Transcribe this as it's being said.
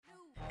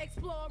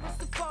Explorer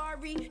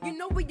safari, you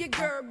know where your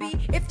girl be.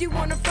 If you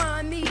wanna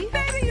find me,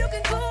 baby, you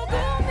can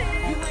Google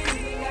me. You ain't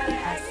even gotta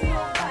ask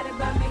nobody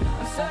about me.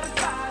 I'm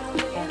certified on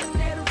the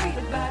internet to read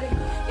about it.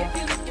 If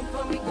you're looking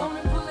for me,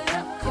 gonna pull it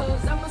up,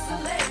 cause I'm a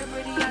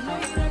celebrity. I know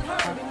you done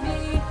heard of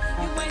me.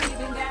 You ain't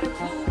even got a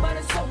clue, but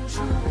it's so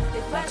true.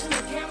 They flashing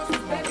the cameras,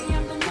 cause baby,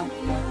 I'm the new.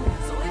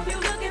 So if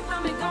you're looking for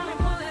me, gonna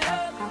pull it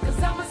up,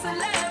 cause I'm a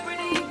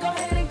celebrity. Go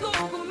ahead and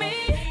Google me.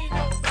 Ain't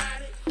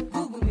nobody.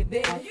 Google me,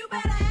 baby. You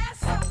better ask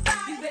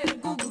somebody. You better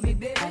Google me,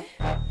 baby.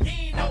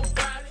 Ain't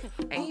nobody.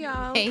 Hey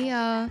y'all. Hey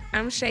y'all,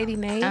 I'm Shady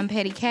Nate. I'm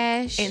Petty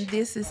Cash. And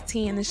this is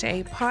Tea in the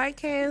Shade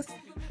podcast.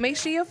 Make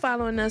sure you're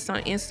following us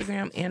on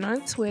Instagram and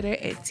on Twitter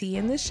at Tea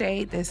in the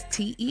Shade. That's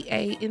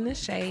TEA in the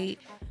Shade.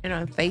 And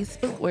on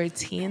Facebook, we're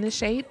Tea in the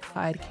Shade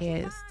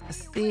podcast.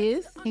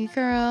 Sis, Hey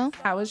girl,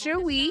 how was your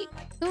week?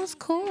 it was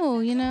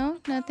cool, you know,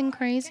 nothing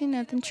crazy,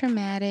 nothing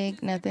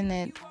traumatic, nothing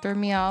that threw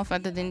me off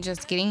other than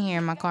just getting here.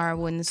 My car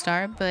wouldn't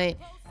start, but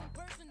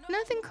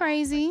nothing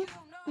crazy,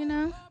 you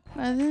know,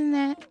 other than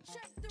that,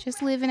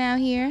 just living out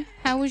here.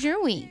 How was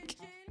your week?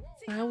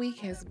 My week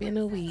has been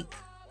a week.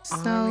 So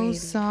already.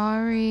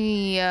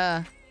 sorry.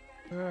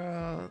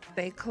 Girl,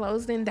 they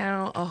closing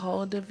down a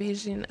whole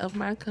division of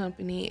my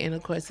company. And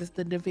of course, it's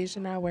the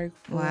division I work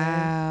for.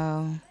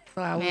 Wow.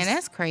 So I was, Man,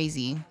 that's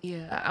crazy.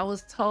 yeah, I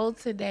was told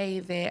today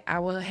that I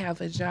will have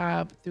a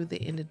job through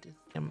the end of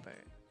December.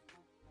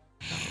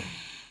 So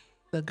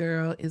the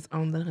girl is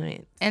on the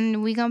hunt.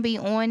 And we gonna be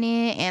on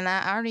it, and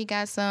I already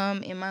got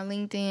some in my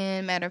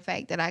LinkedIn, matter of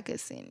fact, that I could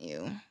send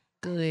you.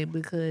 Good,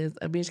 because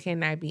a bitch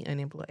cannot be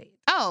unemployed.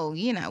 Oh,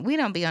 you know, we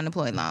don't be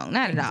unemployed long.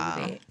 Not at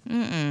all.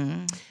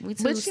 Can't We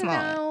too But you smart.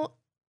 know,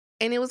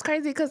 and it was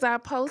crazy because I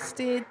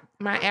posted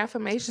my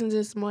affirmations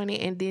this morning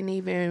and didn't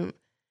even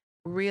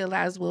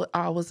realize what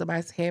all was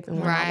about to happen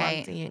when I Right.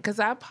 walked in. Because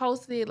I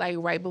posted it like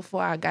right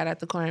before I got out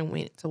the car and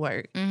went to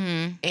work.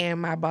 And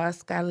my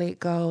boss got let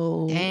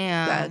go.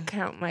 Damn. The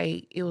account,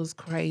 like, it was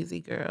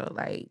crazy, girl.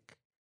 Like,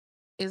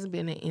 it's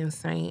been an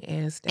insane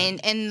ass day.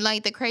 And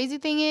like the crazy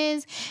thing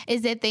is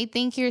that they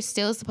think you're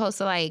still supposed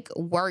to like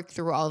work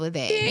through all of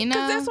that. Yeah, You know,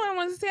 because that's what I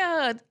want to tell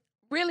her.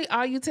 Really,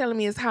 all you telling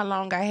me is how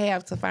long I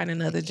have to find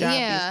another job.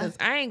 Yeah. Because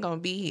I ain't going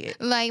to be here.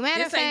 like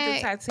matter of This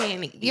ain't fact. the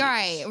Titanic. You're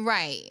bitch.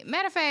 right.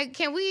 Matter of fact,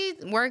 can we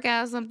work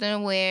out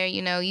something where,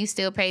 you know, you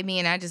still pay me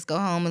and I just go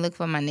home and look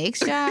for my next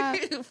job?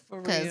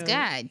 For Because, real.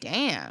 god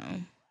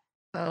damn.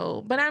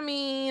 So, but I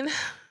mean,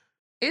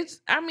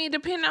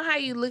 depending on how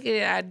you look at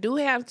it, I do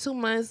have 2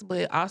 months,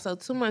 but also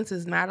 2 months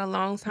is not a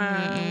long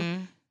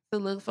time to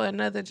look for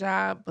another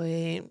job.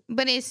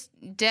 But it's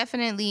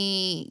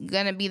definitely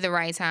going to be the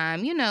right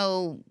time. You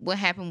know what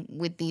happened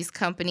with these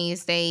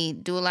companies. They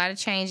do a lot of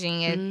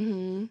changing at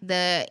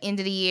the end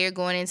of the year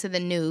going into the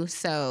new.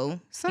 So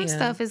some Yeah.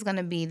 stuff is going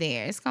to be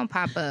there. It's going to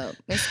pop up.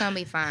 It's going to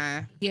be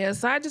fine. Yeah,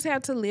 so I just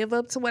have to live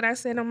up to what I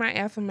said on my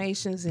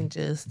affirmations and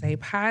just stay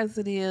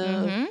positive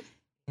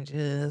and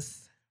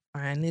just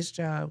find this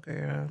job,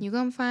 girl. You're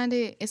going to find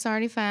it. It's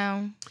already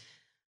found.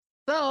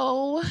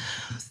 So,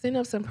 send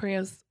up some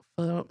prayers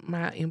for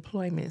my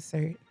employment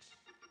search.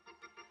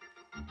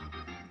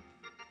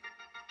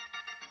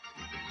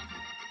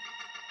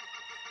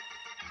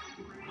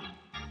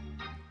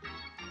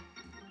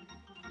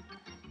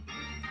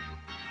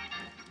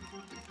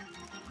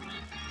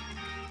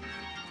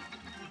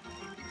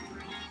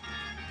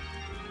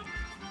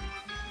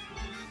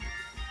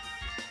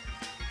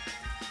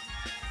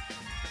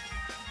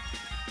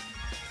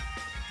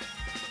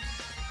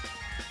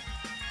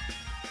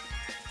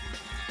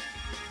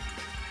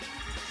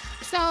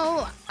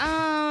 So,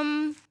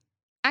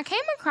 I came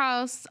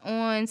across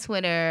on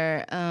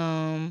Twitter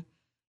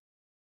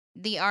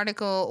the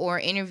article or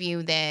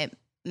interview that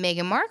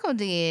Meghan Markle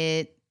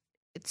did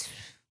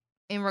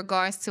in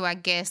regards to, I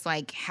guess,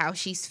 like how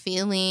she's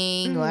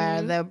feeling,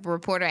 or the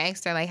reporter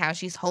asked her like how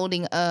she's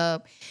holding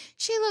up.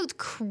 She looked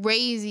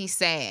crazy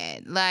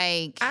sad.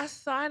 Like, I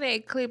saw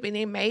that clip and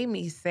it made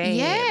me sad.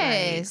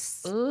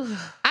 yes. Like, ugh.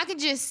 I could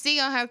just see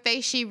on her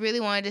face she really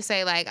wanted to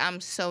say, like,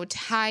 I'm so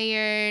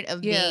tired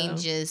of being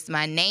just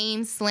my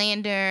name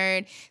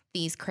slandered,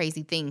 these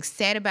crazy things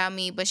said about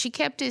me. But she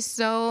kept it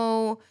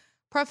so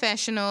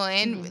professional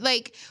and,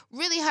 like,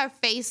 really her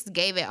face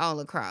gave it all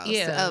across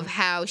of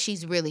how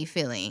she's really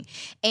feeling.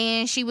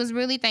 And she was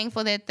really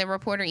thankful that the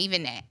reporter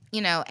even, you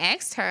know,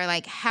 asked her,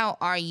 like, how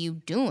are you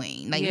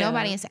doing? Like,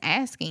 nobody is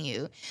asking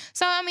you.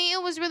 So, I mean,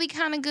 it was really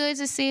kind of good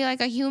to see, like,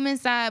 a human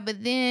side.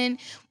 But then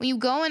when you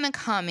go in the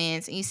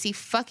comments and you see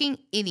fucking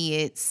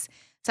idiots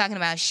talking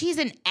about she's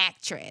an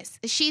actress.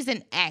 She's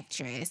an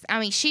actress. I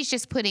mean, she's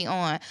just putting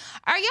on.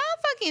 Are y'all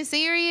fucking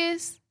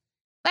serious?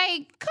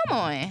 Like, come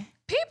on.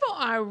 People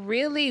are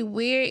really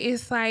weird.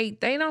 It's like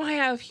they don't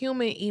have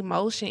human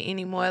emotion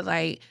anymore.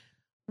 Like,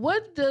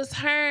 what does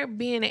her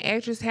being an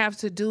actress have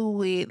to do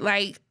with,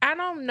 like, I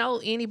don't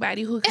know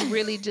anybody who can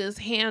really just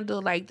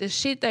handle, like, the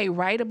shit they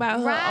write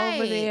about her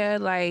over there.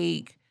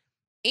 Like,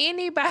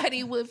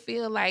 anybody would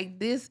feel like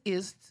this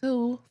is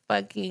too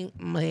fucking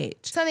much.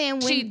 So then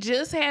when she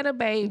just had a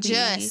baby,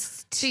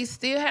 she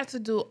still has to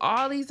do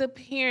all these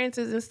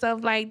appearances and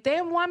stuff. Like,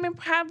 that woman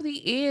probably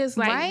is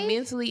like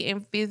mentally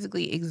and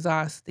physically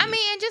exhausted. I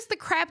mean, and just the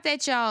crap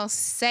that y'all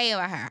say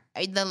about her,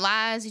 the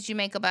lies that you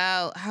make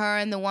about her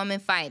and the woman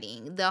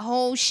fighting, the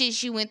whole shit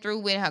she went through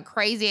with her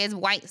crazy ass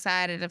white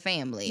side of the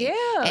family.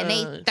 Yeah. And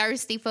they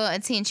thirsty for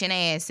attention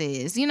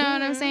asses. You know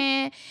what I'm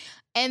saying?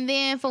 And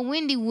then for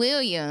Wendy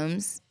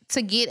Williams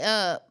to get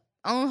up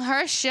on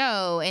her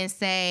show and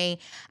say,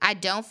 I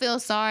don't feel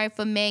sorry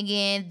for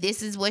Megan.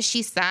 This is what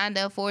she signed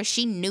up for.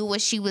 She knew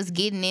what she was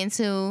getting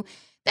into.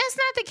 That's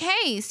not the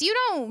case. You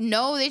don't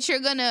know that you're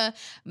going to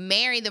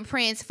marry the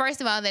prince.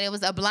 First of all, that it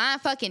was a blind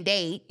fucking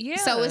date. Yeah.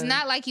 So it's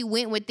not like you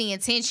went with the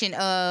intention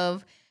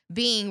of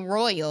being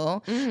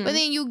royal. But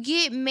then you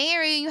get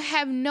married, you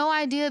have no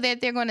idea that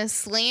they're going to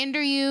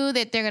slander you,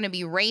 that they're going to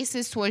be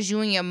racist towards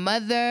you and your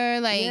mother.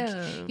 Like,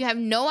 you have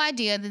no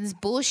idea that this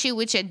bullshit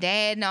with your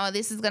dad and all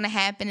this is going to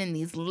happen in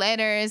these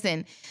letters.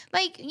 And,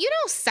 like, you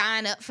don't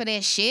sign up for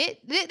that shit.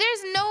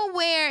 There's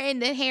nowhere in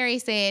that Harry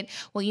said,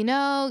 well, you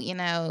know,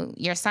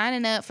 you're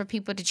signing up for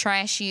people to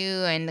trash you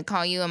and to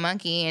call you a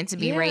monkey and to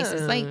be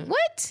racist. Like,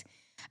 what?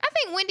 I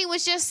think Wendy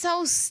was just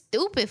so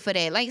stupid for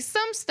that. Like,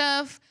 some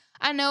stuff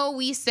I know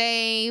we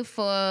say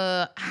for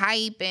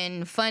hype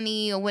and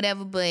funny or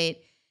whatever,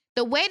 but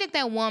the way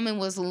that woman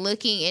was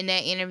looking in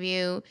that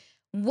interview,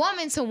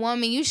 woman to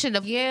woman, you should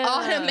have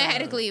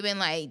automatically been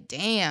like,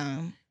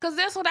 damn. Because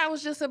that's what I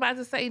was just about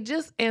to say.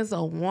 Just as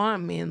a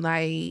woman,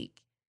 like,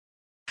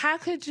 how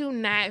could you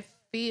not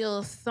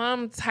feel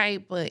some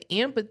type of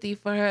empathy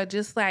for her?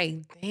 Just like,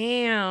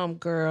 damn,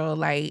 girl.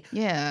 Like,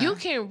 you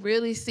can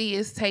really see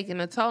it's taking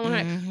a toll on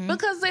her.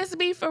 Because let's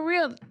be for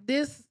real,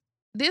 this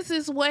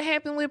is what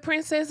happened with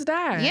Princess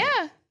Di.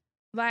 Yeah.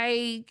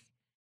 Like.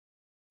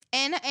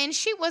 And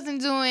she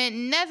wasn't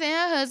doing nothing.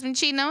 Her husband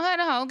cheating on her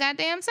the whole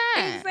goddamn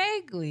time.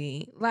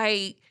 Exactly.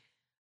 Like,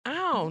 I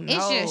don't know.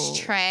 It's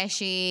just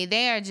trashy.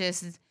 They are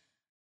just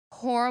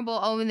horrible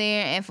over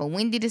there. And for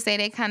Wendy to say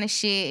that kind of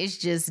shit is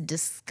just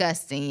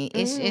disgusting.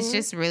 It's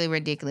just really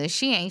ridiculous.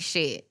 She ain't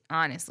shit,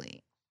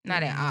 honestly.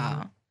 Not at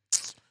all.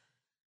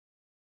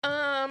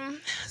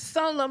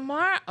 So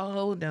Lamar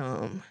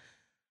Odom.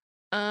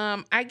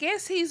 I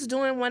guess he's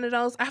doing one of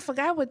those. I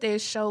forgot what their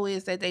show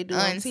is that they do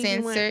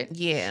Uncensored. On TV.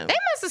 Yeah. They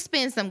must have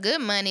spent some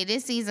good money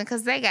this season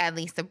because they got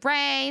Lisa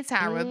Bray,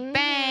 Tyra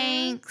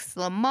Banks,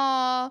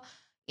 Lamar,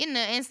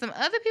 and some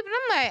other people.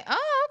 I'm like,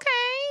 oh,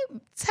 okay.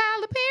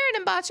 Tyler Perry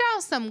done bought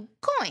y'all some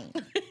coin.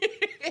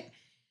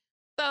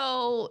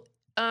 So,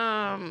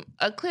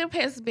 a clip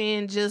has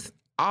been just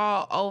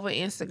all over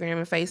Instagram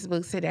and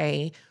Facebook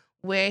today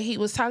where he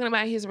was talking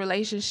about his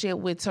relationship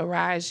with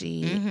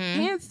Taraji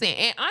Henson.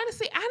 And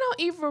honestly, I don't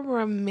even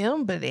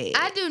remember that.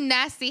 I do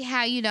not see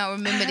how you don't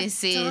remember this,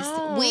 sis.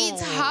 We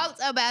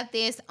talked about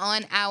this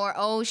on our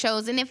old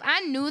shows. And if I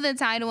knew the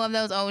title of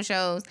those old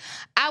shows,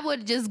 I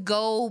would just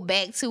go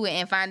back to it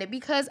and find it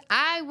because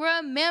I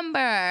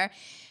remember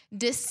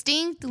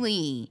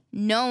distinctly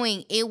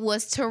knowing it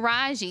was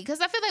Taraji.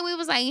 Because I feel like we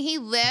was like, he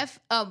left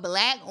a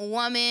black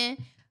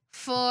woman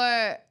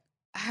for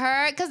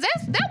her, because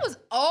that was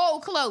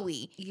old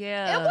Chloe.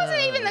 Yeah. It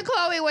wasn't even the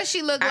Chloe what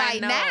she looked like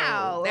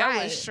now.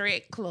 That was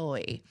Shrek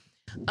Chloe.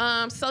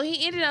 So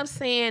he ended up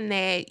saying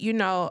that,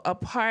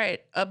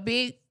 a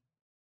big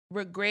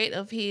regret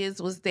of his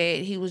was that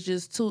he was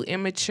just too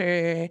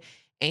immature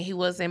and he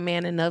wasn't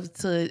man enough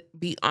to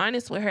be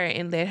honest with her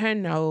and let her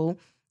know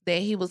that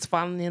he was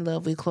falling in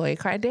love with Khloe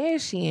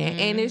Kardashian.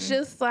 And it's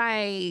just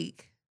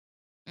like,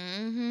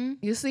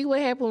 you see what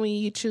happened when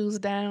you choose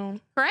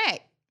down?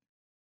 Correct.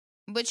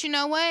 But you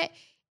know what?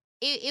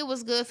 It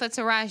was good for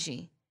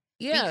Taraji.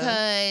 Yeah.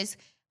 Because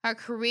her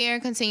career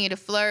continued to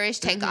flourish,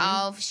 take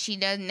off. She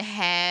doesn't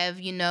have,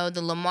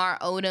 the Lamar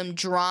Odom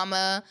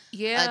drama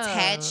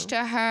attached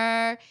to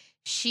her.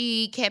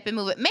 She kept it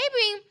moving.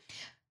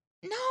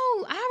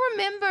 I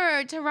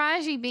remember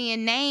Taraji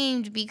being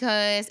named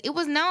because it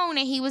was known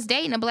that he was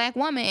dating a black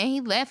woman and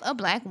he left a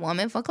black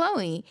woman for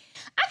Chloe.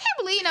 I can't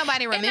believe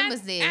nobody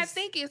remembers this. I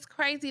think it's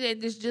crazy that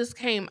this just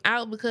came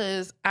out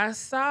because I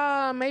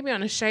saw maybe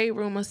on a Shade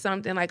Room or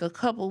something like a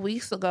couple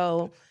weeks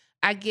ago,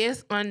 I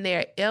guess on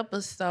their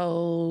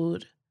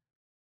episode,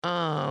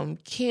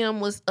 Kim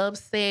was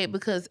upset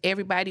because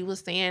everybody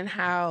was saying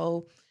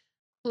how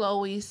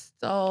Chloe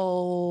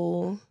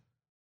stole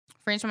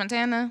French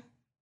Montana?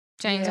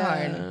 James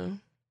Harden.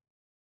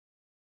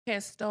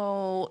 Tristan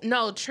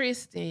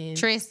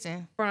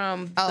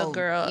from the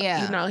girl,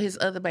 his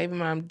other baby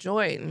mom,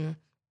 Jordan.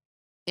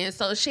 And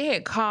so she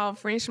had called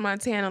French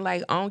Montana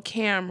like on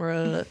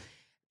camera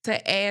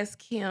to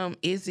ask him,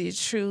 is it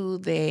true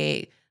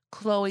that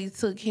Chloe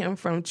took him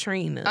from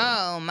Trina?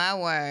 Oh, my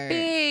word.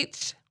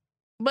 Bitch,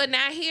 But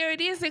now here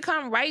it is. It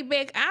come right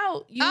back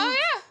out.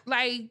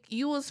 Like,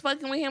 you was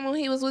fucking with him when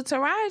he was with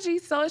Taraji.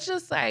 So it's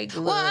just like,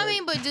 look, well, I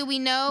mean, but do we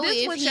know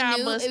this if what he y'all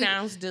knew? bust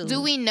downs do? Do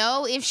we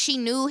know if she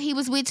knew he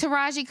was with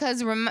Taraji?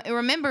 Because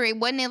remember, it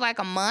wasn't like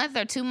a month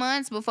or 2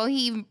 months before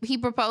he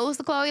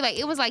proposed to Khloe. Like,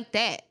 it was like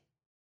that.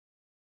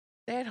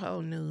 That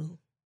whole knew.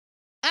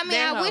 I mean,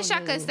 I wish I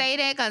could say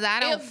that because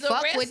I don't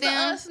fuck with them. If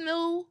the rest of us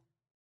knew,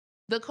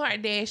 the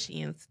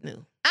Kardashians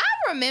knew. I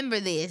remember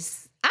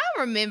this. I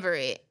remember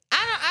it.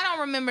 I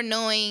don't remember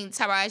knowing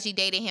Taraji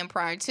dated him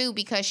prior to,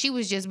 because she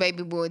was just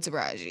baby boy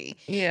Taraji.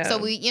 Yeah. So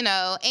we,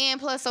 and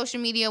plus social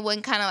media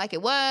wasn't kind of like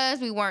it was.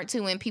 We weren't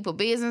too in people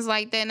business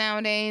like that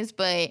nowadays.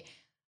 But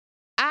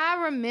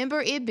I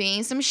remember it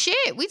being some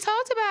shit. We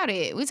talked about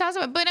it.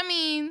 But I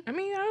mean, I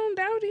don't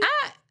doubt it.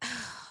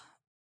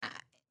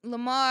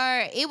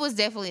 Lamar, it was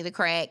definitely the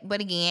crack.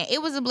 But again,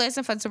 it was a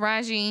blessing for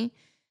Taraji.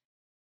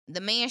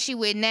 The man she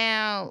with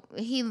now,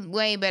 he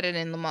way better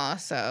than Lamar,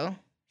 so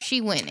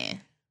she winning.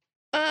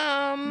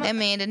 That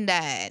man done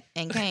died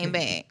and came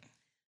back.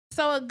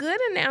 So a good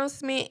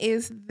announcement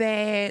is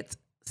that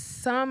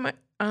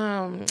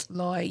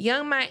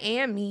Young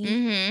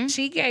Miami,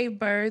 she gave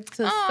birth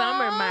to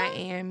Summer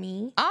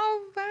Miami.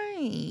 All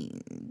right.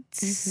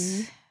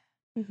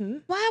 Mm-hmm.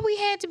 Why we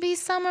had to be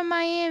Summer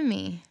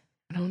Miami?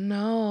 I don't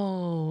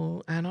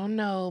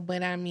know,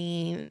 but I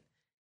mean,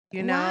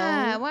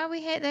 why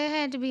we had that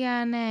had to be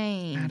our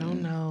name? I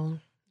don't know.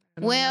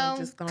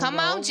 Come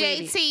on,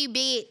 JT,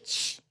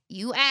 bitch.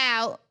 You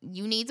out.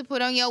 You need to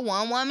put on your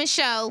one-woman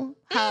show,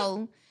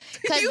 ho.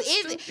 Because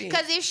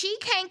if she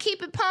can't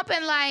keep it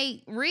pumping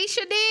like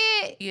Risha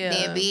did,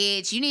 then,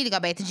 bitch, you need to go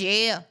back to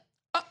jail.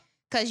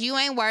 Because you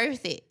ain't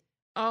worth it.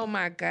 Oh,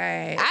 my God.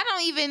 I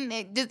don't even...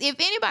 If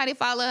anybody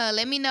follow her,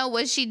 let me know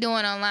what she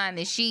doing online.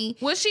 Is she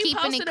she keeping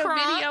posted it crunk?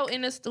 a video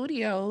in the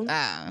studio.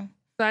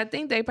 So I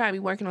think they probably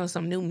working on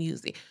some new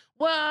music.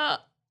 Well,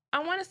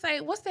 I want to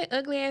say, what's that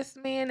ugly-ass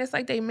man that's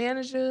like their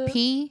manager?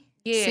 P?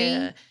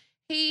 Yeah. C?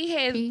 He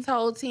had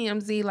told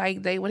TMZ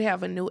like they would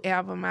have a new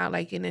album out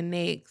like in the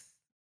next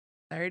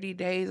 30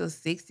 days or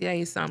 60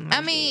 days, something like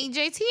that. I mean,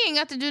 JT ain't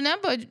got to do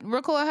nothing but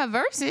record her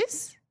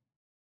verses.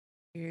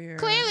 Yeah.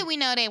 Clearly, we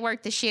know they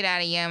worked the shit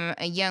out of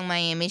Young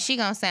Miami. She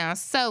gonna sound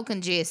so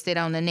congested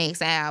on the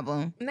next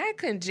album. Not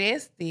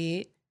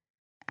congested.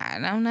 I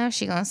don't know if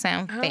she gonna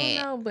sound fat. I don't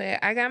know,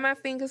 but I got my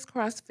fingers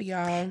crossed for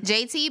y'all.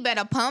 JT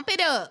better pump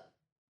it up.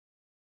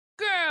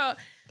 Girl.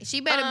 She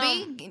better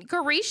be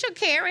Carisha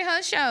carry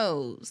her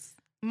shows.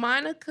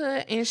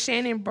 Monica and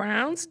Shannon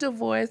Brown's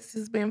divorce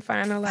has been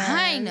finalized.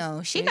 I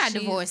know. She got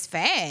divorced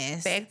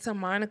fast. Back to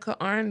Monica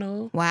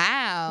Arnold.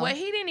 Wow. Well,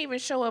 he didn't even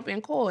show up in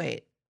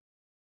court.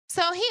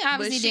 So he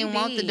obviously didn't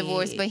want the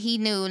divorce, but he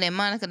knew that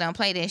Monica don't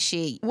play that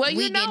shit. Well,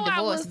 we getting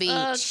divorced,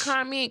 bitch.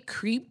 Comment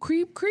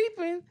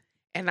creeping.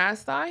 And I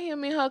saw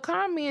him in her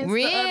comments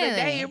the other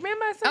day.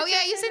 Remember I said,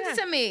 you sent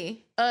it to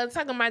me.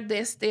 Talking about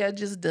that Stell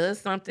just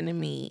does something to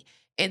me.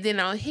 And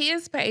then on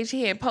his page,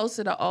 he had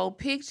posted an old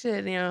picture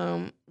of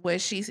them where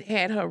she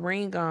had her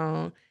ring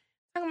on.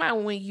 Talking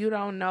about when you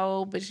don't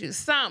know, but you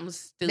something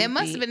stupid. That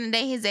must have been the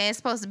day his ass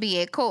supposed to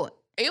be at court.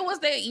 It was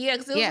that,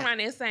 because it was around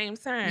that same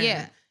time.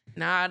 Yeah.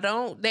 Nah,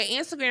 don't. That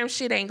Instagram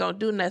shit ain't gonna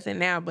do nothing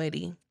now,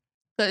 buddy.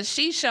 Because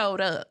she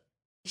showed up.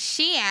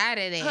 She out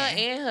of there. Her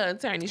and her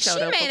attorney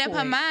showed up. She made up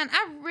her mind.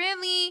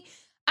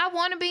 I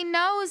want to be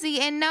nosy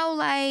and know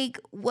like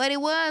what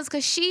it was,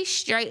 because she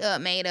straight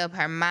up made up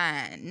her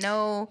mind.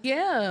 No.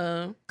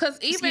 Yeah. Because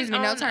even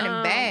no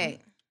turning back.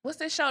 What's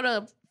that show,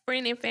 The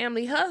Friend and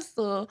Family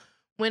Hustle?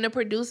 When the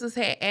producers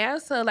had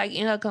asked her, like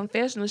in her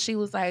confessional, she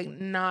was like,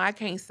 "No, I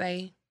can't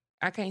say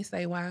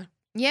why."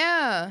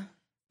 Yeah.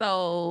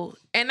 So,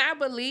 and I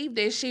believe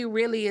that she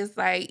really is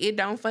like, it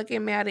don't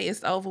fucking matter.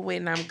 It's over with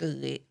and I'm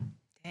good.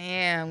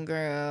 Damn,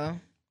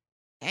 girl.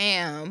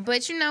 Damn.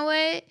 But you know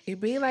what? It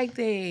be like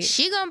that.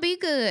 She gonna be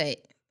good.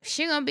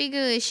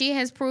 She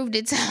has proved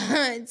it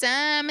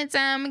time and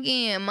time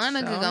again.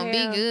 Monica gonna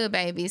be good,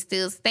 baby.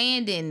 Still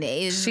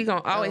standing. She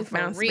gonna always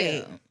bounce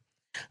back.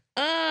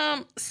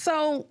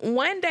 So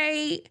one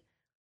day,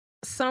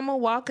 Summer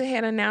Walker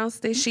had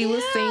announced that she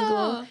was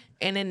single.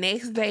 And the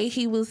next day,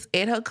 he was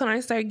at her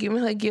concert giving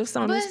her gifts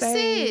on the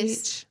stage.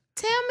 Sis,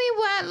 tell me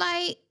why,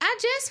 like, I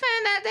just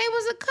found out they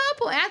was a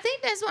couple. And I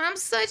think that's why I'm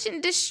such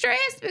in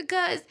distress,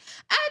 because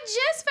I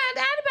just found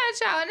out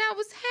about y'all and I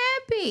was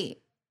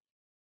happy.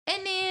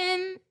 And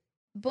then,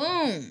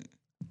 boom.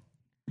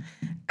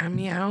 I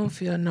mean, I don't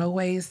feel no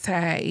ways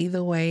tied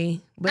either way.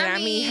 But I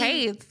mean,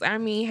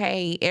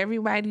 hey,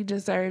 everybody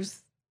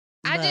deserves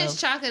love. I just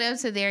chalk it up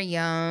to they're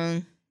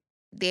young.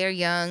 They're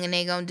young and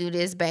they gonna do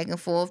this back and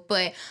forth.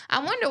 But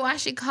I wonder why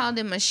she called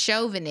him a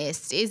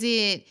chauvinist. Is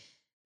it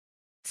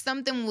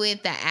something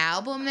with the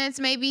album that's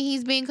maybe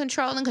he's been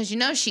controlling? Because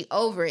she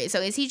over it. So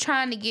is he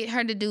trying to get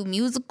her to do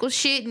musical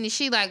shit? And is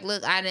she like,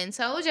 look, I done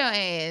told your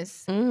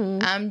ass. Mm-hmm.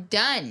 I'm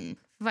done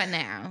for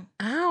now.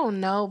 I don't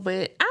know,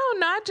 but I don't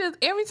know. I just,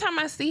 every time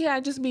I see her, I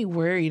just be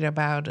worried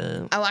about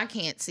her. Oh, I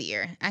can't see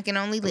her. I can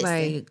only listen.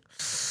 Like,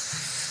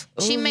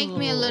 She make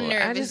me a little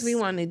nervous. I just be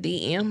wanting to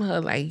DM her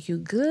like, you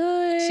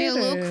good? She a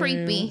little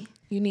creepy.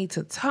 You need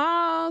to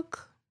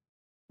talk.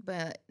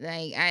 But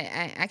like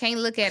I can't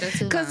look at her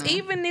too long. Because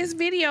even this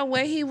video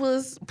where he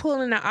was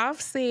pulling the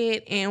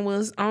Offset and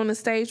was on the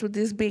stage with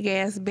this big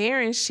ass bear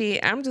and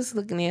shit, I'm just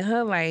looking at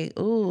her like,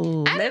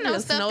 ooh. I didn't know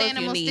stuffed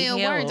animals still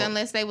worked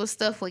unless they was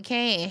stuffed with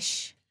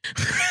cash.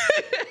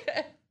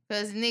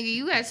 Because, nigga,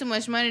 you got too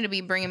much money to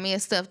be bringing me a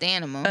stuffed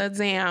animal. A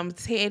damn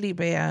teddy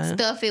bear.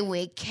 Stuff it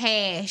with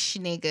cash,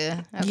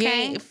 nigga.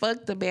 Okay? Yeah,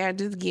 fuck the bear.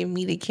 Just give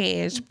me the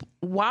cash.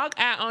 Walk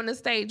out on the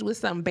stage with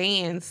some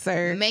bands,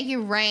 sir. Make it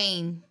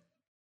rain.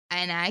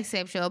 And I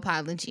accept your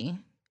apology.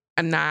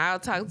 Nah, I'll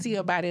talk to you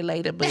about it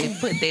later, but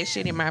put that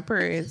shit in my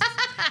purse.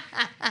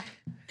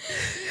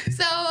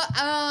 So,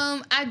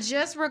 I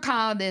just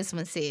recalled this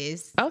one,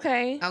 sis.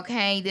 Okay.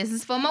 Okay, this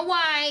is for my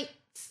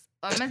whites,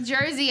 or my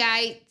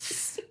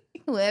Jerseyites,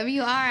 whoever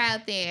you are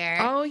out there.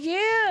 Oh,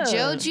 yeah.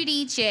 Joe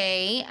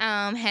Giudice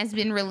has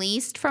been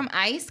released from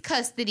ICE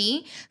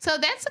custody. So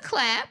that's a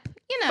clap,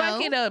 you know.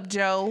 Fuck it up,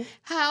 Joe.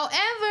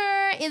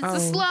 However, it's a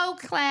slow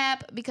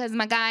clap because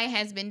my guy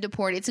has been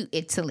deported to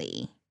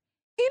Italy.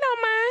 He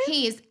don't mind.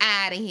 He is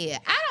out of here.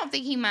 I don't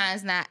think he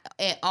minds not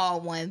at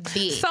all one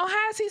bit. So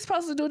how is he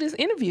supposed to do this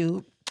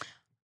interview?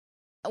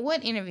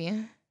 What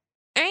interview?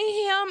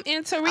 Ain't him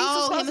and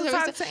Teresa supposed to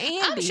talk to Andy?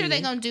 I'm sure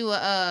they're going to do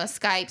a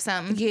Skype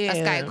something. Yeah. A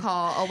Skype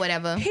call or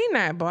whatever. He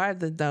not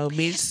bothered though,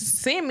 bitch.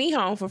 Send me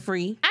home for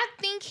free. I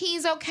think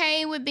he's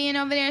okay with being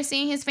over there and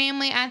seeing his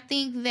family. I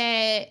think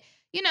that,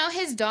 you know,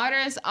 his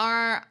daughters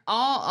are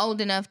all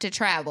old enough to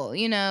travel.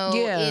 You know,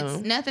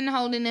 It's nothing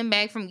holding them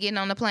back from getting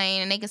on the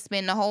plane and they can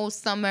spend the whole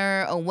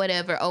summer or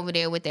whatever over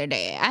there with their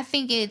dad. I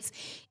think it's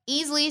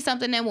easily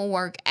something that will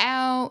work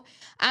out.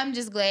 I'm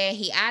just glad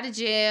he out of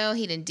jail.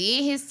 He done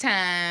did his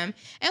time.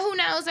 And who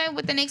knows, like,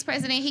 with the next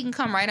president, he can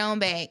come right on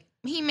back.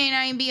 He may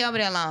not even be over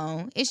there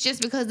long. It's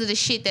just because of the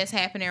shit that's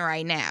happening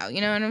right now.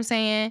 You know what I'm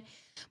saying?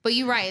 But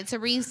you're right.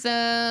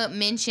 Teresa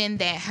mentioned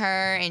that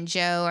her and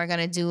Joe are going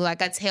to do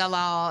like a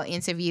tell-all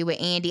interview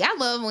with Andy. I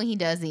love when he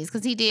does these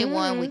because he did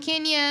one with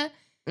Kenya.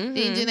 Then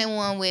he did that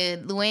one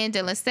with Luann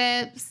de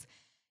Lesseps.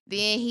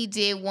 Then he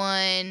did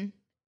one...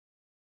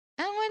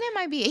 Oh, that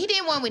might be it. He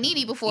did one with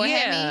Nene before,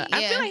 hadn't he?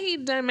 I feel like he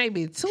done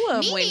maybe two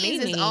of them with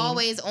Nene. Is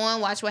always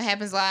on Watch What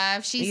Happens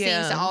Live. She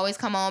seems to always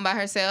come on by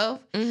herself.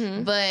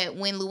 But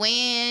when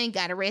Luann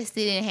got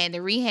arrested and had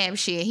the rehab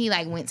shit, he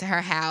like went to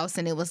her house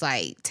and it was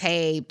like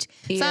taped.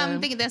 Yeah. So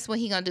I'm thinking that's what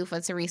he gonna do for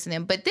Teresa and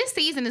them. But this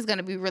season is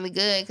gonna be really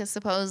good because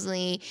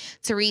supposedly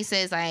Teresa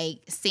is like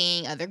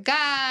seeing other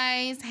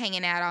guys,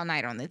 hanging out all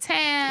night on the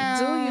town.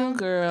 Do you,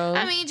 girl?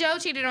 I mean, Joe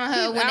cheated on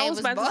her when I was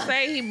about to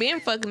say he been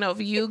fucking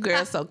over you,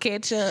 girl. So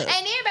catch up.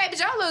 And then, baby,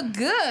 Joe look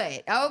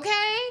good,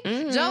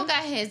 okay? Joe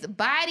got his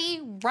body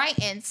right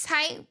and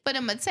tight for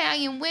them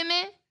Italian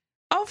women.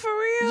 Oh, for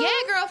real? Yeah,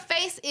 girl,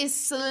 face is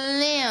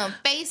slim.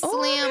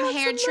 Slim,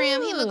 hair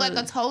trim. He look like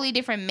a totally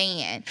different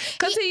man.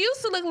 Because he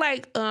used to look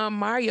like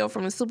Mario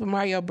from the Super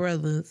Mario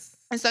Brothers.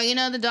 And so, you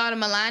know the daughter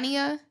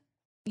Melania?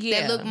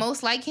 Yeah. That look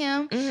most like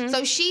him?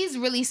 So she's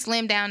really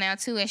slimmed down now,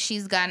 too, as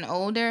she's gotten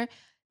older.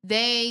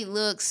 They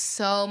look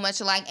so much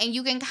alike. And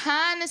you can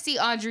kind of see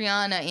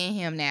Adriana in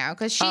him now.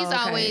 Because she's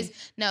always...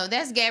 No,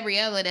 that's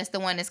Gabriella. That's the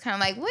one that's kind of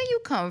like, where you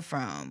come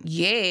from?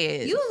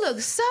 Yes. You look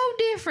so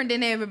different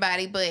than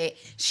everybody. But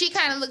she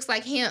kind of looks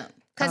like him.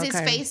 Because his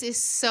face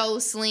is so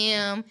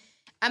slim.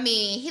 I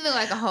mean, he look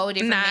like a whole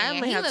different man.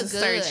 I'm going to have to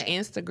search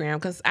Instagram.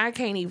 Because I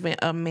can't even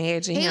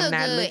imagine him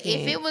not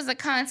looking. If it was a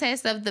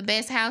contest of the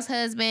best house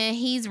husband,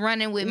 he's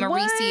running with Mauricio.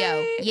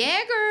 What? Yeah,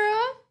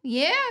 girl.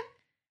 Yeah.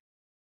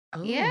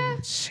 Oh, yeah.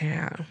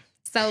 Child.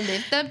 So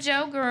lift up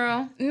Joe,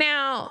 girl.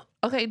 Now,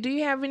 okay, do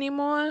you have any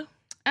more?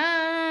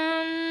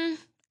 I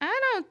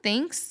don't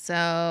think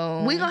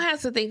so. We're going to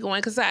have to think of one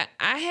because I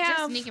have...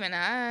 Just Nicki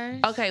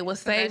Minaj. Okay, well,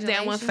 save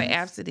that one for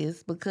after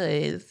this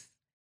because...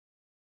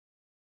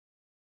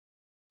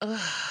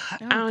 I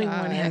don't even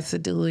want to have to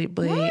do it,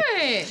 but...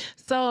 What?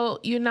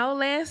 So, you know,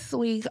 last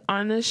week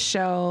on the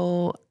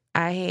show,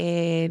 I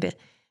had...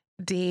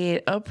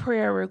 did a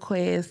prayer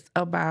request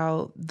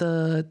about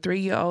the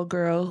 3-year-old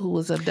girl who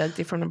was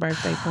abducted from the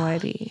birthday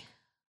party.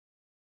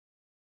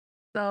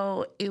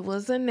 So it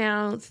was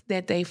announced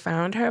that they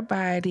found her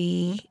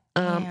body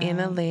in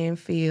a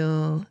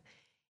landfill.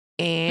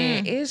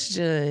 And it's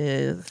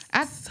just...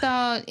 I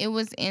thought it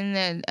was in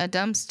a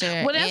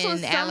dumpster well, that's in what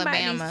somebody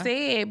Alabama.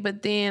 said,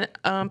 but then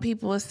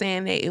people were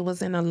saying that it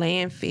was in a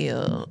landfill.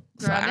 Girl,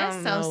 so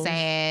that's so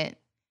sad.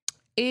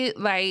 It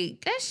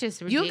like that's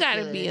just ridiculous. You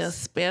gotta be a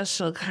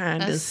special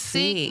kind of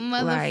sick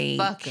motherfucker.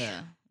 Like,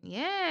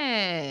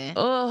 yeah.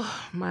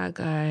 Oh my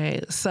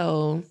God.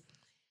 So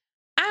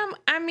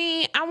I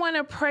mean, I want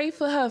to pray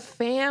for her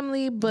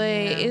family, but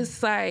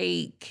it's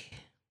like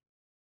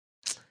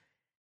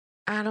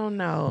I don't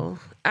know.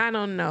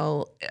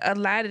 A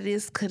lot of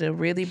this could have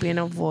really been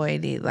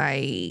avoided.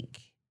 Like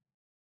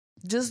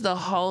just the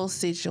whole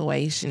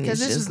situation. Because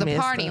this was the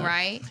party, up.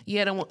 Right?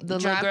 Yeah, the little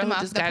girl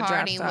who just got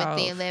dropped off.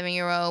 With the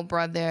 11-year-old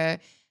brother.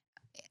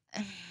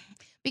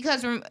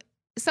 Because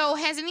So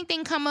has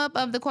anything come up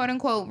of the quote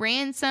unquote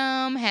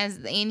ransom? Has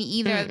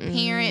either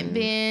parent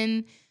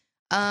been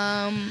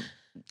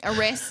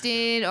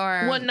arrested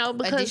or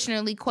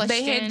additionally questioned?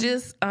 They had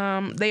just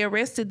they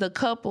arrested the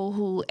couple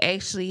who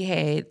actually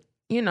had,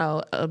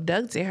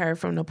 abducted her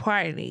from the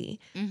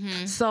party.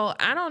 Mm-hmm. So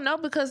I don't know,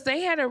 because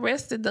they had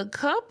arrested the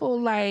couple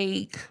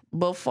like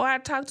before I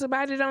talked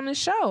about it on the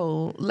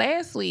show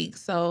last week.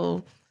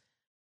 So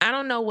I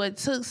don't know what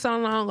took so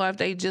long, or if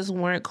they just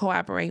weren't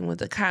cooperating with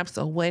the cops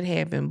or what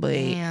happened, but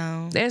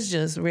that's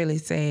just really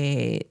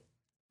sad.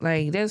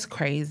 Like, that's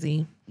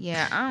crazy.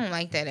 Yeah, I don't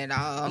like that at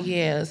all.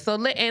 Yeah, so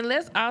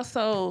let's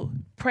also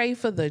pray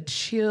for the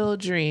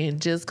children,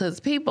 just because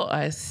people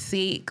are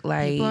sick.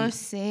 Like, people are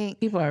sick.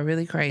 People are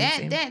really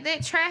crazy.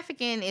 That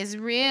trafficking is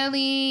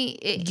really,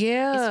 it's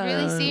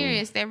really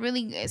serious. They're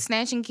really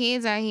snatching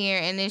kids out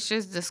here, and it's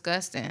just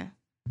disgusting.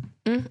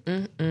 I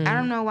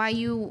don't know why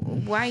you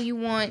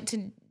want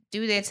to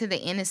do that to the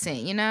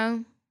innocent,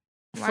 Why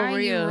are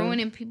you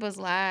ruining people's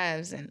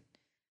lives? And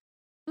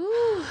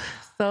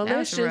so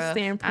let's just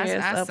send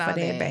prayers up for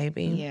that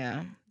baby.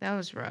 Yeah, that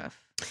was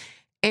rough.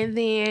 And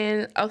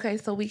then, okay,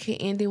 so we can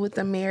end it with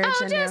the marriage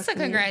announcement. Just a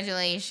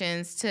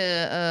congratulations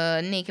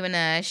to Nicki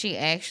Minaj. She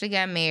actually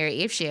got married.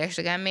 If she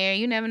actually got married,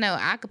 you never know.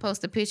 I could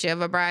post a picture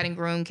of a bride and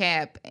groom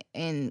cap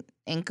and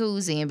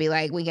koozie and be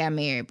like, we got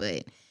married,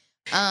 but...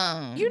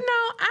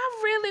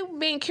 I've really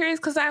been curious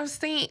because I've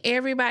seen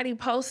everybody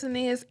posting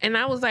this, and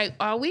I was like,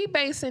 are we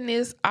basing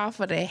this off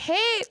of the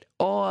head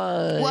or?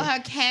 Well, her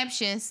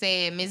caption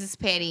said Mrs.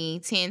 Petty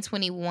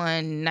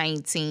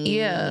 10/21/19.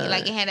 Yeah,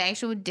 like it had an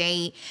actual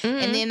date.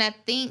 And then I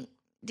think,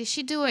 did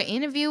she do an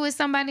interview with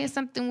somebody or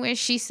something where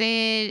she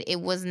said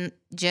it wasn't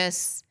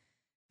just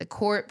the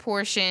court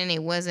portion,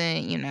 it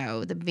wasn't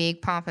the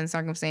big pomp and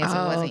circumstance. It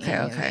wasn't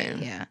okay.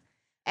 Yeah.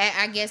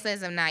 I guess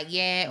as of not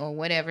yet or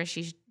whatever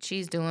she's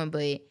doing,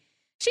 but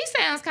she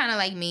sounds kind of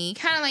like me.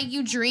 Kind of like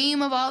you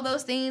dream of all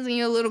those things when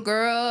you're a little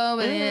girl,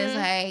 but then it's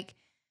like,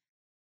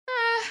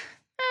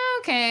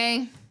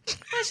 okay,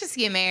 let's just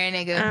get married,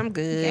 nigga. I'm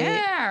good.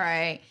 Yeah, all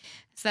right.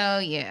 So,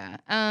 yeah.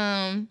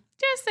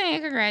 Just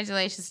saying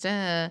congratulations to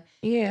her.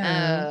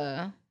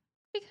 Yeah.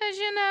 Because,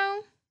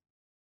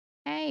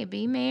 hey,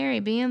 be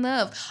married, be in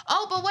love.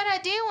 Oh, but what I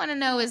did want to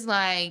know is,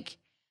 like,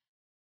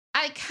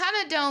 I kind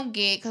of don't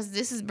get, because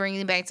this is bringing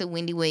me back to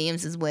Wendy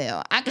Williams as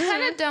well. I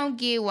kind of don't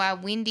get why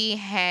Wendy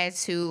had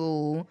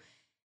to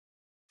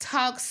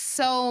talk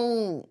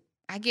so,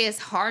 I guess,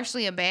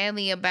 harshly or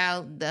badly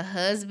about the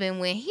husband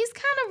when he's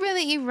kind of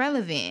really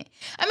irrelevant.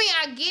 I mean,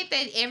 I get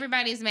that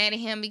everybody's mad at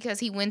him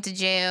because he went to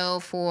jail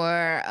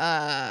for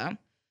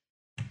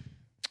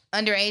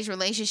underage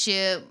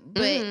relationship,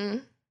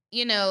 but...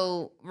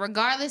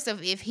 regardless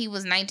of if he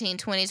was 19,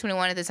 20,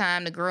 21 at the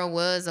time, the girl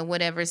was, or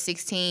whatever,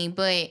 16,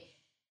 but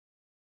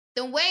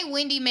the way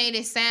Wendy made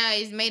it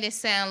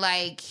sound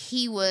like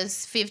he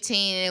was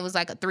 15 and it was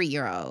like a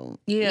 3-year-old.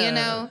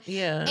 Yeah.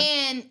 Yeah.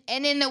 And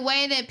in the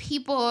way that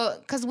people,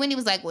 because Wendy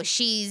was like, well,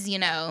 she's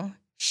no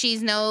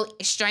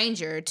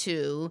stranger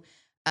to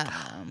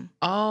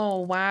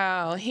oh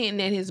wow, hitting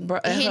at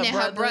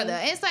her brother.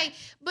 And it's like,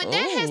 but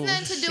that has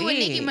nothing to do with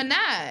Nicki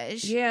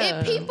Minaj.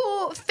 Yeah.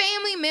 If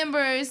family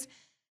members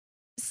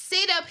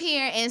sit up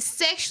here and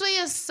sexually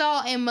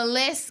assault and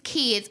molest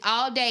kids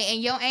all day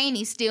and your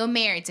auntie still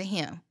married to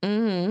him.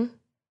 Mm-hmm.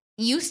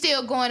 You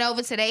still going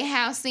over to their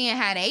house seeing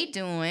how they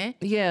doing.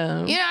 Yeah.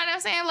 You know what I'm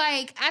saying?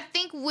 Like, I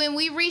think when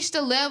we reach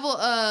the level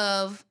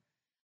of,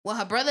 well,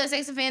 her brother is a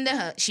sex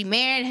offender, she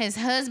married his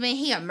husband,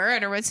 he a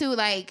murderer too,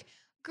 like,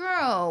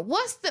 girl,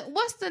 what's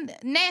the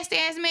nasty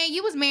ass man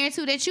you was married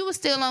to that you was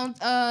still on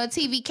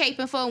TV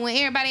caping for when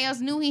everybody else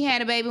knew he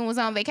had a baby and was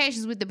on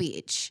vacations with the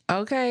bitch?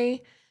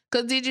 Okay.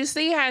 Cause did you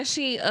see how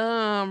she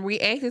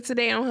reacted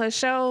today on her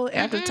show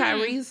after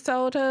Tyrese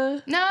told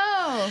her?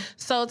 No.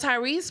 So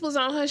Tyrese was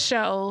on her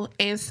show,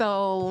 and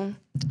so,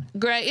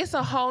 girl, it's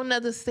a whole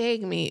nother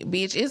segment,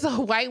 bitch. It's a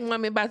white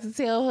woman about to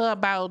tell her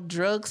about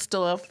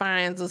drugstore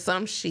fines or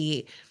some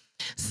shit.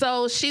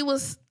 So she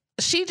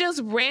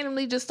just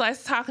randomly just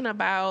starts talking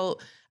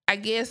about, I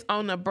guess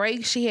on the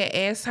break, she had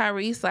asked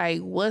Tyrese, like,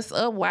 what's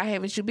up? Why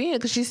haven't you been?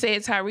 Because she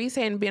said Tyrese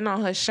hadn't been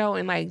on her show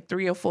in like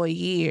 3 or 4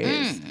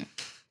 years.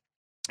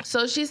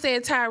 So she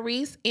said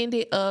Tyrese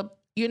ended up,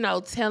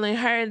 telling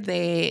her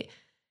that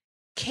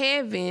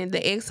Kevin,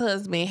 the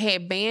ex-husband,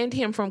 had banned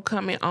him from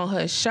coming on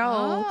her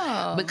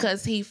show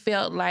because he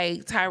felt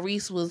like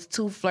Tyrese was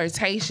too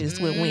flirtatious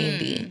with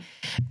Wendy.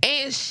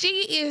 And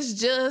she is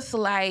just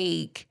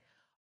like,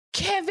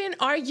 Kevin,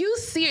 are you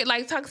serious?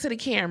 Like, talk to the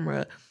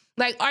camera.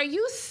 Like, are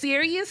you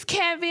serious,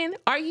 Kevin?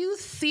 Are you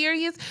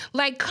serious?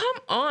 Like, come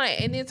on.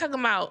 And then talking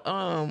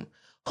about,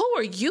 who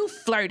are you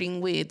flirting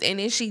with? And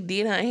then she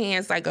did her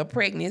hands like a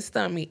pregnant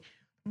stomach.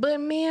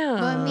 But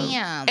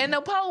ma'am. And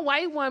the poor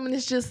white woman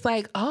is just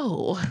like,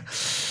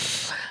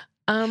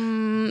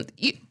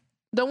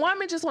 The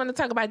woman just want to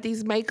talk about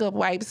these makeup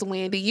wipes,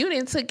 Wendy. You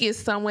didn't took it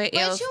somewhere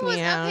else. But you was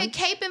now. up here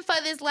caping for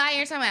this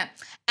liar talking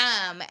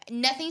about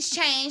nothing's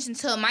changed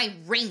until my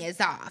ring is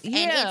off and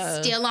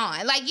it's still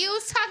on. Like you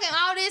was talking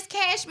all this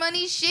cash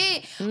money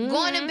shit,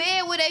 going to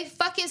bed with a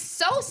fucking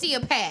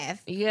sociopath.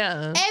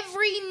 Yeah.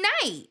 Every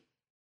night.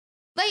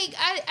 Like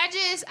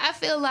I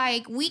feel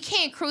like we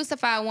can't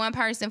crucify one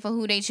person for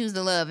who they choose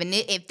to love. And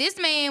if this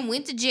man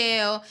went to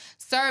jail,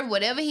 served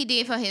whatever he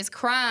did for his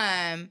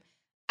crime,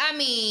 I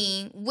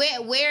mean,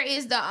 where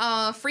is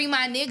the free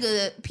my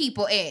nigga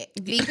people at?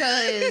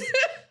 Because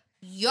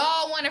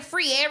y'all want to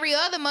free every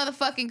other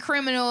motherfucking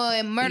criminal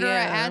and murderer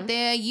out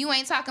there. You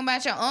ain't talking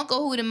about your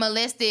uncle who done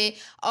molested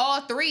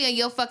all 3 of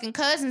your fucking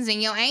cousins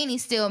and your auntie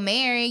still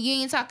married.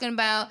 You ain't talking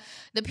about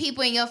the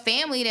people in your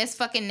family that's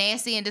fucking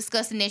nasty and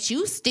disgusting that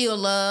you still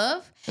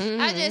love.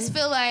 I just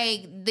feel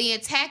like the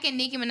attacking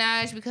Nicki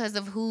Minaj because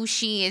of who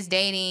she is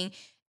dating,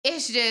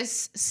 it's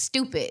just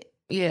stupid.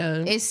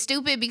 Yeah. It's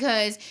stupid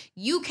because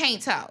you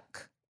can't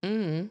talk.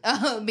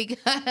 Because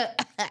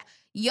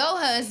your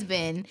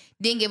husband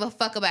didn't give a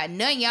fuck about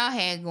nothing y'all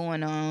had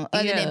going on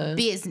other than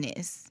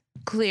business.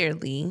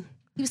 Clearly.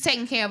 He was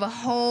taking care of a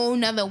whole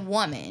nother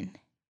woman.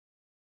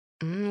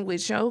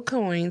 With your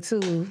coin,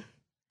 too.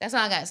 That's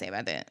all I got to say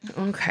about that.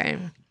 Okay.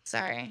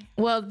 Sorry.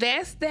 Well,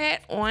 that's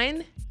that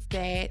on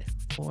that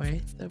for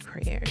the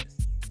prayers.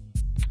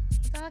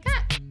 That's all I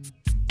got.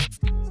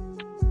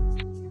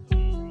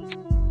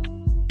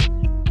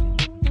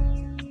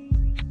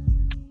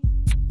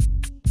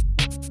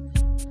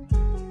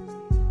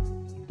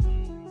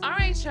 All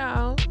right,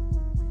 y'all.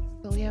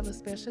 So we have a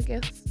special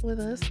guest with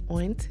us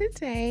on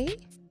today.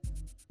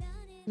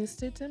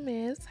 Mr.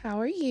 Demez, how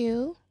are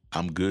you?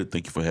 I'm good.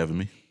 Thank you for having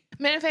me.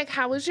 Matter of fact,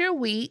 how was your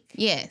week?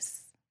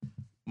 Yes.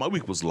 My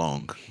week was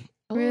long.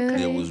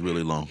 Really? It was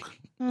really long.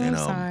 Oh, and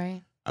I'm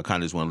sorry. I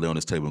kind of just want to lay on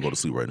this table and go to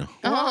sleep right now.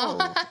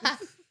 Oh.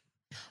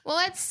 Well,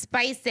 let's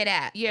spice it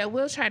up. Yeah,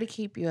 we'll try to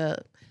keep you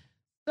up.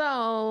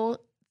 So,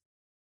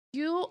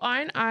 you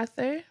are an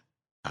author,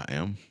 I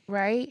am.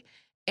 right?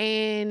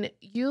 And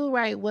you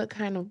write what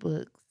kind of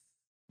books?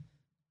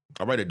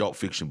 I write adult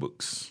fiction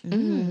books,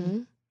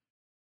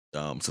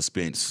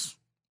 suspense,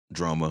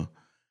 drama.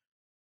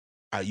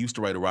 I used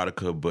to write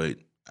erotica, but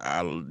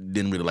I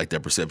didn't really like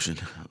that perception.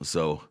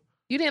 So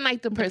You didn't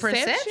like the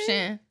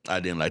perception?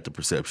 I didn't like the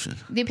perception.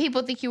 Did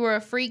people think you were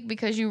a freak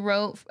because you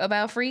wrote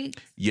about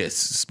freaks? Yes,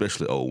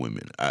 especially old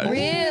women.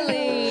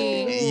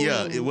 Really?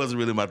 Yeah, it wasn't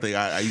really my thing.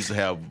 I used to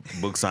have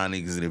book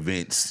signings and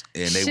events,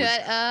 and they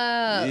Shut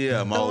up.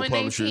 Yeah, my old Throwing their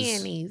publishers.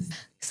 panties.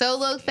 So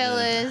look,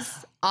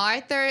 fellas,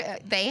 Arthur,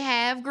 they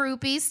have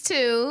groupies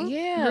too.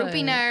 Yeah.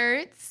 Groupie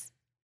nerds.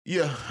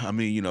 Yeah, I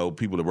mean, you know,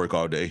 people that work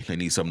all day, they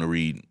need something to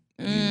read.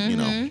 You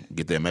know,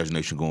 get their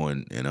imagination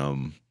going,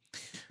 and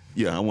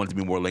yeah, I wanted to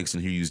be more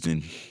Langston Hughes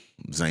than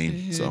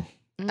Zane. So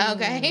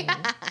Okay.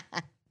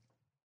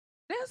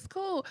 That's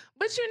cool.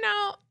 But you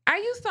know, I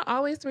used to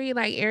always read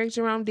like Eric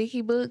Jerome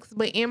Dickey books,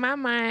 but in my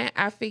mind,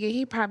 I figured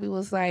he probably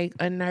was like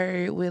a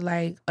nerd with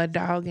like a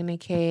dog and a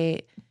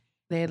cat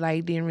that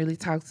like didn't really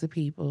talk to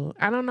people.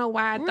 I don't know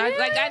why I thought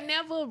like I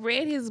never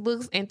read his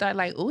books and thought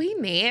like, oh, he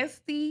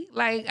nasty.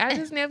 Like I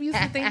just never used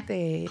to think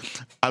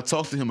that. I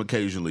talk to him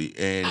occasionally,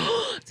 and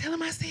Tell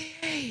him I said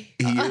hey.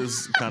 he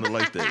is kind of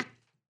like that.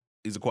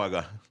 He's a quiet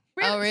guy.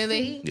 Oh,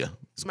 really? See? Yeah,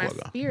 he's a My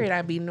quiet guy. spirit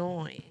I be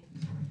knowing.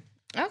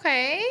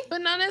 Okay. But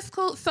no, that's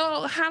cool.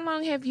 So how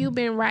long have you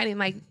been writing?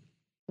 Like,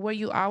 were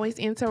you always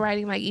into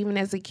writing, like even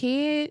as a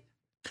kid?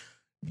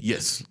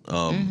 Yes.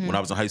 When I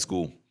was in high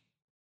school,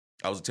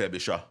 I was a tad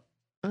bit shy.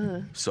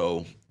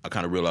 So I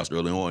kind of realized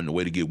early on the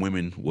way to get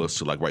women was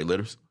to like write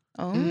letters.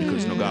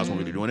 Because, you know, guys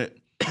weren't really doing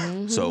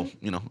it. So,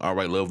 you know, I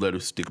write love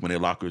letters, stick them in their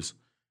lockers.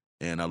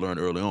 And I learned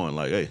early on,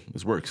 like, hey,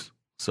 this works.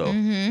 So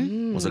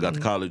once I got to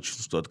college,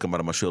 started to come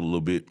out of my shell a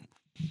little bit,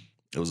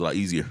 it was a lot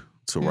easier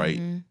to write.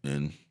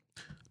 And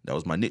that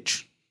was my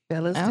niche.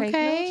 Fellas, take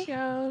notes,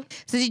 y'all.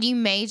 So did you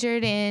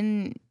majored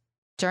in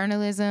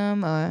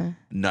journalism or?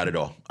 Not at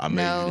all. I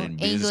majored in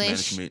business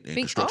English. management and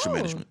construction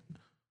management.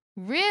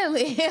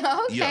 Really?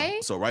 Okay. Yeah.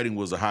 So writing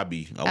was a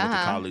hobby. I went to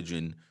college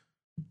and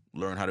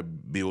learned how to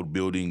build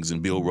buildings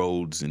and build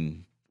roads.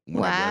 And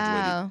when I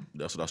graduated,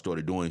 that's what I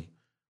started doing.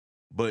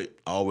 But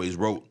I always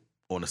wrote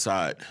on the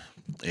side.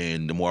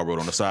 And the more I wrote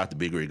on the side, the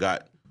bigger it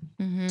got.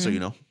 So, you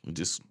know,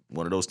 just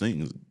one of those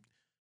things.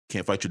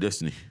 Can't fight your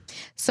destiny.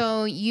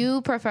 So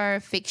you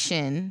prefer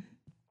fiction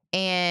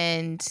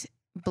and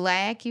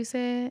black, you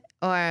said?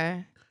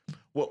 Or?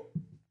 Well,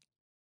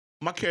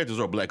 my characters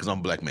are black because I'm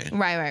a black man.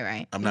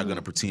 Right. I'm not going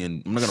to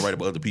pretend. I'm not going to write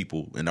about other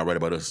people and not write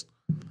about us.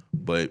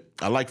 But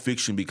I like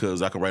fiction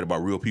because I can write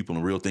about real people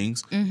and real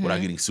things without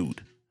getting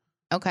sued.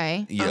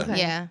 Okay. Yeah. Okay.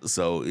 Yeah.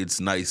 So it's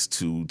nice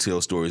to tell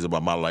stories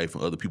about my life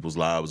and other people's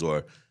lives.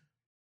 Or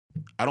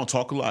I don't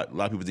talk a lot. A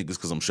lot of people think it's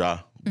because I'm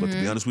shy. But to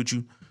be honest with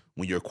you,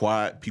 when you're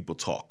quiet, people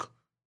talk.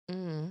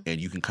 And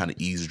you can kind of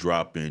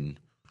eavesdrop and,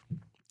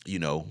 you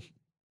know,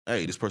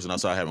 hey, this person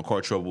outside having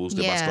car troubles.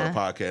 They about to start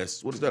a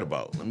podcast. What is that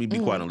about? Let me be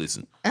quiet and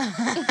listen.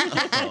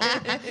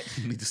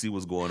 Need to see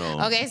what's going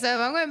on. Okay, so if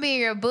I'm going to be in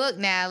your book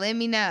now, let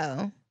me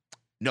know.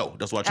 No,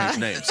 that's why I changed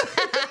names.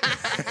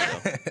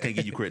 Can't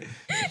give you credit.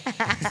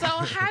 So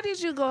how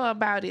did you go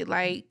about it?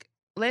 Like,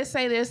 let's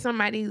say there's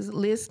somebody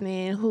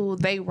listening who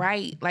they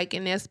write like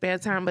in their spare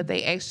time, but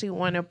they actually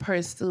want to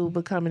pursue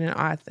becoming an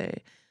author.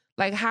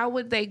 Like, how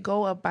would they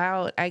go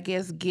about, I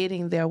guess,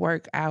 getting their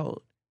work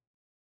out?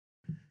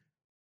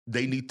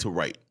 They need to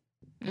write.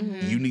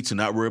 Mm-hmm. You need to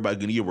not worry about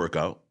getting your work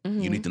out.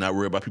 Mm-hmm. You need to not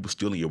worry about people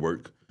stealing your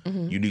work.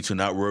 Mm-hmm. You need to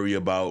not worry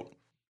about,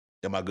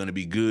 am I going to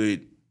be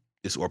good?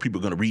 Are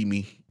people going to read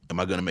me? Am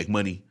I going to make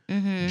money?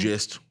 Mm-hmm.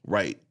 Just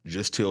write.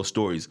 Just tell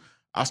stories.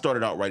 I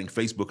started out writing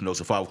Facebook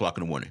notes at 5 o'clock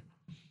in the morning.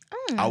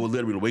 I would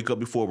literally wake up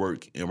before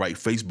work and write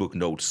Facebook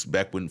notes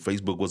back when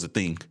Facebook was a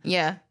thing.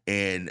 Yeah.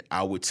 And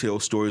I would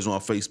tell stories on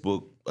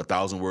Facebook,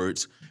 1,000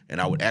 words,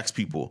 and I would ask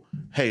people,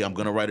 hey, I'm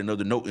going to write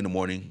another note in the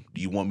morning.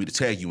 Do you want me to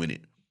tag you in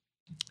it?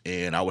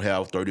 And I would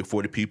have 30 or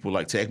 40 people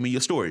like, tag me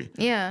your story.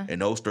 Yeah.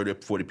 And those 30 or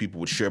 40 people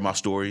would share my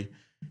story,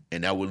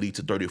 and that would lead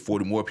to 30 or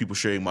 40 more people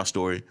sharing my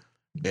story.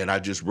 And I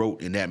just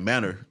wrote in that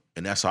manner,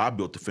 and that's how I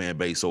built the fan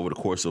base over the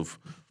course of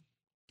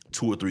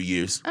 2 or 3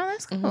 years. Oh,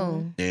 that's cool.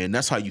 Mm-hmm. And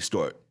that's how you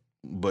start.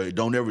 But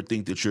don't ever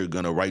think that you're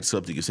going to write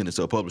something and send it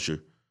to a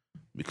publisher,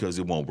 because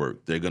it won't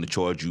work. They're going to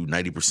charge you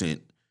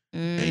 90%,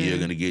 and you're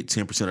going to get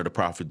 10% of the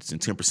profits, and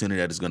 10% of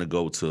that is going to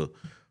go to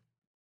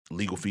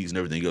legal fees and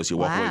everything else. You'll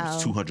walk away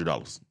with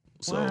 $200.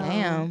 So,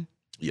 Damn.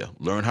 yeah,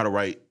 learn how to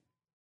write,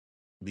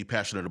 be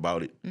passionate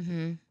about it,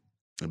 Mm-hmm.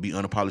 and be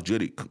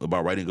unapologetic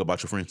about writing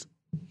about your friends.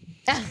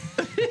 As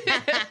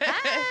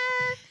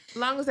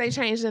long as they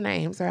change the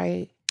names,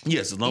 right?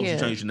 Yes, as long as you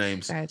change your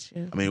names.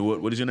 Gotcha. I mean,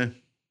 what is your name?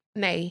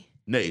 Nay.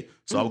 Nay.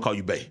 So I would call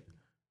you Bay.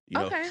 You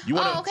know? Okay. You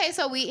wanna, Okay.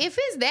 So if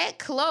it's that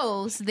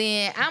close,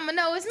 then I'm gonna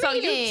know it's me. So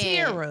you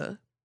then. Tira.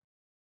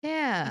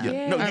 Yeah.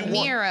 Yeah. No, Or you want-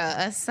 Mira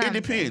or It something.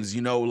 depends,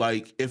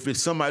 like if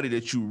it's somebody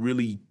that you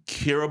really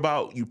care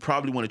about, you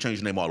probably want to change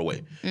the name all the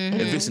way. Mm-hmm.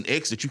 If it's an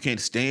ex that you can't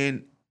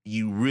stand,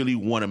 you really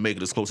want to make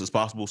it as close as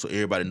possible so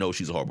everybody knows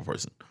she's a horrible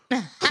person.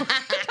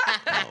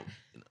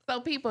 So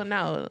people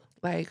know,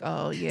 like,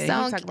 oh yeah.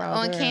 So you talk about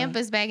on girl.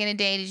 campus back in the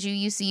day, did you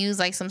used to use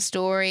like some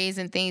stories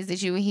and things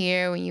that you would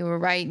hear when you were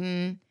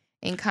writing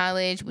in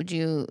college? Would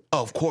you?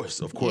 Oh, of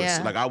course.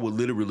 Yeah. Like I would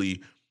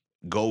literally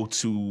go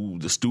to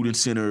the student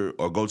center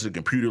or go to the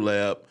computer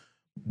lab.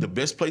 The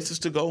best places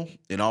to go,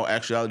 in all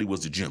actuality,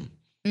 was the gym,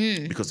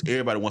 because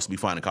everybody wants to be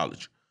fine in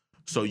college.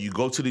 So you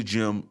go to the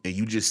gym and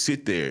you just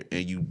sit there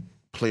and you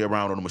play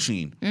around on the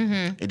machine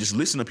and just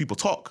listen to people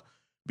talk.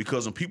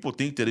 Because when people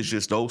think that it's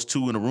just those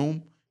two in a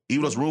room,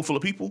 even though it's a room full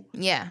of people,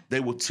 Yeah. they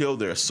will tell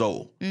their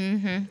soul.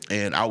 Mm-hmm.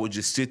 And I would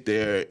just sit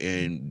there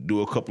and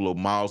do a couple of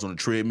miles on the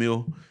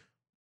treadmill,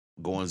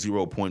 going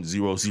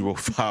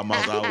 0.005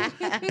 miles an hour,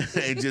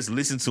 and just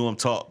listen to them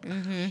talk.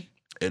 Mm-hmm.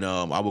 And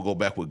I would go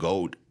back with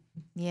gold.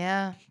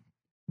 Yeah.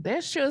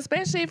 That's true,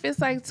 especially if it's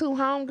like two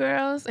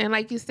homegirls, and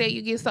like you said,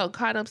 you get so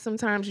caught up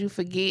sometimes you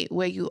forget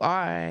where you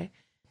are.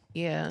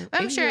 Yeah,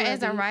 I'm It sure really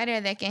as a writer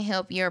that can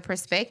help your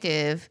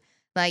perspective,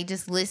 like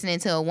just listening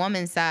to a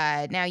woman's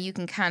side. Now you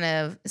can kind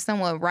of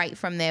somewhat write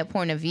from their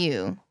point of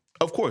view.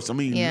 Of course. I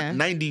mean, Yeah.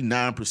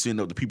 99%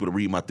 of the people that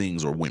read my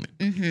things are women.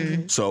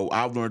 Mm-hmm. So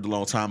I've learned a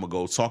long time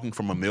ago, talking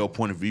from a male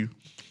point of view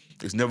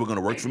is never going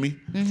to work for me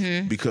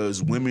Mm-hmm.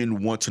 because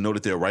women want to know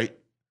that they're right.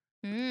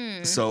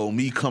 Mm. So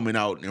me coming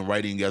out and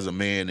writing as a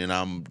man and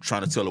I'm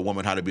trying to tell a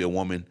woman how to be a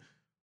woman,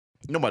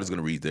 nobody's going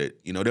to read that.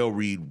 They'll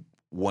read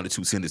 1 or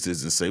 2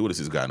 sentences and say, what does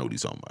this guy know what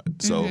he's talking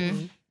about? So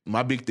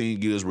my big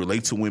thing is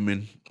relate to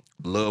women,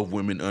 love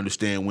women,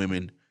 understand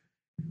women,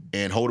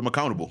 and hold them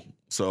accountable.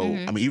 So,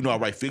 I mean, even though I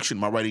write fiction,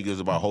 my writing is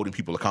about holding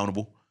people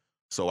accountable.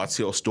 So I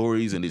tell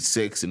stories and it's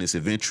sex and it's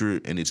adventure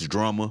and it's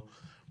drama,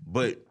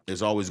 but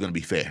it's always going to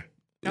be fair.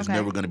 It's Okay.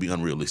 never going to be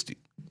unrealistic.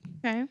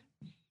 Okay.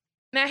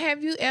 Now,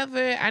 have you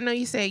ever, I know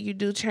you said you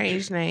do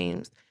change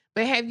names,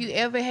 but have you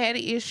ever had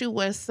an issue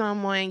where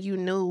someone you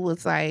knew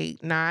was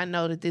like, nah, I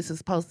know that this is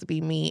supposed to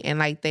be me, and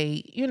like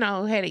they,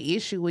 had an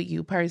issue with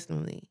you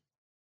personally?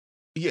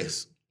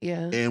 Yes.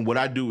 Yeah. And what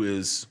I do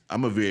is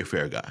I'm a very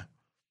fair guy.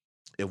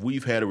 If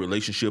we've had a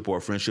relationship or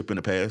a friendship in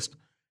the past,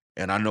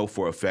 and I know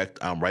for a fact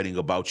I'm writing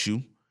about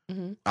you,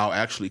 Mm-hmm. I'll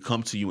actually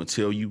come to you and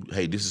tell you,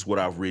 hey, this is what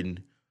I've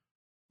written.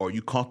 Are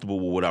you comfortable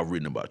with what I've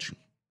written about you?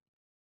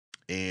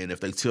 And if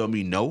they tell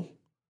me no,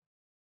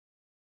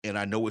 and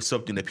I know it's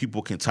something that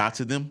people can tie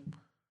to them,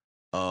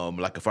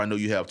 like if I know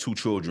you have 2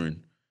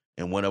 children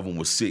and one of them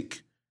was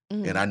sick,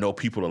 and I know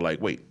people are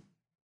like, wait,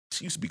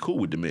 she used to be cool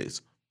with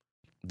Demez,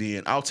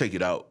 then I'll take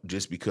it out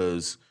just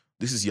because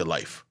this is your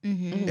life.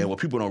 Mm-hmm. And what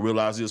people don't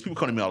realize is people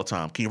come to me all the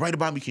time. Can you write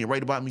about me? Can you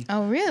write about me?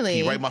 Oh, really?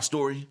 Can you write my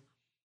story?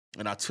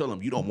 And I tell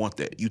them, you don't want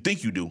that. You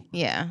think you do,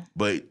 Yeah.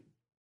 but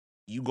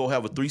you go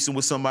have a threesome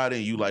with somebody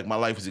and you like, my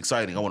life is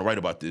exciting. I want to write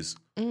about this.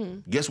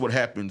 Mm-hmm. Guess what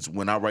happens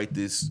when I write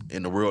this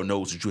and the world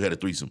knows that you had a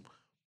threesome,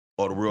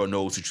 or the world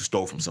knows that you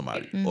stole from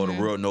somebody, or the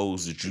world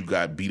knows that you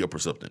got beat up or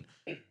something?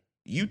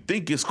 You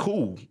think it's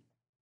cool,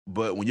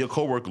 But when your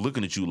coworker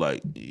looking at you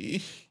like,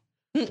 it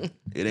ain't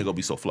gonna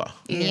be so fly.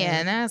 Yeah,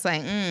 and I was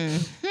like,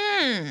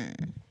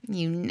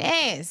 you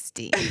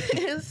nasty.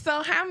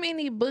 So how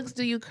many books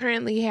do you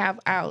currently have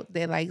out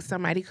that like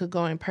somebody could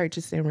go and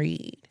purchase and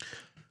read?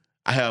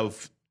 I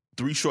have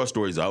 3 short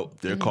stories out.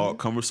 They're called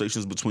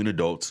Conversations Between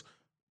Adults.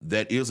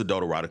 That is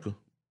adult erotica.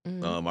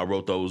 I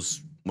wrote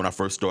those when I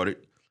first started.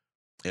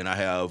 And I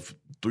have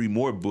 3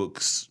 more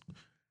books.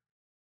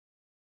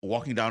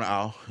 Walking Down the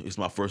Aisle is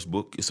my first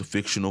book. It's a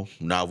fictional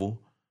novel.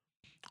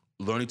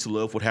 Learning to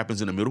Love What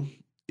Happens in the Middle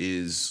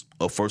is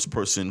a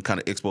first-person kind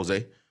of expose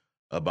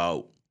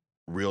about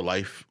real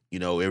life. You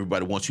know,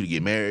 everybody wants you to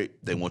get married.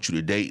 They want you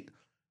to date.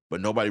 But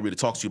nobody really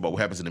talks to you about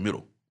what happens in the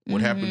middle. What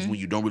happens when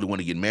you don't really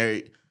want to get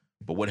married,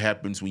 but what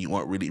happens when you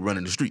aren't really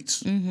running the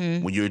streets?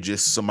 When you're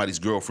just somebody's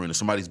girlfriend or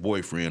somebody's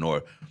boyfriend,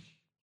 or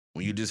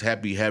when you're just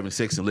happy having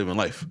sex and living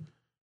life.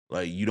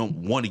 Like, you don't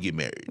want to get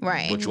married.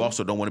 Right. But you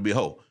also don't want to be a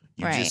hoe.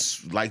 You Right.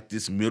 just like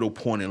this middle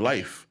point in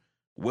life.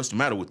 What's the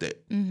matter with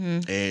that?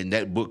 And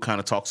that book kind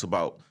of talks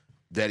about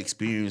that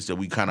experience that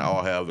we kind of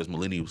all have as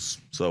millennials.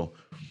 So,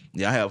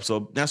 yeah,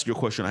 so to answer your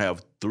question, I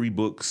have 3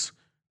 books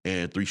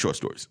and 3 short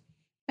stories.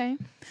 Okay.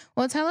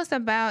 Well, tell us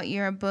about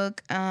your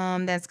book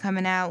that's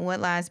coming out, What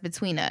Lies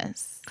Between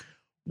Us.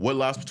 What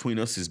Lies Between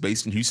Us is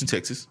based in Houston,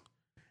 Texas.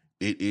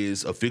 It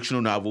is a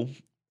fictional novel.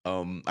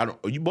 Are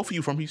you both of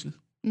you from Houston?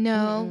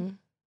 No.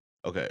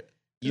 Okay.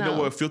 You know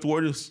where Fifth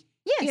Ward is?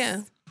 Yes.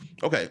 Yeah.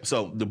 Okay,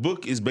 so the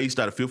book is based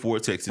out of Fifth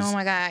Ward, Texas. Oh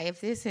my God!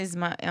 If this is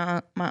my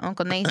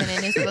Uncle Nathan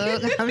in this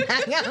book, I'm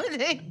not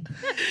gonna.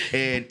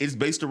 And it's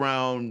based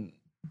around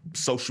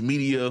social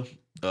media,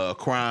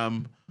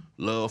 crime,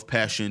 love,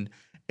 passion,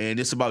 and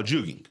it's about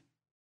jugging.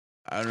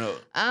 I don't know.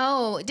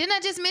 Oh, didn't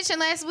I just mention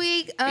last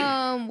week?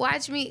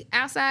 Watch me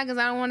outside because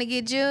I don't want to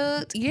get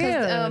jugged.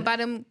 Yeah. By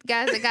them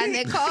guys that got in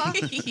that car.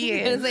 Yeah.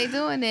 Because they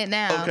doing it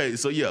now. Okay,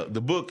 so yeah,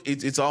 the book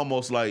it's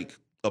almost like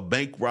a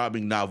bank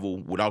robbing novel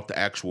without the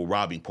actual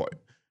robbing part.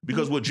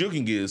 Because what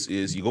jugging is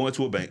you go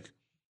into a bank,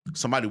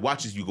 somebody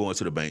watches you go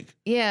into the bank,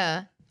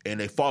 Yeah. and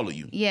they follow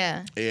you.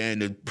 Yeah. And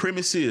the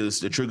premise is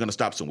that you're going to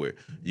stop somewhere.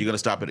 You're going to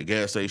stop at a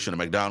gas station, a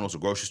McDonald's, a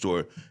grocery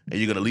store, and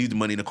you're going to leave the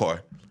money in the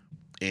car.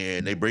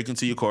 And they break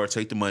into your car,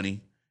 take the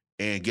money,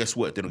 and guess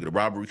what? They don't get a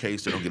robbery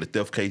case. They don't get a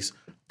theft case.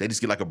 They just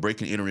get like a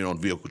break and entering on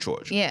vehicle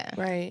charge. Yeah.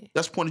 Right.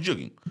 That's the point of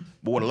jugging.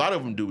 But what a lot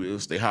of them do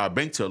is they hire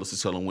bank tellers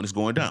to tell them when it's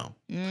going down.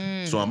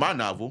 So in my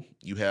novel,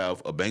 you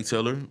have a bank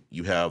teller,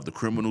 you have the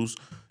criminals,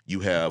 you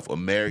have a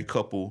married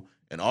couple,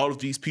 and all of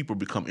these people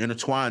become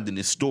intertwined in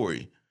this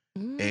story.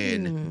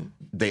 And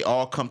they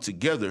all come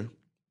together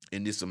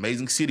in this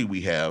amazing city we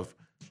have.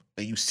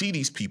 And you see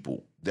these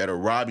people that are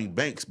robbing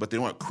banks, but they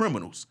aren't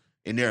criminals.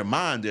 In their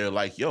mind, they're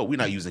like, yo, we're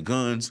not using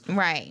guns.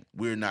 Right.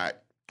 We're not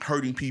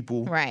hurting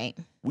people. Right.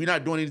 We're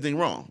not doing anything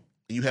wrong.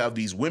 And you have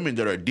these women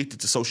that are addicted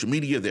to social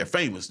media. They're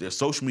famous. They're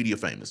social media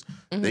famous.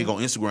 They go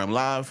on Instagram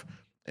Live,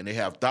 and they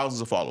have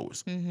thousands of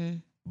followers.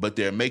 But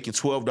they're making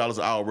 $12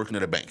 an hour working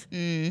at a bank.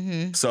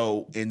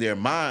 So in their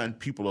mind,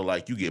 people are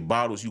like, you get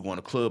bottles, you go on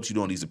to clubs, you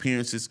doing these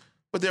appearances,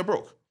 but they're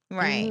broke.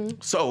 Right.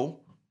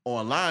 So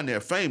online, they're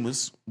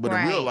famous, but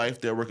in real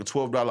life, they're working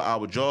 $12 an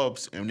hour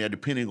jobs, and they're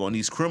depending on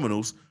these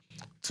criminals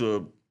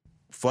to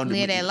fund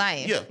Live that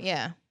life. Yeah.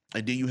 Yeah.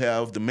 And then you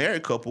have the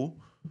married couple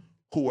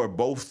who are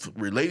both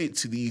related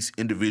to these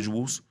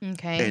individuals.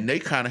 Okay. And they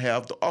kind of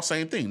have the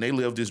same thing. They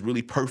live this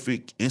really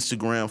perfect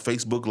Instagram,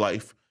 Facebook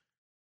life,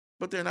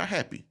 but they're not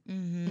happy.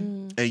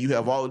 And you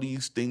have all of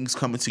these things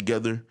coming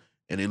together,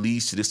 and it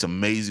leads to this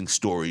amazing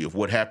story of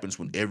what happens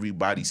when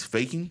everybody's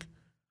faking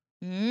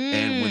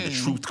and when the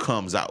truth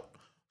comes out.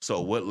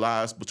 So what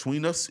lies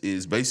between us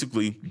is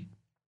basically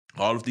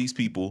all of these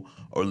people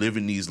are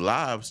living these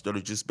lives that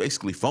are just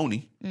basically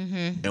phony.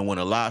 And when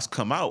the lies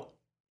come out,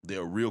 there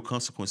are real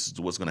consequences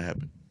to what's going to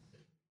happen.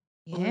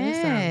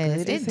 Yes,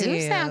 good it as do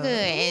hell. sound good.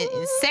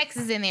 And sex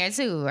is in there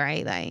too,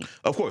 right? Like,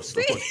 Of course.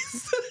 what?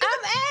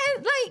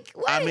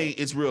 I mean,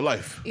 it's real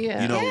life.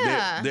 Yeah. You know,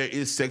 Yeah. there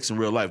is sex in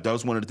real life. That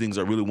was one of the things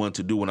I really wanted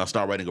to do when I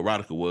started writing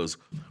erotica was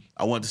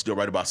I wanted to still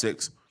write about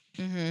sex,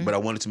 but I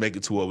wanted to make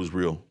it to where it was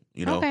real.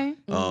 You know, Okay.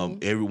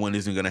 Everyone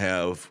isn't going to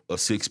have a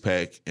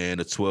 6-pack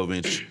and a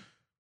 12-inch.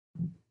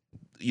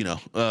 You know,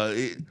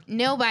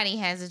 Nobody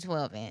has a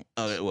 12-inch.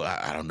 well,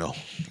 I don't know.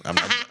 I'm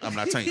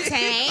not Tank.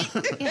 Tank.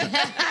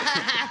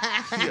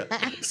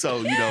 Yeah. So,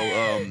 you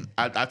know,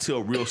 I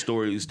tell real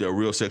stories. They're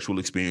real sexual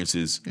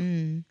experiences.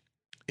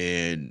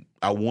 And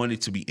I want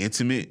it to be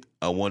intimate.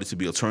 I want it to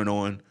be a turn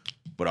on,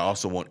 but I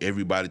also want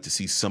everybody to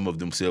see some of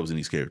themselves in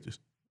these characters.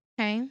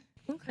 Okay.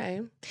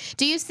 Okay.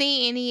 Do you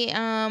see any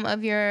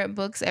of your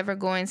books ever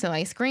going to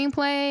like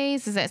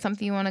screenplays? Is that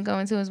something you want to go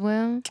into as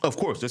well? Of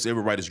course, that's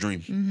every writer's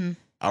dream.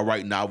 I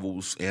write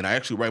novels, and I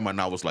actually write my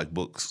novels like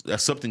books.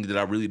 That's something that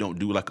I really don't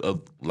do like a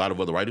lot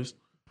of other writers.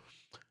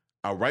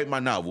 I write my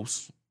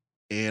novels,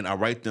 and I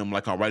write them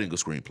like I'm writing a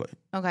screenplay.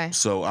 Okay.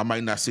 So I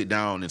might not sit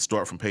down and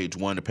start from page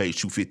 1 to page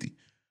 250.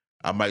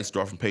 I might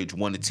start from page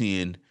 1 to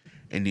 10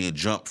 and then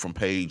jump from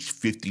page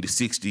 50 to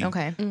 60.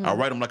 Okay. I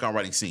write them like I'm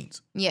writing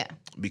scenes. Yeah.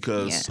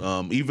 Because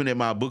even at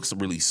my book's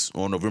release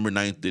on November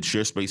 9th at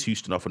Share Space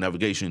Houston off of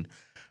Navigation,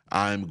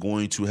 I'm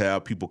going to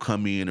have people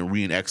come in and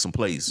reenact some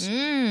plays.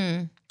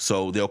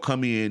 So they'll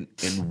come in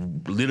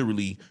and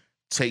literally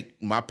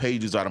take my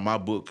pages out of my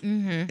book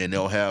and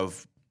they'll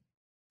have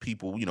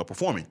people,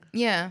 performing.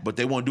 Yeah. But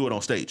they won't do it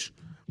on stage.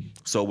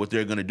 So what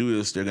they're going to do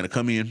is they're going to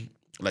come in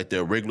like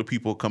they're regular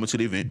people coming to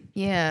the event.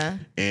 Yeah.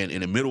 And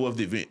in the middle of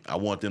the event, I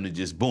want them to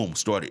just, boom,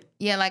 start it.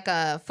 Yeah, like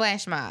a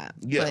flash mob.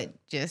 Yeah.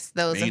 But just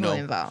those who are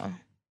involved.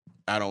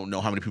 I don't know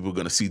how many people are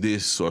going to see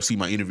this or see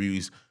my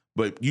interviews,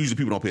 but usually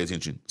people don't pay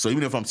attention. So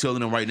even if I'm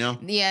telling them right now.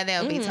 Yeah,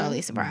 they'll be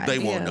totally surprised. They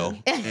won't know.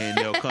 And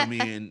they'll come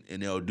in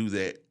and they'll do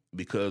that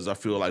because I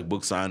feel like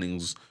book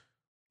signings,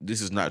 this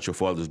is not your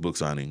father's book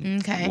signing.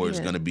 Okay. Where it's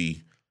going to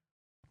be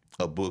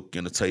a book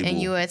and a table. And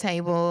you at a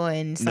table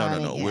and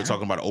signing. No. Yeah. We're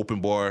talking about an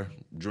open bar,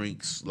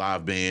 drinks,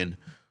 live band,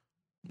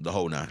 the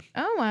whole nine.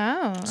 Oh,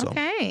 wow. So.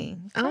 Okay.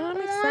 I'm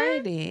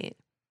excited.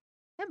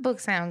 That book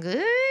sound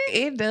good.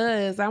 It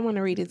does. I want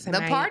to read it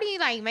tonight. The party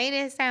made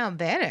it sound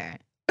better.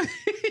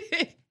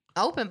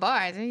 Open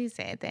bars. You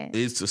said that.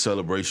 It's a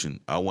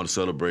celebration. I want to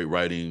celebrate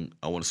writing.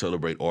 I want to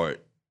celebrate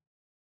art.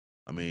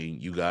 I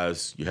mean, you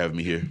guys, you're having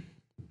me here.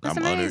 That's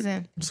I'm amazing.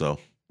 honored. So.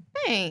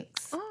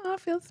 Thanks. Oh, I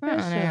feel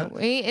special.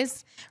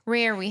 It's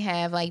rare we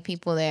have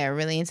people that are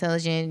really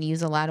intelligent,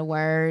 use a lot of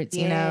words,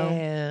 you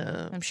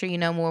know. I'm sure you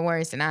know more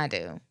words than I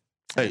do.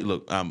 Hey,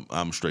 look,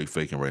 I'm straight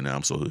faking right now.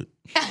 I'm so hood.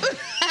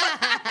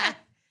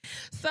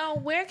 So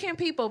where can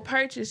people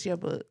purchase your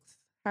books?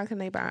 How can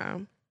they buy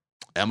them?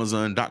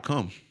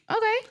 Amazon.com.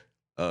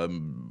 Okay.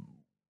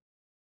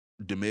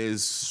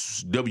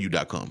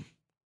 DemezW.com.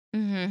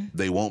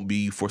 They won't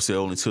be for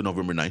sale until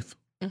November 9th.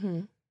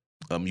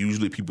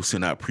 Usually people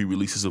send out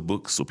pre-releases of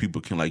books so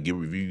people can give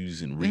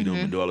reviews and read them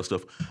and do all that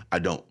stuff. I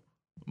don't.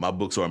 My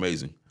books are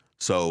amazing.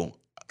 So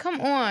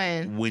come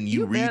on. When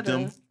you read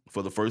them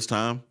for the first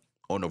time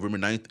on November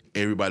 9th,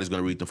 everybody's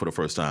going to read them for the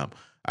first time.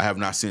 I have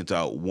not sent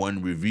out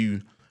one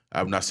review. I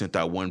have not sent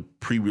out one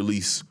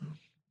pre-release.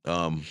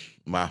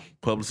 My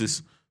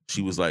publicist,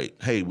 she was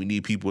like, hey, we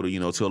need people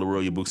to, tell the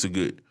world your books are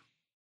good.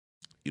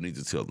 You need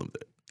to tell them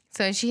that.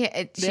 So she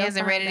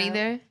hasn't read it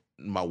either?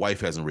 My wife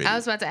hasn't read it. I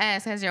was about to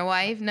ask, has your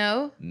wife?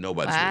 No?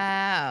 Nobody's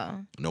read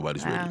it.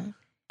 Nobody's read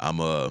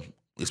it.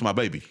 It's my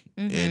baby.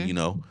 And,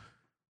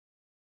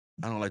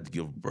 I don't like to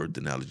give a birth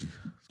analogy.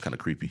 It's kind of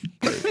creepy.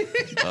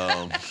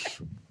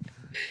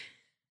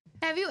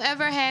 Have you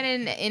ever had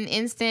an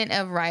instant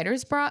of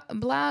writer's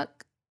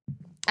block?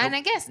 And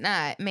I guess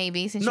not,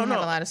 maybe, since you have a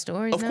lot of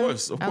stories. Of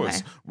course.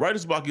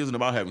 Writer's block isn't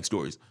about having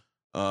stories.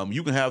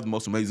 You can have the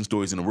most amazing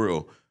stories in the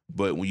world,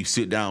 but when you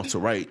sit down to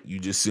write, you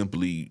just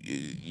simply,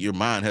 your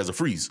mind has a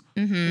freeze.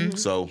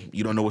 So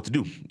you don't know what to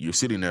do. You're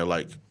sitting there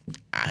like,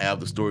 I have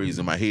the stories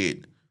in my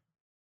head,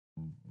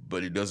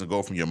 but it doesn't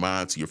go from your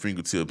mind to your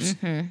fingertips.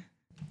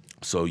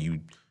 So you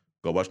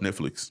go watch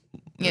Netflix.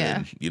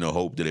 Yeah. And,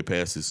 hope that it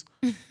passes.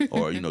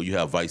 Or, you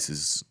have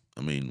vices.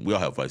 I mean, we all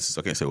have vices.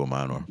 I can't say what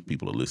mine are.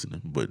 People are listening,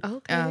 but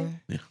okay.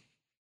 Yeah.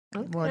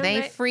 Okay. Well,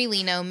 they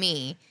freely know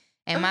me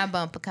and my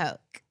bump of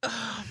coke.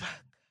 Oh my.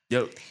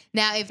 Yep.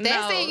 Now, if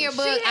that's in your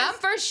book, I'm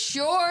for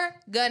sure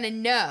gonna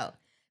know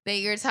that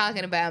you're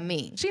talking about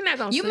me. She's not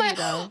gonna. You might.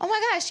 Though. Oh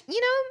my gosh! Make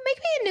me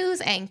a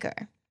news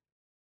anchor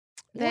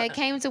that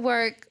came to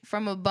work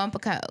from a bump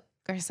of coke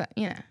or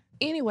something.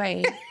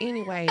 Anyway,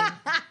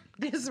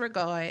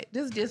 disregard.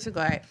 Just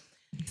disregard.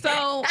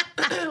 So,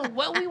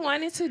 what we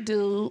wanted to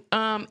do,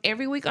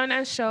 every week on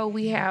our show,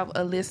 we have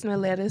a listener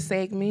letter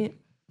segment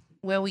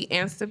where we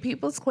answer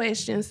people's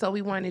questions. So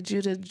we wanted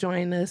you to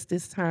join us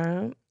this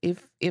time,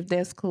 if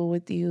that's cool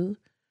with you.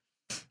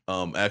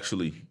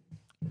 Actually,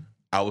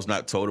 I was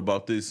not told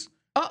about this,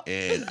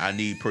 and I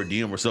need per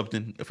diem or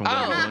something if I'm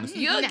going to be doing this.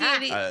 You'll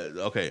get it.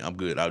 Okay, I'm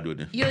good. I'll do it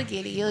then. You'll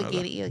get it. You'll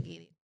get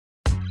it.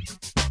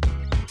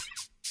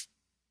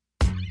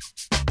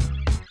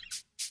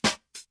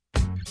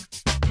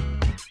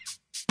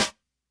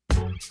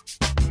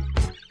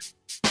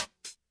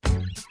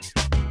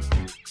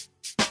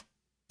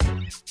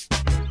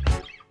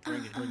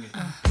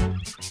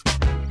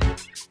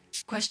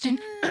 Question.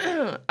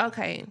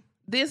 Okay.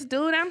 This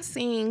dude I'm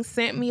seeing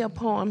sent me a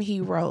poem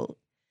he wrote.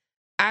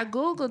 I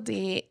Googled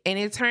it, and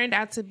it turned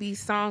out to be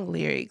song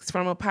lyrics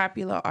from a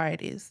popular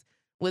artist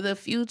with a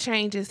few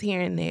changes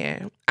here and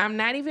there. I'm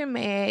not even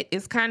mad.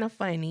 It's kind of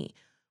funny.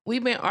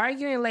 We've been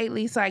arguing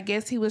lately, so I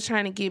guess he was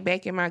trying to get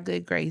back in my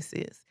good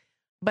graces.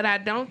 But I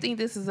don't think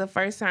this is the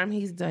first time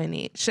he's done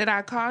it. Should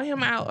I call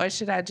him out, or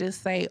should I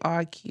just say,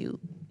 cute?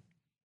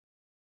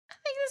 I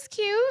think it's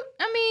cute.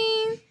 I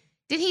mean,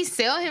 did he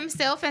sell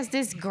himself as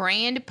this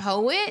grand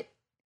poet?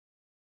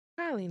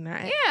 Probably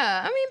not. Yeah.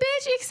 I mean,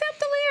 bitch, accept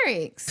the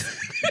lyrics.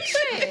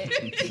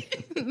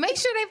 Shit. Make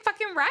sure they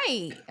fucking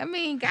right. I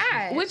mean,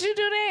 God. Would you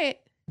do that?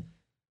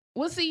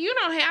 Well, see, you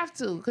don't have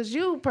to, because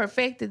you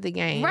perfected the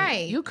game.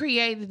 Right. You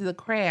created the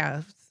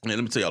craft. Man,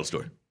 let me tell y'all a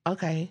story.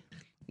 Okay.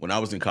 When I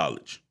was in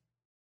college,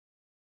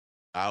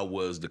 I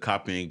was the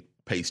copy and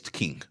paste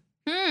king.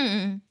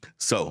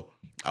 So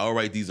I'll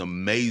write these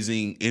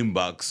amazing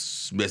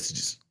inbox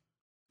messages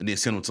and then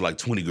send them to like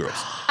 20 girls.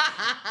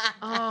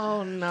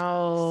 Oh,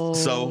 no.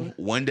 So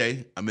one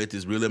day I met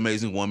this really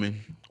amazing woman.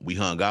 We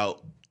hung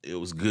out. It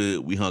was good.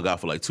 We hung out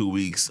for like 2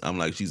 weeks. I'm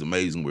like, she's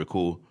amazing. We're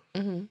cool.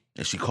 And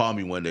she called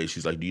me one day.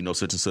 She's like, do you know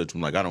such and such?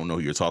 I'm like, I don't know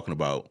who you're talking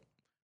about.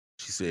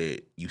 She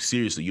said, you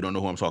seriously, you don't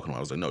know who I'm talking about? I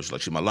was like, no. She's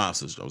like, she's my line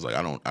sister. I was like,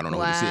 I don't know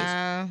who this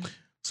is.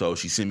 So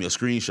she sent me a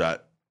screenshot.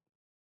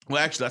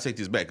 Well, actually, I take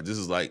this back because this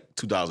is like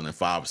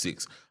 2005 or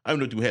 6. I don't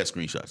know if we had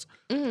screenshots.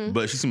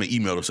 But she sent me an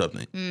email or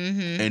something.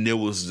 And there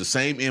was the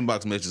same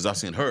inbox messages I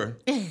sent her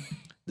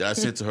that I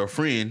sent to her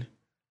friend.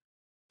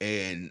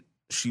 And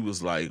she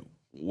was like,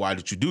 why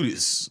did you do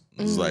this?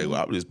 I was like,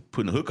 well, I was just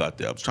putting a hook out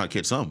there. I was trying to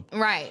catch something.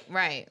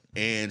 Right.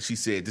 And she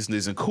said, this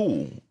isn't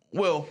cool.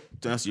 Well,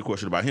 to answer your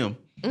question about him,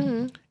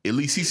 at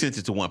least he sent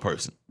it to one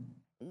person.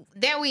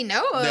 That we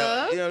know of.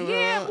 Yeah,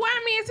 well,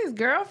 I mean, it's his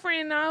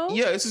girlfriend, though.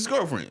 Yeah, it's his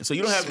girlfriend. So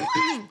you don't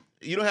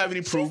have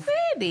any proof. She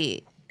said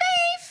it.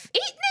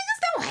 Niggas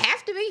don't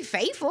have to be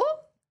faithful.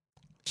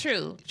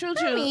 True.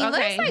 I mean,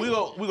 Okay.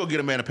 let's We gonna get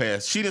a man a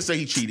pass. She didn't say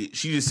he cheated.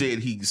 She just said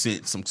he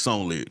sent some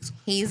song lyrics.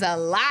 He's a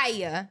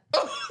liar.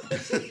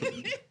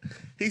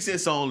 He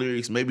sent song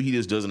lyrics. Maybe he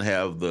just doesn't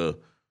have the,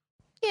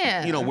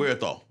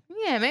 wherewithal.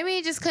 Yeah, maybe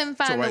he just couldn't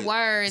find the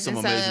words. Some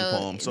and amazing so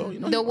poem. So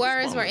the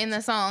words were in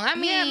the song. I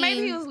mean,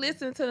 maybe he was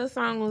listening to the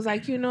song and was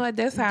like, you know what,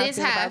 that's how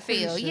I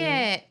feel.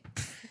 Yeah.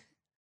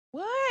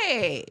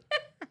 What?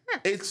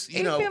 It's,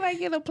 I feel like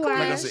it applies.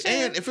 like I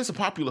said, and if it's a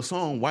popular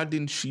song, why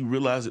didn't she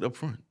realize it up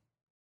front?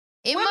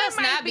 It must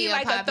not be a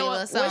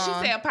popular song. Well,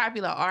 she said a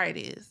popular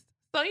artist.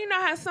 So you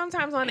know how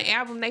sometimes on the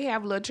album they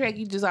have a little track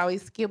you just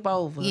always skip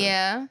over.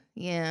 Yeah.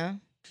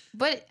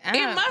 But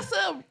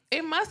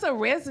it must have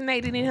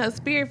resonated in her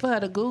spirit for her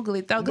to Google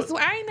it though. Because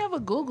I ain't never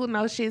Googled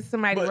no shit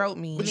somebody wrote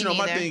me. But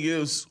my thing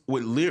is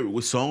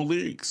with song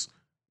lyrics,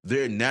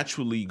 they're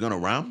naturally gonna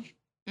rhyme.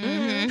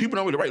 People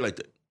don't really write like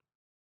that.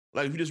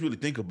 Like if you just really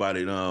think about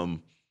it, I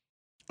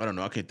don't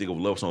know, I can't think of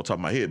a love song on top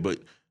of my head, but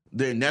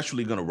they're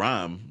naturally gonna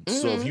rhyme.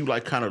 So if you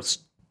like kind of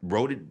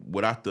wrote it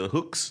without the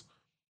hooks,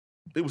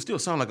 it would still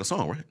sound like a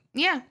song, right?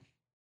 Yeah.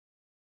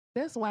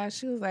 That's why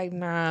she was like,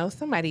 nah,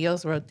 somebody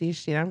else wrote this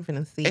shit. I'm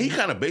finna see. And he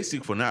kind of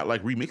basic for not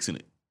like remixing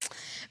it.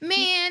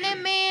 Man, that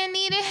man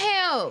needed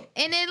help.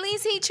 And at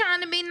least he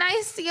trying to be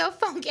nice to your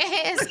funky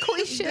ass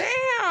Quisha.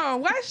 Damn,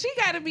 why she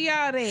gotta be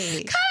all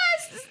that?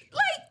 Cause,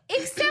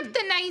 accept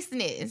the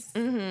niceness.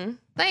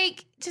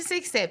 Like, just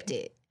accept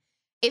it.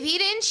 If he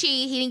didn't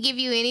cheat, he didn't give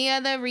you any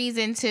other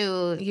reason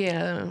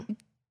to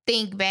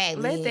think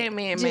badly. Let that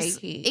man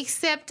just make it.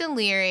 Accept the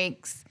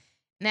lyrics.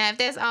 Now, if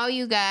that's all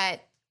you got,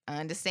 I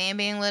understand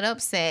being a little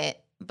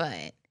upset,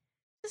 but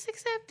just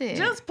accept it.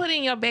 Just put it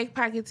in your back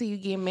pocket till you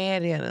get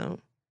mad at him.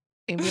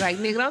 And be like,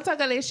 nigga, don't talk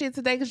all that shit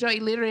today because your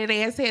illiterate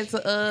ass had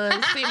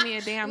to send me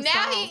a damn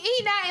now song.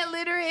 he not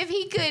illiterate. If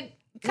he could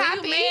copy.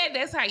 When you mad,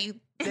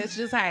 that's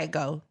just how it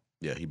go.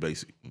 Yeah, he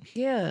basic.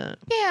 Yeah.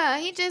 Yeah,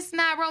 he just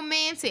not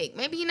romantic.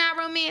 Maybe he not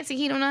romantic.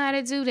 He don't know how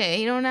to do that.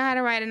 He don't know how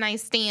to write a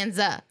nice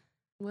stanza.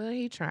 Well,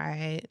 he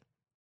tried.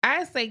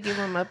 I say give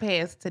him a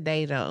pass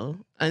today, though,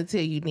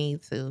 until you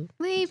need to.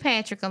 Leave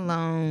Patrick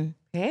alone.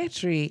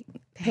 Patrick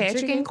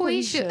and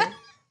Quisha.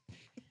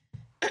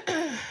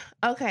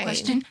 Okay.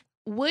 Question.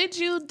 Would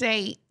you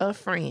date a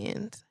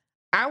friend?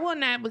 I will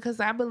not because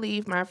I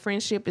believe my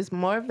friendship is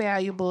more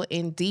valuable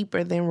and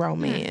deeper than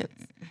romance.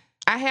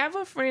 I have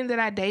a friend that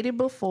I dated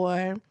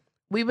before.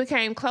 We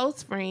became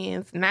close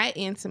friends, not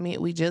intimate.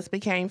 We just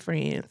became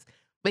friends.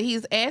 But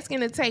he's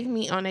asking to take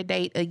me on a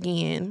date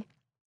again.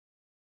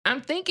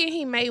 I'm thinking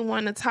he may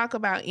want to talk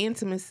about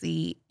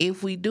intimacy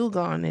if we do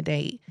go on a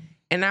date,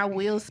 and I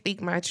will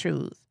speak my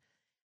truth.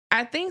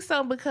 I think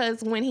so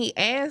because when he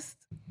asked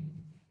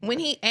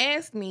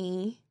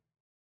me,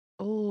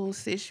 oh,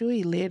 sis, you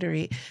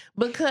illiterate.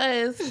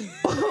 Because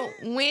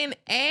when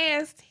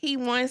asked he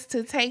wants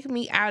to take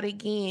me out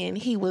again,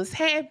 he was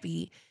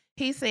happy.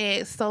 He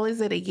said, so is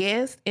it a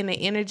yes, in an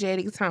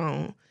energetic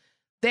tone.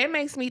 That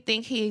makes me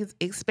think he's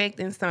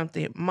expecting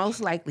something,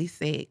 most likely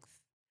sex.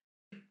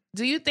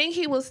 Do you think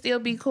he will still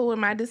be cool with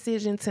my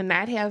decision to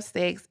not have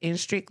sex and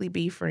strictly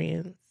be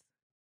friends?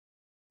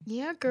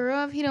 Yeah,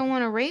 girl, if he don't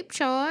want a rape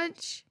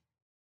charge.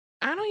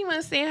 I don't even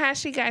understand how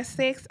she got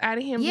sex out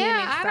of him being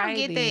excited. I don't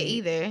get that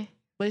either.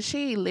 But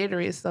she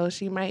illiterate, so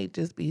she might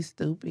just be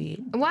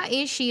stupid. Why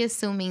is she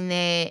assuming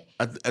that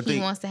I he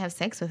think, wants to have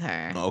sex with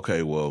her?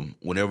 Okay, well,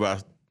 whenever I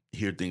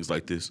hear things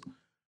like this,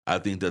 I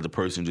think that the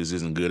person just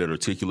isn't good at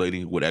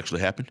articulating what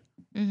actually happened.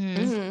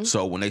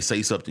 So when they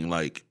say something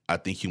like, I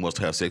think he wants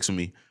to have sex with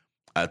me,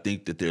 I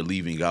think that they're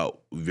leaving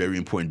out very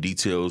important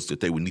details that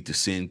they would need to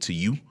send to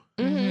you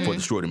for the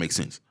story to make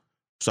sense.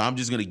 So I'm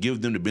just going to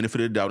give them the benefit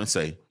of the doubt and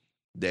say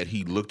that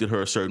he looked at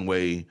her a certain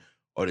way,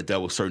 or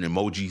that was certain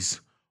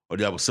emojis, or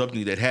that was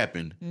something that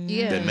happened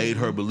that made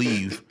her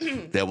believe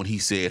that when he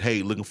said,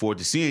 hey, looking forward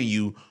to seeing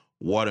you,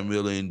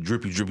 watermelon,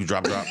 drippy, drippy,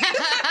 drop, drop.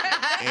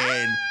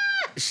 And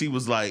she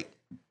was like,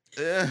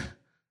 Here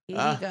you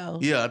go.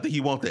 Yeah, I think he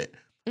want that.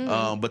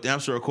 But to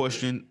answer her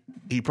question,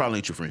 he probably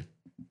ain't your friend.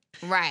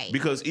 Right.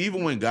 Because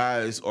even when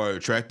guys are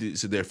attracted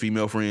to their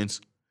female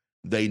friends,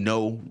 they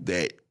know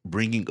that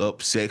bringing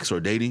up sex or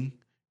dating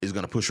is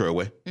going to push her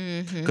away.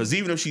 Because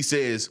even if she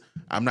says,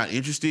 I'm not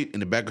interested, in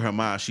the back of her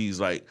mind, she's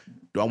like,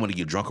 do I want to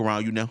get drunk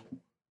around you now?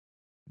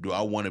 Do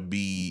I want to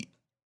be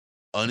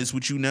honest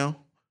with you now?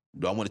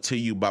 Do I want to tell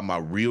you about my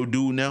real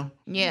dude now?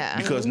 Yeah.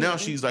 Because now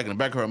she's like, in the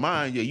back of her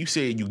mind, yeah, you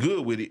said you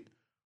good with it.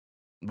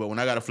 But when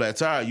I got a flat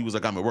tire, you was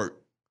like, I'm at work.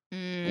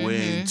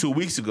 When 2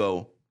 weeks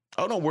ago,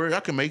 oh, don't worry, I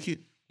can make it.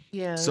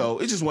 Yeah. So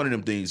it's just one of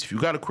them things. If you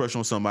got a crush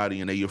on somebody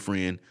and they your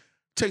friend,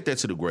 take that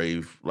to the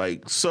grave.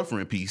 Like, suffer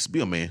in peace. Be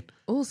a man.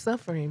 Ooh,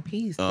 suffer in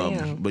peace.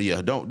 Damn. But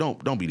yeah,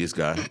 don't be this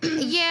guy.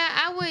 Yeah,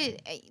 I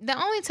would.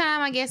 The only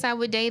time I guess I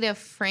would date a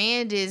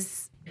friend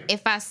is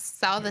if I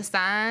saw the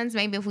signs.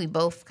 Maybe if we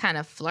both kind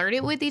of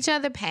flirted with each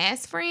other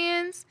past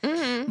friends.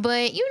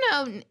 But you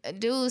know,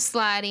 dudes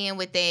slide in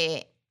with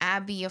that. I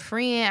be your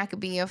friend. I could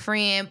be your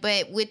friend,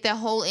 but with the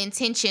whole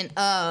intention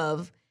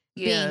of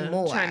being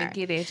more, trying to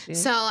get at you.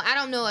 So I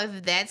don't know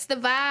if that's the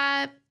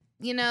vibe,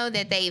 you know,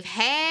 that they've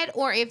had,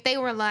 or if they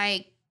were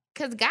like,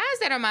 because guys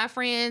that are my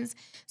friends,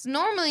 it's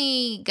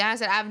normally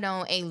guys that I've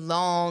known a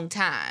long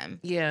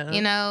time. Yeah.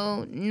 You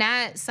know,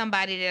 not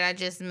somebody that I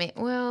just met.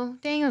 Well,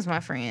 Daniel's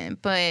my friend,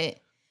 but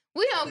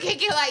we don't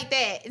kick it like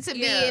that to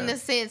be in the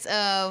sense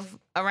of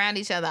around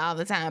each other all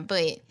the time.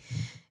 But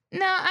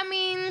no, I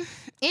mean,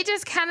 it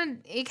just kind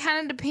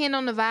of depends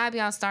on the vibe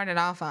y'all started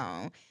off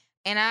on.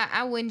 And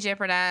I wouldn't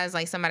jeopardize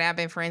like somebody I've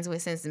been friends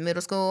with since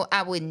middle school.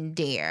 I wouldn't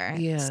dare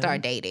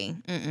start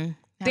dating.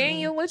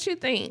 Daniel, what you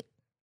think?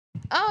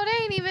 Oh,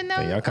 they ain't even know.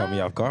 Hey, y'all caught me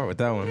off guard with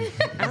that one.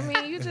 I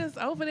mean, you just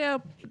over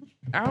there.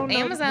 I don't know.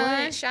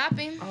 Amazon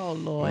shopping. Oh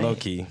Lord. Low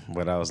key,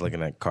 but I was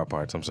looking at car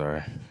parts. I'm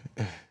sorry.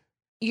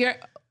 Your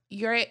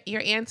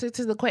answer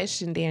to the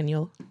question,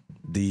 Daniel.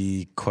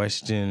 The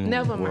question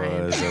Never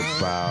mind. was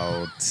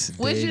about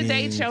Would you dating.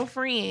 date your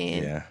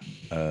friend?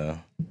 Yeah.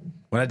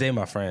 When I date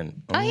my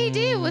friend. Oh, he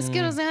did with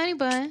Skittles and Honey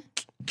Bun.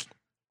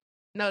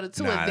 No, the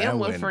two Nah, of that them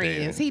were wasn't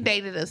friends. dating. He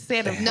dated a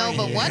set of No, friends.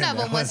 but one of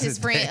them was his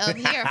wasn't friend up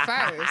here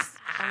first.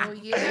 Oh,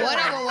 yeah. One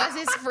of them was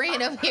his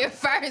friend up here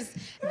first.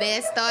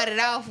 That started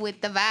off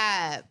with the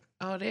vibe.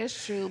 Oh,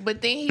 that's true.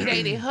 But then he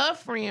dated her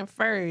friend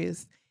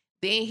first.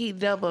 Then he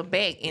doubled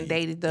back and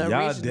dated the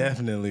Y'all original.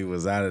 definitely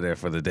was out of there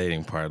for the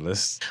dating part.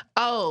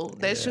 Oh,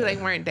 that's true. They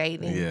weren't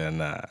dating. Yeah,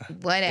 nah.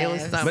 Whatever. It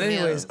was something But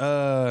anyways,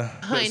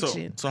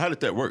 hunching. So how did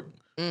that work?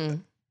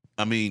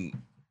 I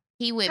mean,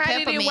 He with How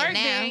did it peppermint work,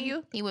 now.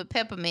 Daniel? He with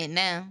peppermint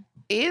now.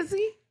 Is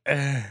he?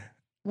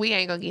 We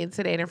ain't gonna get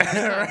into that in front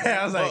of right,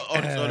 I was like,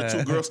 are the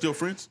two girls still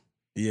friends?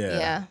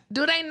 Yeah.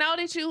 Do they know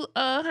that you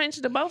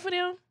hunched the both of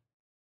them?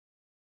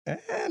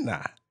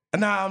 Nah.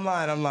 Nah,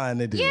 I'm lying.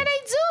 They do. Yeah, they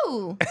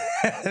do.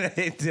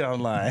 They do.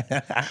 I'm lying.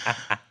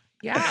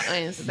 Y'all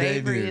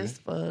unsavory do. as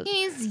fuck.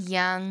 He's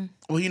young.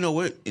 Well, you know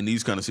what? In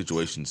these kind of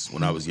situations,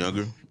 when I was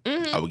younger,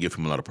 I would give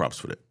him a lot of props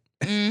for that.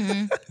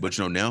 But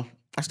you know, now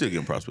I still give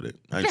him props for that.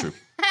 I ain't tripping.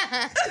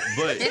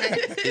 But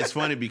it's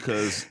funny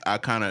because I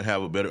kind of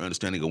have a better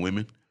understanding of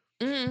women.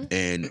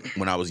 And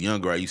when I was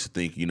younger, I used to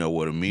think, you know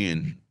what, a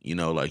man, you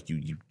know, like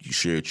you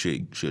share a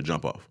chick, she'll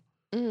jump off.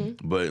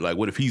 But like,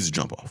 what if he's a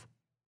jump off?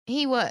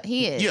 He what?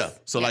 He is. Yeah.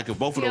 So like, if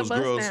both of Yeah, those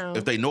bust girls, down.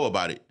 if they know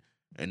about it,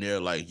 and they're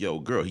like, "Yo,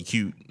 girl, he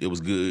cute. It was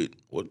good."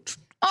 What?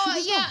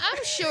 Oh yeah,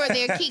 I'm sure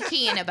they're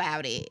kikiing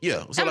about it.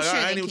 Yeah. So I'm like, sure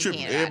I they're ain't even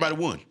tripping. kikiing about Everybody it.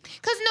 won.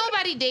 Cause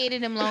nobody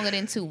dated him longer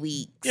than 2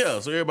 weeks. Yeah.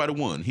 So everybody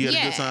won. He had a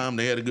Yeah. good time.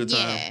 They had a good time.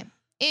 Yeah.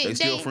 They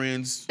still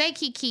friends. They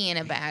kikiing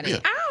about Yeah.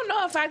 it. I don't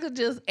know if I could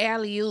just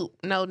alley-oop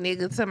no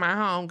nigga to my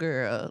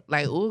homegirl.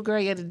 Like, ooh, girl,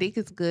 yeah, the dick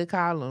is good,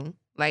 call him.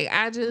 Like,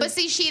 I just... But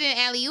see, she didn't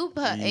alley-oop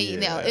her. You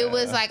know, it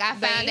was like I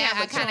They found out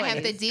have I a kind of have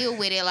to choice. deal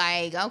with it.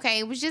 Like, okay,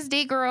 it was just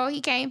dick, girl. He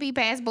came, he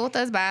passed both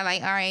us by.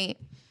 Like, all right,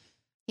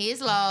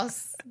 his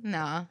loss.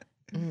 Nah.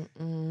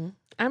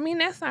 I mean,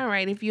 that's all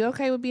right if you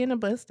okay with being a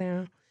bust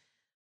down.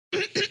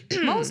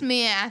 Most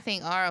men, I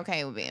think, are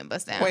okay with being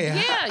bust down. Wait,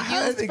 Yeah,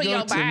 how use did it for go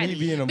your to body. me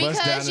being a bust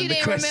down Because you and the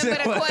didn't question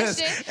remember the was-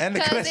 question. And the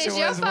Because question it's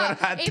your was, would fault.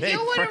 I If date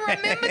you would have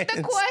remembered the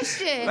friends?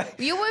 question, Like,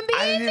 you wouldn't be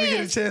I in didn't even get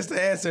a this. chance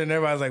to answer, and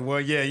everybody's like,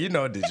 "Well, yeah, you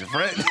know, did your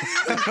friend?"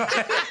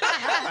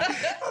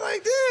 I'm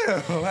like,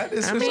 "Damn, I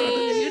just I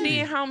mean, you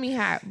did homie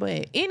hot,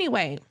 but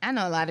anyway, I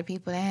know a lot of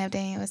people that have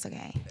Daniel. It's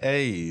okay.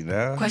 Hey,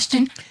 no.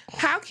 Question.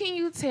 how can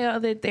you tell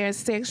that there's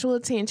sexual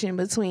tension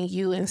between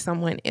you and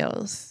someone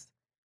else?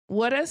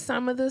 What are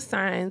some of the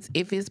signs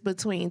if it's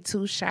between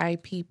two shy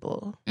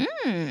people?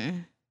 I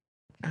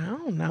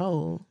don't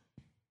know.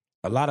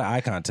 A lot of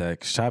eye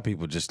contact. Shy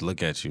people just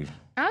look at you.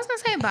 I was gonna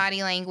say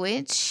body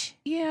language.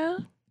 Yeah.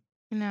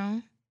 You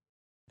know,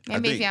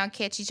 maybe if think- y'all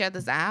catch each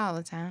other's eye all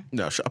the time.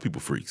 No, shy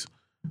people freaks.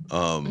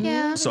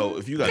 Yeah. So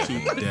if you got two,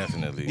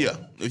 Definitely. yeah,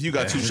 if you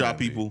got two shy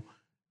Definitely. people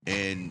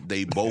and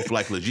they both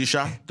like legit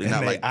shy, they're And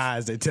not they like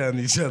eyes, they telling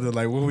each other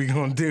like, "What we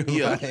gonna do?"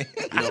 yeah, Like-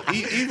 you know,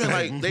 even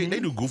like they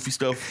do goofy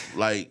stuff.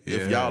 Like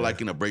if Yeah. y'all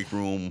like in a break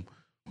room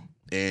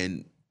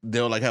and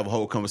they'll like have a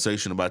whole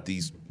conversation about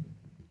these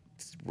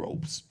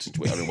robes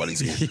situation. I don't know what he's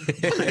here.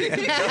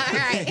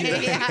 Right.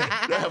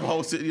 Yeah. They have a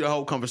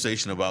whole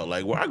conversation about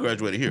like, well, I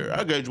graduated here.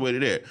 I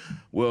graduated there.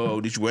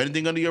 Well, did you wear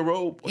anything under your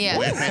robe? Yeah. You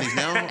wear panties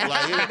now?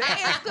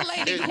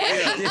 Like,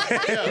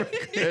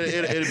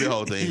 it'll be a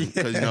whole thing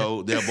because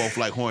they're both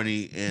like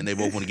horny and they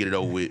both want to get it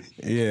over with.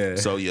 Yeah.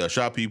 So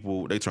shy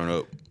people, they turn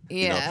up.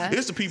 Yeah.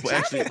 It's the people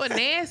actually. People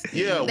nasty.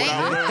 Yeah, They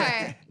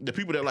are. the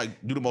people that like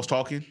do the most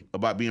talking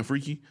about being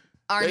freaky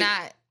Or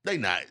not. They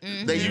not.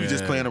 They usually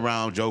just playing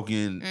around,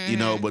 joking,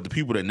 But the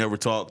people that never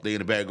talk, they in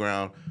the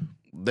background.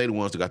 They the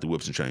ones that got the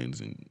whips and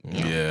chains. And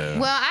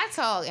Well, I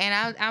talk,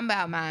 and I'm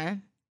about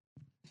mine.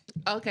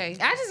 Okay.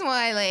 I just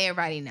want to let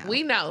everybody know.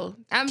 We know.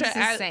 I'm just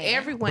saying.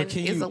 Everyone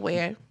is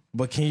aware.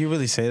 But can you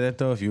really say that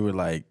though if you were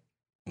like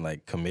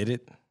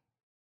committed?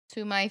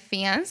 To my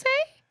fiance?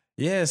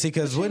 Yeah, see,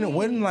 because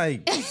wouldn't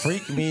like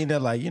freak mean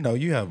that like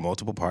you have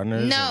multiple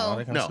partners? and all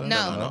that kind of stuff?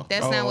 No.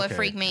 That's not what okay.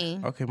 freak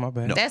mean. Okay, my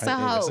bad. No. That's a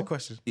hoe. That's a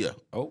question. yeah.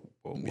 Oh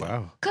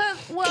wow.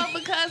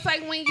 Because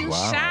like when you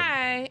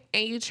shy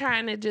and you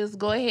trying to just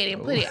go ahead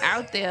and put it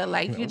out there,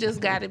 like you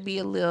just got to be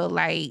a little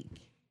like,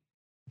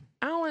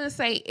 I don't want to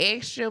say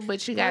extra,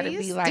 but you got to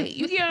be like,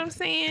 you get what I'm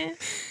saying?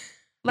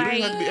 Like, you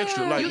don't have to be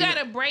extra. Like, you got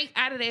to break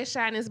out of that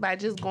shyness by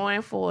just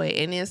going for it.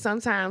 And then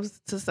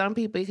sometimes to some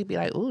people, it could be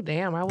like, oh,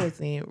 damn, I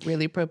wasn't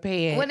really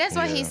prepared. Well, that's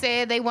why he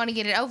said they want to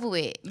get it over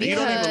with. And you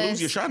don't even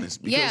lose your shyness.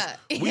 Because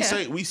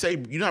Yeah. we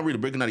say you're not really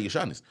breaking out of your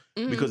shyness.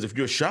 Because if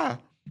you're shy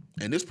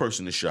and this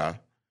person is shy,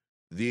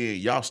 then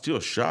y'all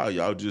still shy.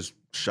 Y'all just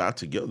shy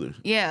together.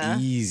 Yeah.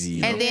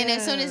 Easy. And then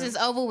as soon as it's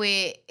over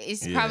with,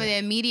 it's probably the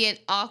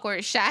immediate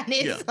awkward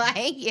shyness.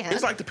 Yeah.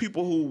 It's like the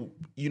people who,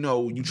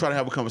 you try to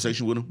have a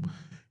conversation with them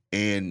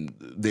and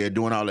they're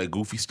doing all that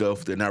goofy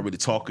stuff. They're not really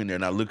talking. They're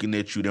not looking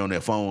at you. They're on their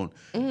phone.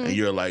 And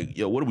you're like,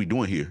 yo, what are we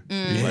doing here?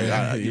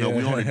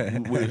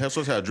 Like, we're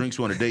supposed to have drinks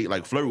on a date.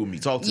 Like, flirt with me.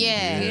 Talk to me.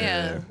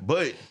 Yeah.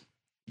 But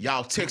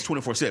y'all text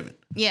 24/7.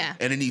 Yeah.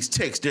 And in these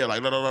texts, they're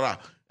like, la, la, la, la.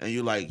 And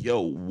you're like,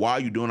 yo, why are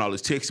you doing all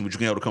this texting when you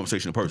can have a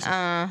conversation in person?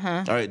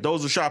 Uh-huh. All right,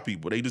 those are shy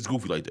people. They just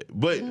goofy like that.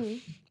 But,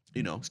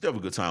 still have a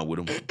good time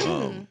with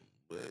them.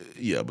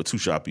 But two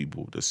shy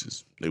people,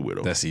 they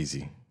weirdo. That's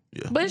easy.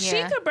 Yeah. But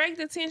she could break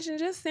the tension.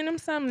 Just send him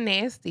something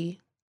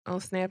nasty on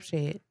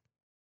Snapchat.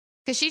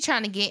 Because she's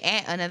trying to get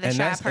at another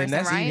shy person, and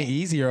that's right? even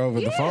easier over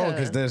the phone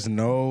because there's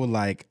no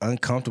like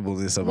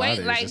uncomfortableness about it.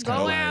 Wait, like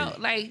go out,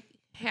 like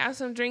have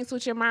some drinks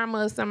with your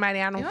mama or somebody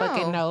I don't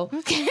fucking know.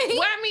 Okay.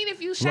 Well, I mean,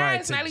 if you shy,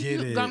 it's not like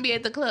you're going to be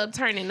at the club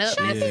turning up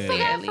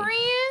necessarily.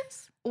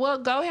 Friends? Well,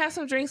 go have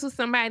some drinks with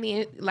somebody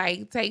and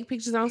like take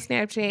pictures on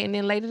Snapchat and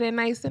then later that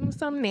night send them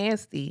something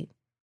nasty.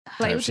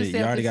 Play with yourself.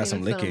 You already got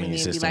some liquor in your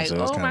system, like,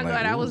 so it's oh kind my of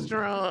God, like, I was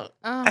drunk.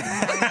 Oh my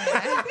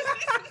God.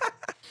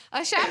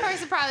 A shy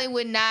person probably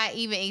would not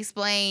even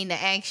explain the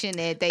action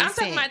that they I'm sent.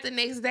 talking about the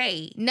next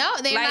day. No,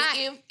 they're like,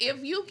 not.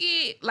 If you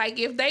get, like,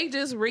 if they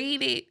just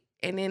read it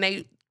and then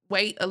they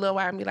wait a little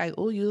while and be like,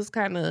 oh, you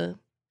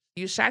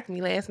shocked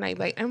me last night.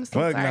 Like, I'm so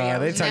Fuck sorry. nah,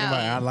 they talking about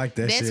I like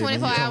that shit. That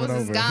 24 hours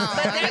is gone.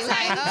 But that's like,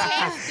 how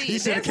you test it. He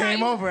should have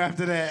came over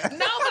after that. No,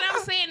 but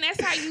I'm saying that's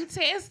how you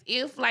test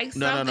if like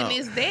something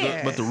is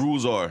there. But the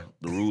rules are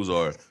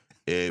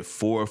at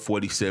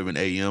 4:47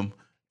 a.m.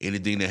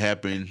 Anything that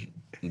happened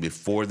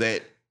before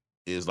that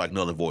is like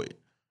null and void.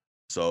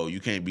 So you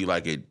can't be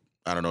like at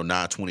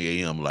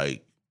 9:20 a.m.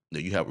 like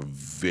you have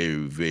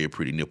very, very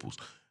pretty nipples.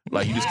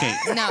 Like you just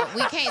can't. No,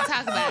 we can't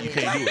talk about it. You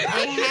can't do it. It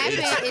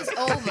happened. It's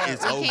over.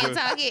 It's we over. can't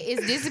talk it.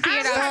 It's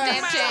disappeared off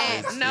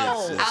Snapchat.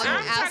 No, I'll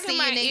talking see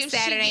you about next if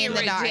Saturday she in get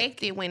the dark.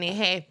 rejected when it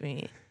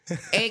happened.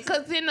 And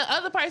because then the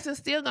other person's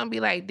still gonna be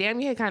like, "Damn,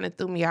 you had kind of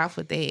threw me off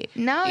with that."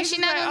 No, It's she's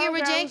just not like, gonna "Oh,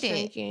 get girl, I was rejected.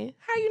 drinking."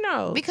 How you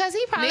know? Because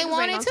he probably Niggas ain't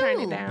wanted gonna turn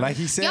it to. down. Like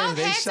he said, Y'all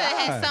they had to shy.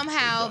 have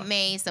somehow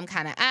made some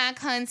kind of eye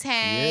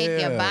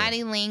contact, your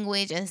body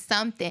language, and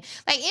something.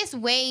 Like it's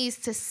ways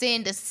to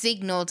send a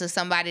signal to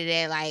somebody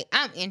that like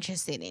I'm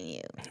interested in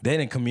you. They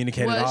didn't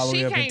communicate it all Well, the way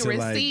she up can't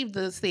until receive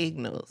the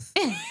signals.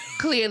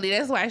 Clearly,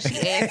 that's why she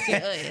asking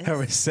like her us.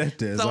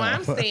 receptors. So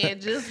off. I'm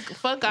saying, just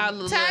fuck all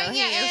the Turn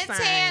your hand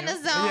signs.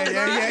 antennas on,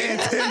 girl.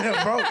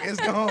 Antenna broke. It's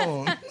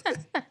gone.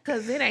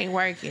 Cause it ain't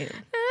working.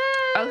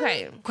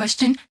 Okay.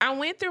 Question. I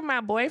went through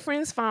my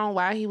boyfriend's phone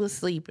while he was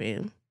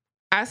sleeping.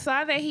 I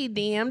saw that he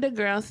DM'd a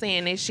girl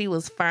saying that she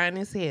was fine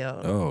as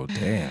hell. Oh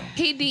damn.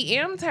 He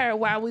DM'd her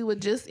while we were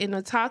just in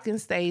the talking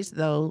stage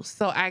though,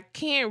 so I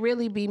can't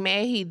really be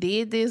mad he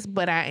did this,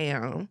 but I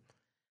am.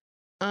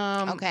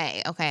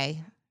 Okay.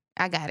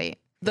 I got it.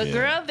 The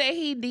girl that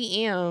he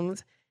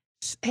DM'd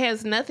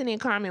has nothing in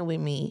common with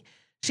me.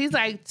 She's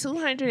like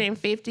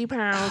 250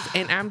 pounds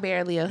and I'm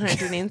barely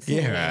 110.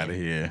 Get her out of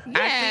here.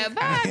 Yeah,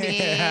 bye,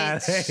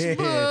 bitch.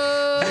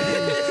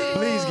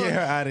 Please get her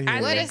out of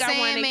here. What think a I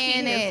wanna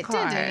Sandman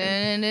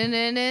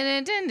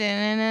keep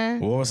at.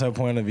 What was her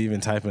point of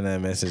even typing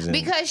that message?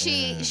 Because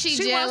she She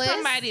jealous. wants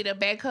somebody to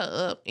back her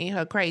up in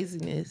her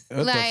craziness. What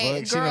the Like,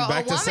 fuck? She girl, done a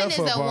backed woman herself is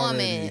up a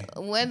already.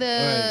 woman.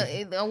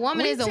 Whether a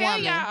woman We is a tell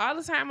woman. y'all all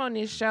the time on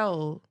this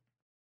show,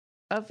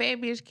 a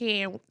fat bitch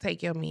can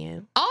take your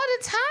man. All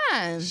the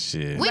fine.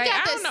 Shit. We Like,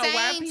 got I don't the know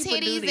why same people do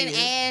titties and this.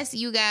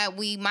 ass.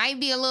 We might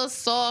be a little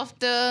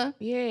softer.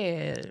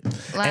 Yeah.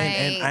 Like,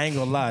 and I ain't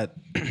gonna lie,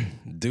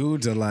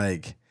 dudes are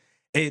like,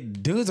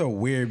 dudes are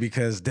weird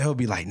because they'll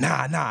be like,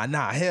 nah,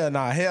 hell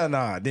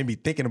nah. Then be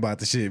thinking about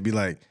the shit, be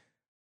like,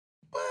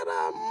 but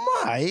I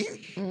might,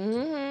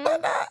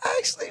 but I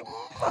actually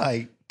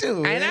might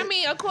do it. And I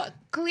mean,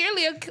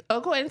 clearly,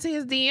 according to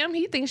his DM,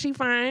 he thinks she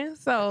fine.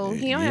 So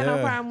he don't have no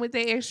problem with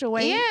that extra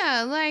weight.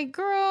 yeah, like,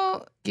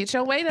 girl, Get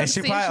your weight up. And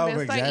she sis. probably You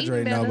over better start eating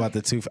exaggerating now better. about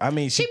the two. I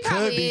mean, she could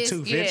probably be is.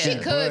 250. She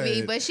could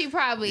be, but she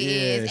probably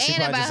is. she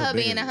And probably about just a her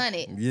being bigger-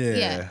 100.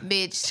 Yeah.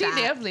 bitch. She Stop.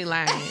 definitely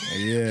lying.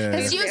 Yeah.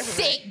 Cause you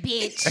sick,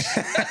 bitch.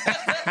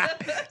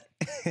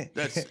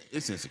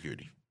 It's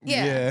insecurity.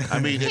 Yeah. I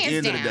mean, at the Hands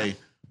end of down. the day,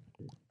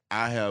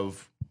 I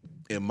have,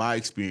 in my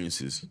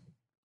experiences,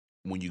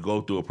 when you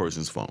go through a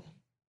person's phone,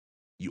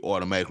 you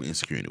automatically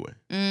insecure anyway.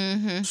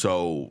 Mm-hmm.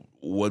 So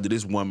whether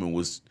this woman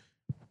was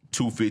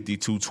 250,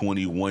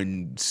 220,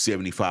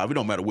 175, it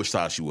don't matter which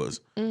size she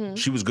was. Mm-hmm.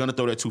 She was gonna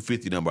throw that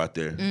 250 number out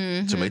there to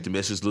Mm-hmm. make the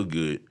message look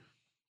good.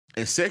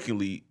 And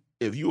secondly,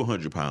 if you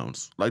 100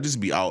 pounds, like this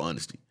be all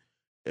honesty,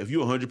 if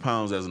you're 100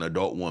 pounds as an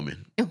adult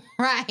woman,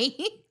 Right.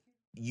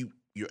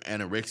 you're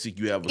anorexic,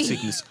 you have a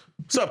sickness,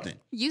 something.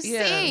 You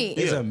Yeah. sick.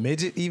 Is a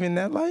midget even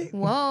that light?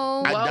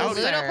 Whoa. I whoa, doubt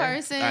it. little sir.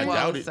 person. I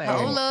doubt it. sir.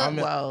 Hold up. I'm-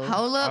 Whoa.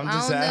 Hold up I'm on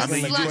just the,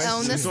 asking the question.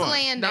 on the Just on.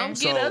 slander. Don't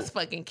get So- us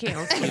fucking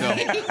counseling. You know,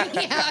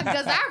 Yeah,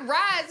 because I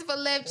rise for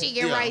left cheek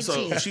and right so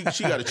cheek.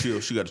 she gotta chill.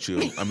 She gotta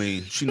chill. I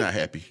mean, she not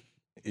happy.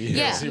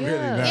 Yeah. She really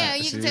Yeah. not. Yeah,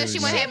 you can tell she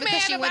went really happy not.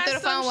 because she Mad went through the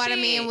about some phone while the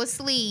shit. man was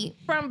asleep.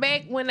 From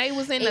back when they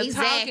was in the talking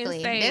Exactly.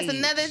 stage. That's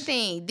another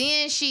thing.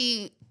 Then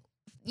she,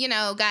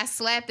 got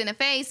slapped in the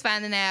face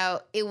finding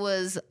out it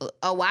was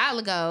a while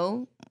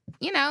ago.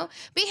 Be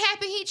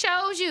happy he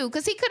chose you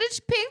because he could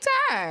have picked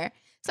her.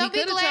 So He be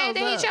coulda glad chose that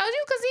he her. chose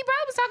you because he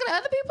probably was talking to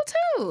other people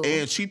too.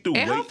 And she threw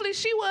And weight. hopefully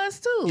she was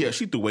too. Yeah,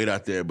 she threw weight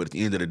out there, but at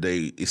the end of the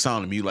day, it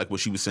sounded to me like what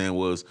she was saying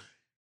was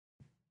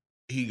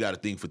he got a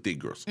thing for thick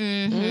girls.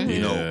 Mm-hmm.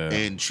 You know, Yeah.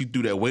 and she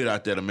threw that weight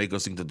out there to make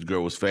us think that the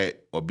girl was fat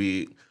or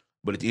big.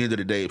 But at the end of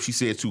the day, if she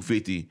said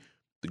 250,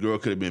 the girl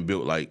could have been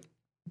built like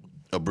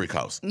a brick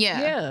house. Yeah.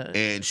 Yeah.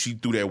 And she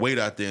threw that weight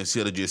out there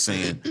instead of just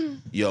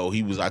saying, yo,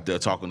 he was out there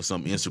talking to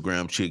some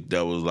Instagram chick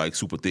that was like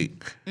super thick.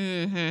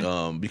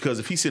 Mm-hmm. Because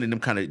if he's sending them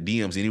kind of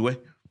DMs anyway,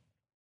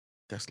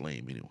 that's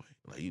lame anyway.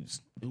 Like,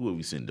 who would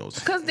we send those?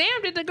 Because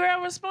damn, did the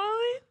girl respond?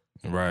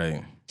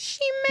 Right. She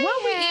mad.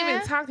 What we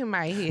even talking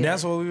about here?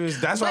 That's what we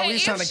was. That's why But we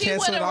was trying to if she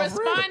cancel would it have off.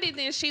 rip. responded,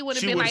 then she would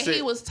have She been would've like, he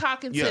said- was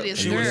talking Yeah, to this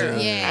she girl. would've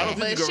said- Yeah. I don't think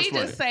But the girl she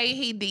responded. just say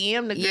he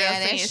DM'd the girl Yeah,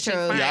 saying that's she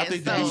true. fine. Yeah, I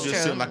think the dude so- just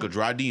true. sent like a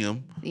dry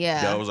DM.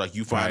 Yeah. That was like,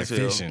 you fine Right, as hell.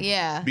 fishing.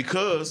 Yeah.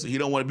 Because he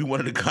don't want to be one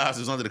of the guys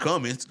that's under the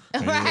comments.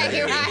 Right,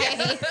 Yeah.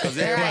 right. Because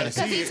everybody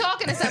Because see he's it.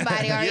 talking to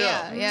somebody or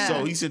yeah.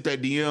 So he sent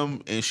that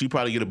DM and she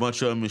probably get a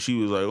bunch of them and she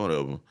was like,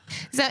 whatever.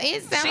 So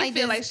it sounds She like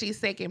feel this, like she's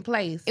second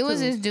place. it was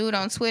too. this dude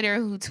on Twitter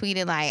who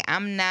tweeted like,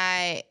 I'm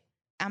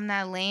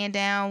not laying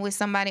down with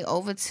somebody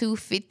over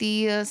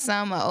 250 or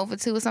something or over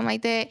 2 or something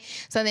like that.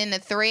 So then the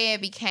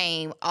thread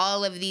became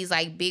all of these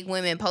like big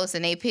women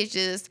posting their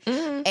pictures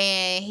Mhm.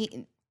 and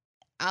he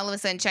all of a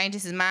sudden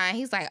changes his mind.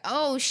 He's like,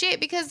 oh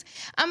shit, because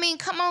I mean,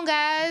 come on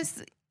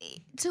guys.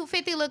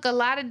 250 look a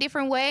lot of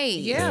different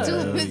ways. Yeah.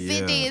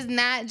 250 Yeah. is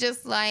not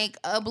just like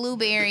a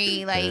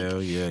blueberry. Like,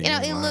 Hell yeah, you know,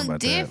 ain't it lying looked about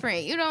that.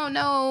 different. You don't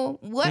know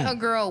what a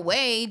girl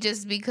weighed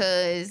just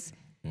because,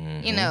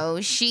 you know,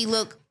 she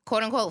looked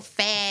quote unquote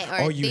fat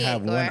or Or you thick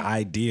have or, one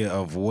idea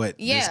of what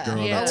Yeah, this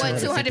girl yeah. at Or what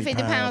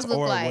 250 pounds look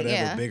or like, whatever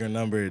yeah. bigger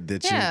number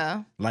that Yeah.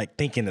 you like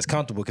thinking is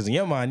comfortable. Because in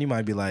your mind, you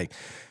might be like,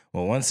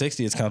 well,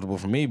 160 is comfortable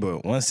for me, but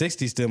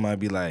 160 still might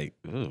be like,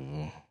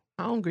 ooh.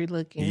 Hungry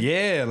looking.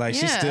 Yeah, like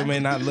she Yeah. still may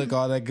not look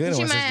all that good. at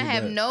she might 160,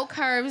 have but no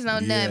curves, no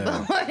Yeah.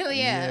 nothing. But yeah.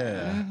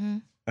 Yeah. Mm-hmm.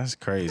 That's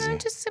crazy. It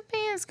just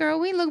depends, girl.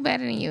 We look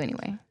better than you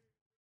anyway.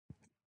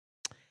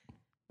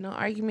 No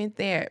argument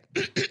there.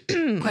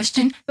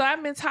 Question. So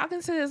I've been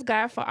talking to this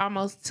guy for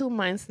almost 2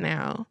 months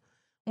now.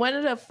 One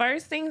of the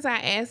first things I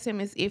asked him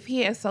is if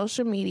he has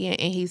social media,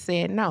 and he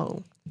said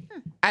no.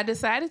 I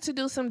decided to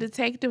do some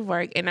detective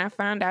work, and I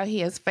found out he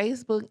has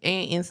Facebook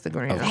and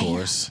Instagram. Of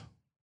course.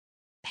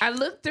 I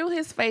looked through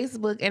his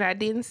Facebook, and I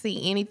didn't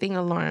see anything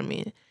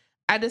alarming.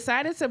 I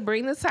decided to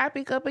bring the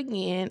topic up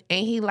again,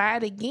 and he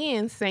lied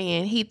again,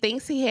 saying he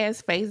thinks he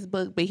has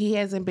Facebook, but he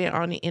hasn't been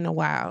on it in a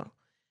while.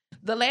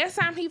 The last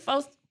time he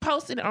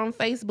posted on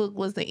Facebook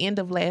was the end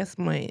of last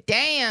month.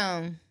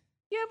 Damn.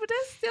 Yeah, but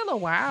that's still a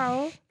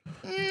while.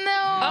 No.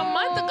 A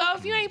month ago,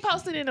 if you ain't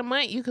posted in a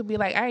month, you could be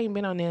like, I ain't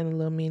been on there in a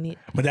little minute.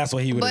 But that's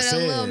what he would But have a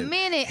said. little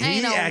minute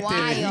ain't a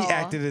while. He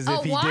acted as if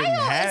a he while, didn't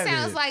have it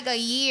sounds it. like a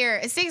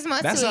year, 6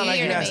 months That to a sounds like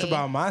year you to asked me.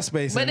 about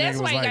MySpace. But and that's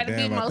nigga why was you like, got to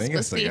be damn, I more think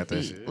I still got that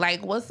specific. shit.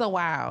 Like, what's a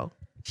while?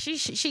 She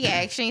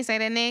ain't say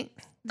that, Nick.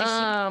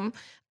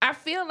 I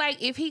feel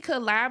like if he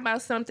could lie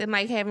about something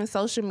like having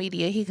social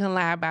media, he can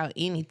lie about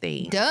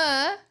anything.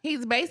 Duh.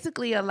 He's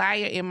basically a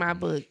liar in my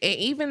book. And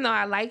even though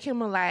I like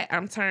him a lot,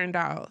 I'm turned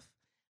off.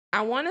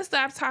 I want to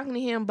stop talking to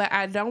him, but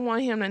I don't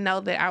want him to know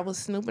that I was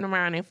snooping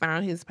around and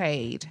found his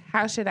page.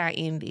 How should I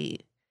end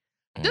it?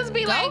 Just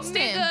be like, Ghost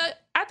him. nigga,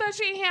 I thought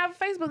you didn't have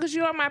Facebook because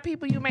you are my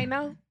people you may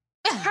know.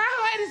 How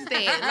hard is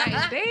that?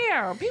 Like,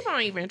 damn, people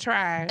don't even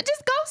try.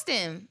 Just ghost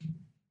him.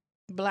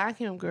 Block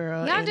him,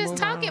 girl. Y'all and just move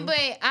talking, on.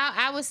 but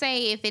I would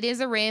say if it is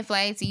a red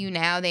flag to you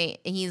now that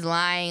he's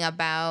lying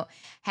about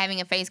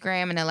having a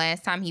facegram and the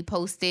last time he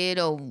posted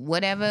or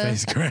whatever.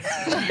 Facegram.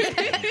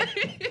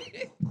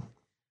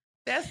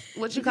 That's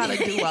what you call a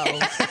duo.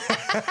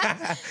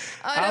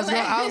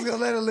 I was gonna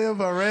let her live,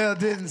 but Rail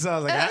didn't. So I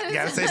was like, I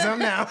gotta say something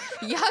now.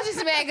 Y'all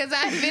just mad because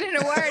I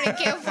invented a word and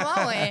kept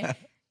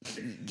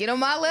flowing. Get on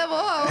my level,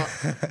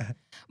 ho.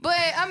 But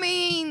I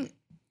mean,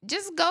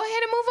 just go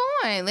ahead and move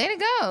on. Let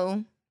it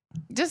go.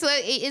 Just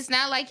it's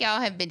not like y'all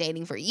have been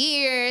dating for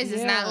years.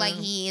 It's not like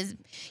he is,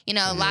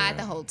 lied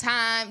the whole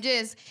time.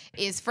 Just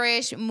it's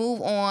fresh.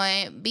 Move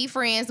on. Be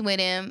friends with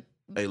him.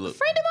 Hey, look.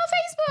 Friend him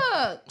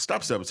on Facebook.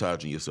 Stop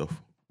sabotaging yourself.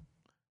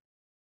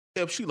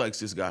 If she likes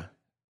this guy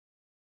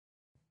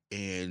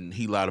and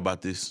he lied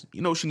about this,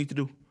 you know what she need to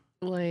do?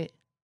 What?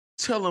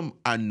 Tell him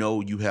I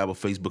know you have a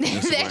Facebook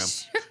and Instagram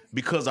That's true.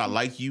 because I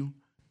like you.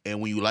 And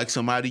when you like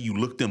somebody, you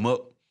look them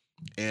up.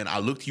 And I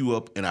looked you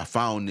up and I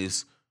found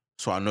this.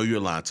 So I know you're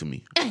lying to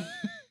me.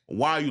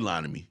 Why are you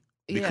lying to me?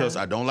 Because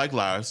I don't like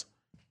lies.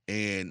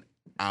 And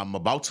I'm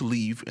about to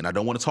leave and I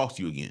don't want to talk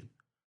to you again.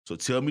 So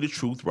tell me the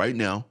truth right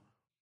now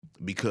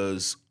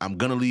because I'm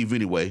going to leave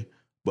anyway.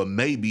 But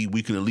maybe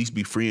we can at least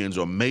be friends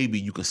or maybe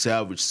you can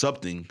salvage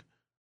something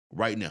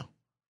right now.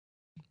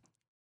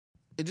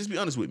 And just be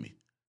honest with me.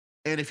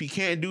 And if he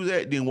can't do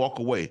that, then walk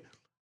away.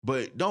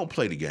 But don't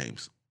play the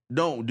games.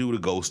 Don't do the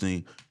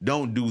ghosting.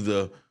 Don't do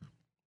the,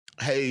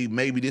 hey,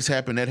 maybe this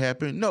happened, that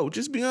happened. No,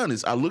 just be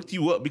honest. I looked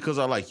you up because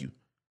I like you.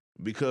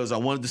 Because I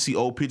wanted to see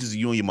old pictures of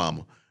you and your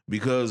mama.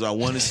 Because I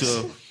wanted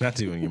to Not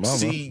you and your mama.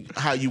 see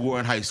how you were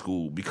in high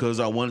school. Because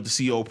I wanted to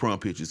see old prom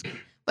pictures.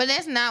 But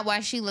that's not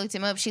why she looked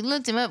him up. She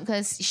looked him up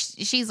because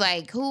she's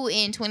like, who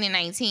in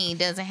 2019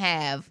 doesn't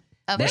have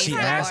a But Facebook she or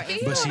asked,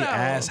 Instagram? but she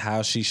asked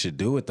how she should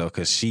do it though,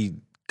 because she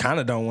kind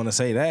of don't want to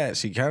say that.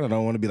 She kind of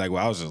don't want to be like,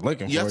 well, I was just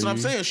looking for you. Yeah, that's what I'm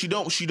saying. She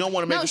don't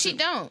want to make No, it she seem-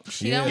 don't.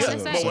 She Yeah, don't want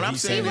to but say. what I'm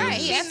saying He right.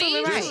 is- He absolutely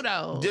She right. needs to,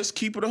 though. Just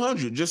keep it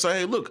 100. Just say,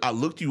 hey, look, I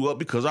looked you up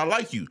because I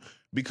like you.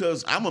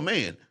 Because I'm a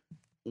man.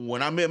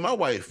 When I met my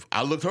wife,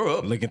 I looked her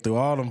up. Looking through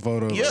all them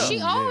photos. Yeah. She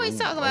always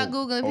talk about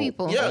Googling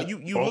people. Yeah,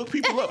 you look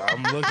people up.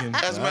 I'm looking.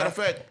 As a matter of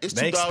fact, it's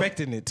They 2000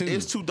 expecting it, too.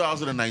 It's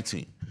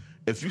 2019.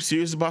 If you're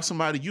serious about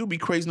somebody, you'll be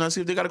crazy not to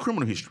see if they got a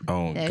criminal history.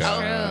 Oh That's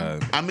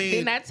God. I mean,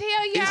 Didn't I tell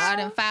I y'all?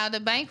 done filed a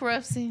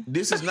bankruptcy.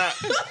 this is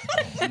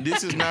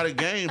not a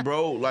game,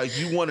 bro. Like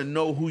you want to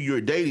know who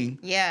you're dating,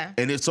 Yeah.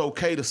 and it's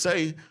okay to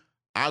say,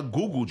 I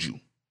Googled you.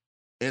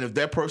 And if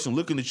that person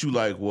looking at you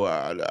like, well,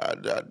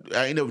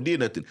 I ain't never did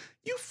nothing,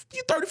 you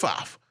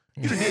 35.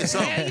 You done did Tell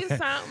something. you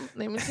something.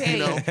 Let me tell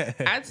you.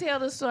 I tell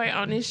the story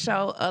on this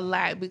show a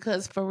lot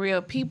because for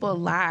real, people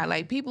lie.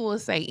 Like people will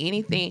say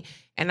anything.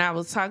 And I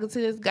was talking to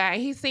this guy.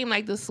 He seemed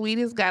like the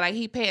sweetest guy. Like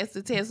he passed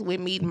the test with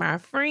meeting my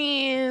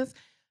friends.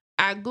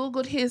 I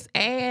Googled his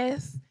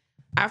ass.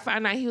 I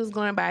found out he was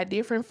going by a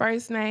different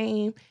first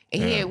name.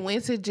 And he had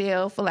went to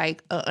jail for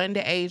like an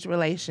underage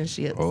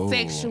relationship,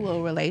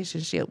 sexual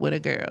relationship with a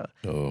girl.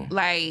 Oh.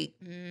 Like,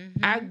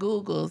 I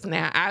Googles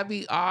now. I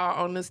be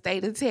all on the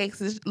state of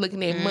Texas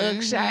looking at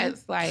mug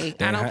shots. Like,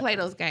 Damn, I don't how- play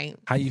those games.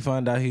 How you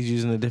find out he's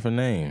using a different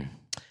name?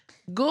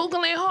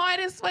 Googling hard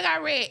as fuck. I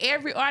read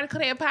every article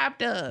that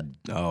popped up.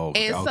 Oh,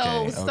 And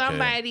okay, so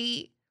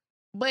somebody,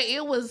 but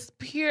it was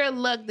pure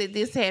luck that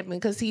this happened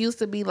because he used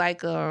to be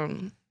like,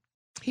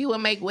 he would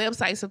make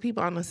websites for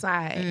people on the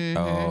side.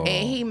 Oh.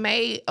 And he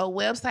made a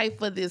website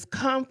for this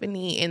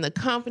company, and the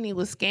company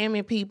was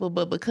scamming people,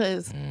 but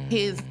because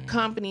his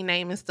company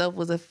name and stuff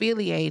was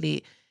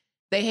affiliated,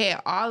 they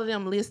had all of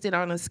them listed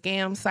on a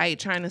scam site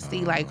trying to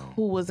see like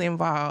who was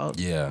involved.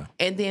 Yeah.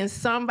 And then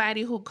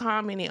somebody who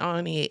commented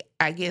on it,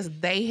 I guess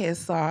they had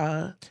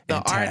saw the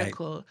And tagged-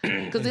 article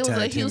because and it was a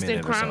tagged him in Houston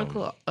it or something.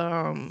 Chronicle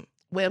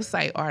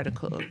website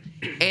article.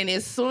 And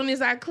as soon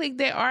as I clicked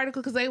that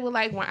article, because they were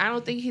like, well, I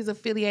don't think he's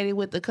affiliated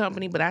with the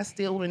company, but I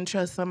still wouldn't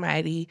trust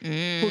somebody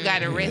who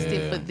got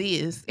arrested for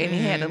this. And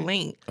it had a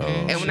link.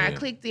 And when I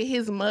clicked it,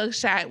 his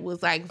mugshot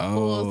was like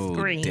full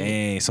screen.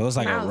 Dang. So it's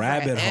like And I a was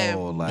rabbit like,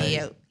 hole. Like,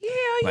 yeah,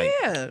 like,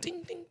 yeah.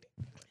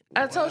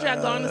 I told you I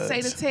go on the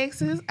state of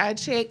Texas. I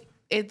checked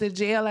at the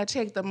jail. I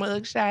checked the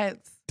mug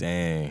shots.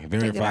 dang. out.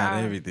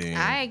 Verified everything.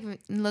 I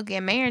look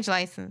at marriage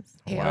license.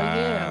 Hell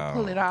yeah,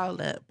 pull it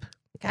all up.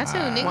 Got to.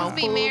 Niggas Won't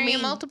be fool marrying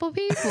me. multiple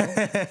people.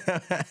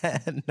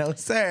 No,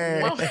 sir.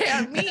 Won't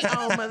have me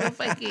on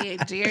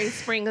motherfucking Jerry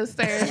Springer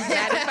stairs. Not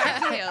if I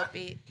can help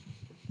it.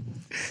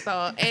 So,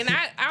 and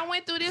I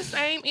went through this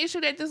same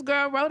issue that this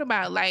girl wrote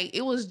about. Like,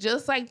 it was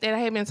just like that. I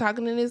had been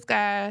talking to this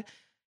guy.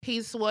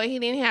 He swore he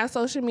didn't have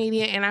social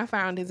media, and I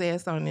found his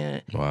ass on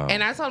there. Wow.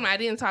 And I told him I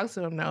didn't talk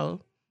to him,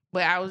 no.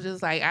 But I was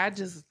just like,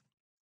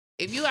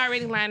 if you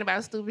already lying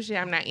about stupid shit,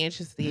 I'm not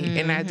interested.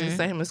 And I just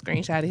sent him a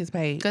screenshot of his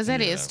page. Because that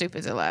is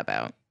stupid to lie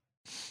about.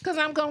 Cause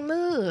I'm gonna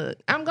look.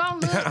 I'm gonna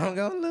look. I'm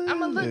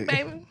gonna look,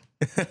 baby.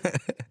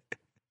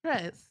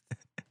 Trust.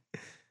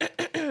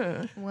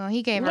 Well,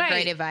 he gave her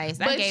great advice.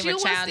 I gave her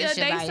childish advice. But you would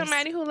still date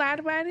somebody who lied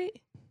about it?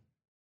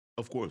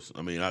 Of course.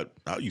 I mean, I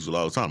use it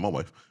all the time. My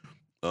wife.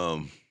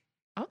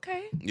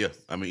 Okay. Yeah.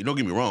 I mean, don't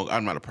get me wrong.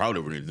 I'm not proud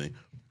of her or anything,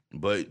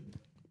 but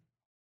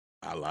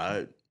I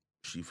lied.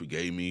 She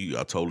forgave me.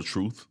 I told the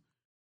truth,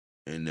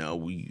 and now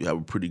we have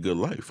a pretty good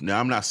life. Now,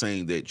 I'm not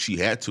saying that she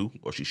had to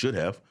or she should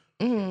have.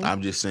 Mm-hmm.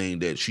 I'm just saying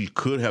that she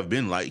could have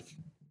been like,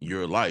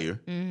 "You're a liar.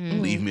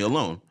 Mm-hmm. Leave me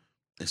alone."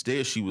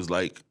 Instead, she was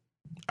like,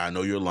 "I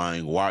know you're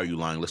lying. Why are you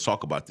lying? Let's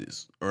talk about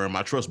this. Earn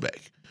my trust back."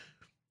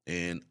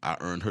 And I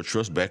earned her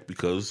trust back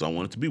because I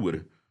wanted to be with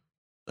her.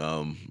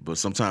 But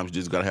sometimes you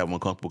just got to have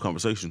uncomfortable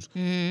conversations.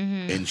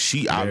 Mm-hmm. And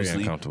she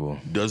obviously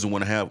doesn't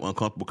want to have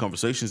uncomfortable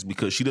conversations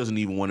because she doesn't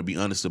even want to be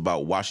honest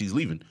about why she's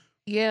leaving.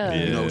 Yeah.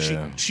 You know,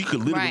 she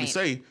could literally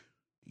say,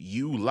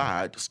 "You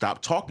lied.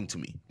 Stop talking to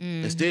me."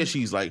 Mm-hmm. Instead,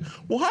 she's like,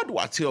 "Well, how do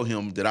I tell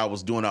him that I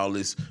was doing all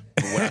this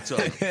for what I tell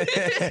him?"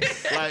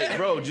 Like,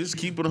 bro, just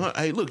keep it 100.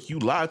 Hey, look, you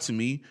lied to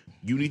me.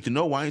 You need to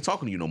know why I ain't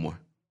talking to you no more.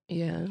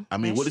 Yeah. I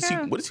mean, what is he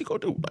gonna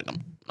do? Like,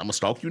 I'm gonna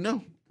stalk you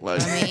now.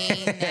 Like, I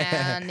mean,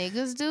 now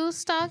niggas do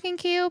stalk and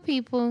kill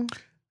people.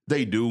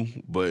 They do,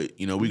 but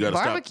you know we gotta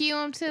barbecue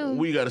them too.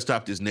 We gotta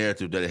stop this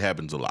narrative that it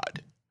happens a lot.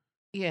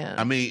 Yeah.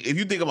 I mean, if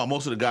you think about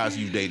most of the guys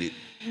you've dated,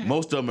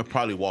 most of them have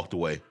probably walked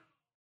away.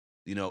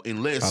 You know,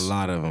 unless a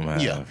lot of them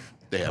have. Yeah,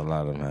 they have. A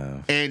lot of them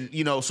have. And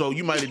you know, so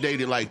you might have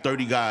dated like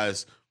 30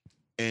 guys,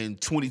 and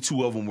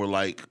 22 of them were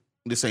like,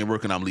 "This ain't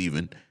working. I'm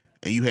leaving."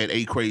 And you had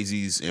 8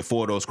 crazies, and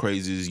 4 of those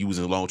crazies you was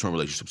in long-term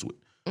relationships with.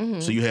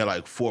 Mm-hmm. So you had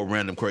like 4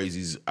 random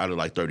crazies out of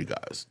like 30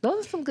 guys.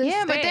 Those are some good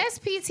but that's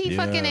PT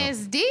fucking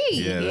SD.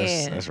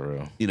 Yeah, that's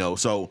real. You know,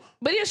 so.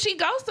 But if she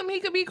ghosts him, he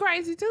could be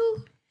crazy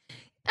too.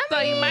 So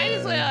you might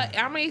as well,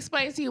 I'm going to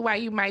explain to you why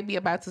you might be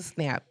about to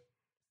snap,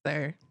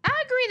 sir.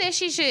 I agree that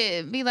she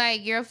should be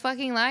like, "You're a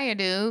fucking liar,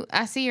 dude.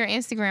 I see your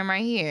Instagram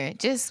right here.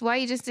 Just why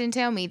you just didn't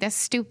tell me? That's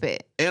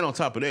stupid." And on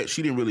top of that,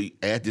 she didn't really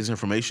add this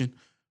information,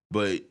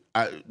 but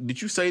did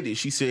you say that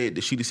she said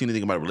that she didn't see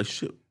anything about a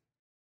relationship?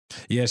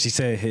 Yeah, she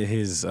said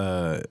his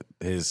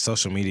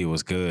social media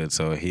was good,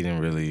 so he didn't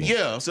really.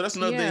 Yeah, so that's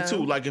another thing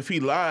too. Like if he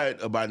lied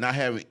about not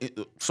having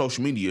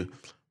social media,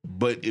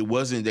 but it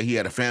wasn't that he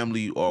had a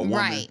family or a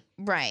woman,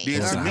 right,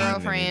 then or a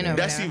girlfriend, or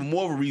that's whatever. even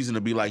more of a reason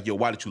to be like, "Yo,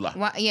 why did you lie?"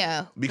 Why,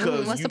 yeah,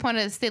 because what's the point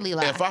of the silly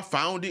lie? If I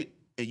found it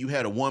and you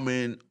had a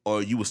woman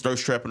or you was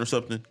thirst trapping or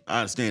something,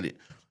 I understand it.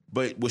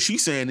 But what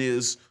she's saying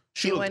is.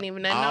 She wasn't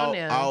even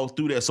all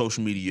through that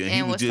social media, and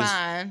he was just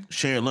fine.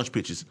 Sharing lunch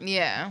pictures.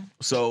 Yeah.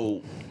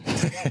 So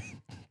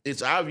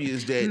it's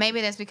obvious that maybe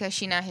that's because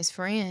she not his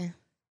friend.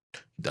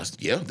 That's a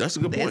good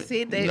point. That's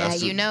it. He got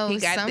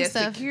some that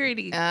stuff.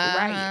 Security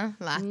right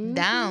locked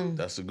down.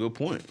 That's a good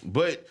point.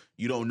 But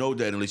you don't know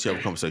that unless you have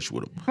a conversation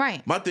with him.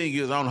 Right. My thing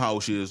is, I don't know how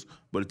old she is,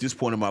 but at this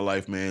point in my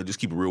life, man, just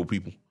keep it real with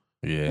people.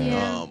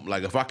 Yeah.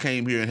 Like if I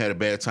came here and had a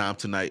bad time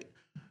tonight,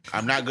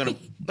 I'm not gonna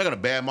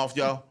badmouth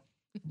y'all.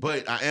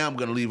 But I am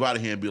going to leave out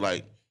of here and be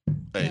like,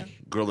 "Hey,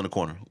 girl in the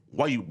corner,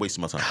 why you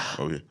wasting my time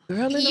over here?"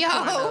 Girl in the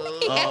corner.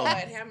 Lord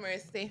have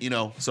mercy. You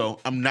know, so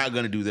I'm not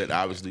going to do that,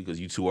 obviously,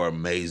 because you two are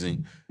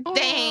amazing.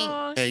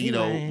 Dang. And, you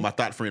know, my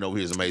thought friend over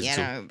here is amazing,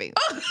 too.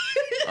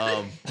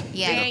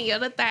 Dang, you're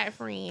the thought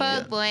friend.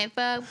 Fuck boy.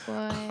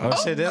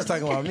 Oh, shit, that's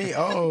talking about me.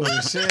 Oh,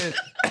 shit.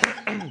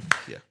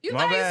 You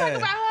thought he was talking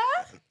about her?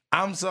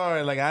 I'm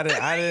sorry, like I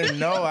didn't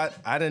know.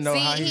 I didn't know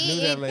how he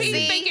knew that lady.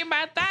 He's thinking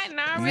about that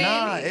already.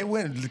 Nah, it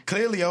went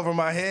clearly over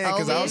my head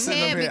because I was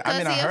sitting up here. I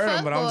mean, I heard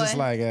him, but I'm just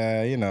like,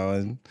 you know.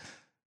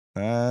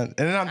 And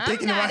then I'm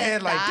thinking in my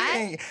head like,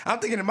 dang. I'm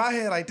thinking in my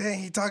head like, dang,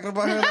 he talking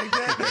about her like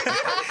that.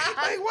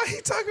 Like, why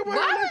he talking about her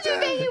like that? Why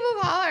would you think he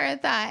would call her a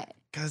thought?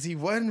 Because he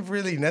wasn't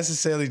really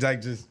necessarily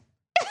like just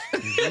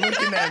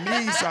looking at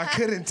me, so I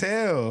couldn't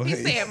tell. He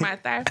said my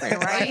thigh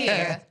friend right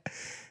here.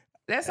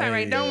 That's all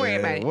right. Don't worry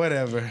about it.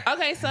 Whatever.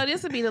 Okay, so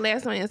this will be the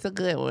last one. It's a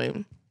good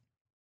one.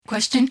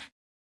 Question.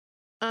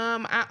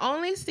 I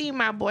only see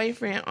my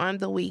boyfriend on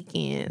the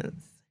weekends.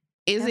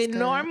 Is it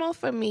normal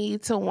for me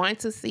to want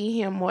to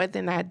see him more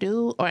than I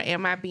do, or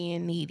am I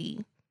being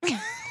needy?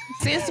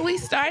 Since we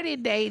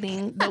started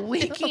dating, the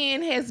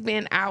weekend has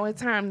been our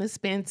time to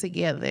spend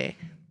together.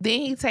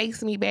 Then he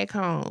takes me back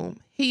home.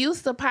 He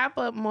used to pop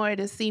up more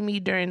to see me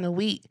during the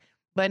week,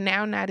 but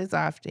now not as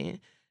often.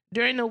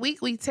 During the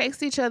week, we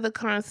text each other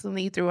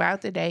constantly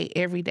throughout the day,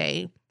 every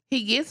day.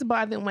 He gets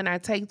bothered when I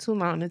take too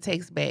long to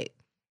text back.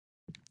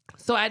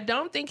 So I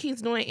don't think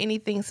he's doing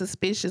anything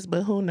suspicious,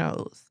 but who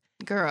knows?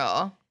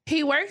 Girl.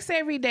 He works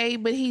every day,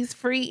 but he's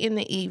free in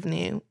the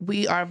evening.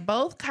 We are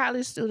both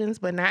college students,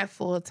 but not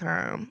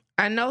full-time.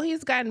 I know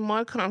he's gotten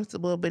more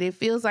comfortable, but it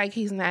feels like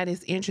he's not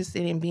as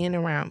interested in being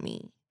around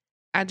me.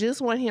 I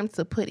just want him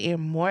to put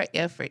in more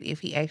effort if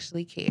he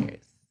actually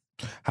cares.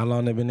 How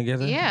long they been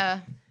together?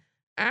 Yeah.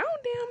 I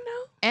don't damn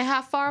know. And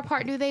how far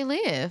apart do they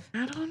live?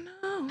 I don't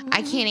know.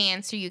 I can't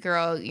answer you,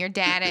 girl. Your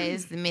data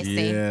is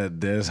missing. Yeah,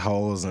 there's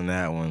holes in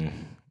that one.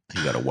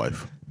 He got a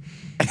wife.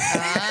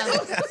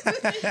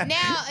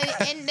 Now,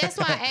 and that's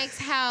why I asked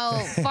how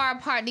far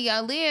apart do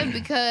y'all live,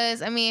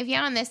 because I mean, if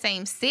y'all in the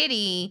same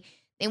city,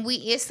 then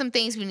it's some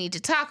things we need to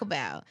talk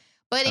about.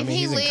 But if he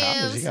he's in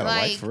college, lives he got a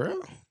like wife for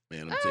real.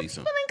 Man, let me tell you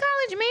people something. in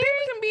college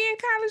married. Can be in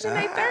college in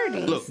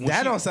their 30s. Look, when That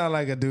she- don't sound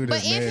like a dude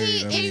that's But if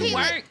married. he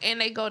Work and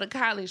they go to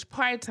college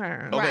part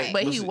time. Okay,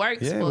 But he listen.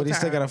 works yeah, full but he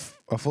still time. got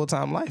a full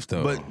time life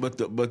though. but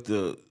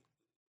the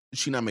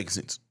she not making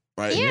sense,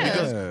 right? Yeah.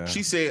 Because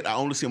she said I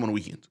only see him on the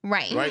weekends,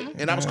 Right. right?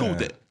 And I was cool with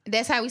that.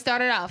 That's how we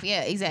started off.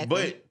 Yeah, exactly.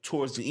 But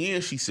towards the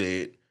end, she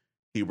said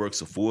he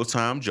works a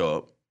full-time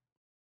job.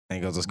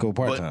 and goes to school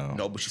part But time.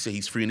 no, but she said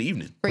he's free in the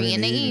evening. free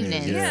in the evenings,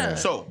 evenings. yeah.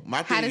 So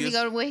my thing How does is, he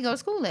go to where he go to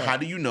school at? how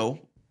do you know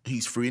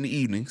he's free in the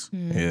evenings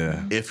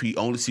Yeah. if he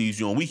only sees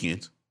you on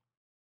weekends?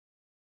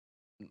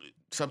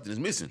 Something is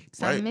missing,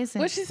 Something right?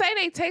 missing. What she say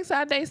they text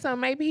all day, so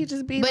maybe he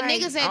just be But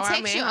like, niggas that oh,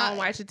 text I'm you at home all-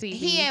 watching TV.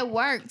 He at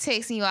work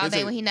texting you all Listen,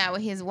 day when he not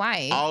with his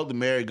wife. All the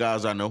married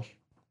guys I know,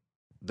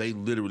 they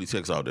literally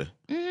text all day.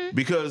 Mhm.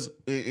 Because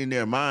in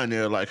their mind,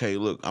 they're like, hey,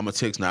 look, I'm going to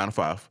text 9 to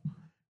 5.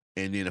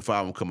 And then at 5,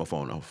 I'm going to cut my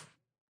phone off.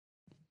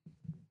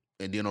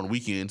 And then on the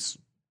weekends,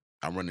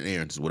 I'm running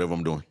errands, whatever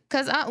I'm doing.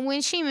 Because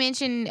when she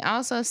mentioned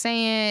also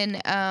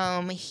saying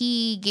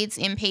he gets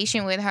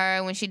impatient with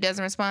her when she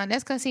doesn't respond,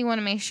 that's because he want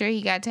to make sure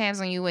he got tabs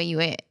on you where you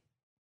at.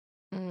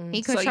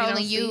 He So you don't controlling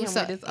see you. him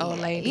with this old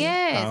lady?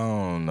 Yes.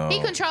 Oh no. He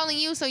controlling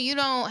you so you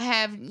don't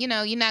have, you're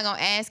not going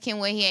to ask him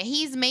where he at.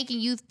 He's making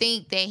you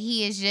think that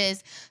he is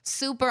just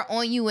super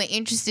on you and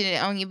interested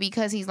on you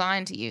because he's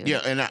lying to you.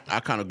 Yeah, and I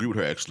kind of agree with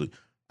her, actually.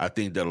 I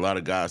think that a lot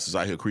of guys is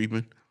out here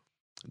creeping.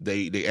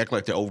 They act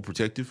like they're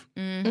overprotective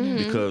Mm-hmm.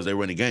 because they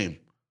run the game.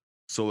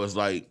 So it's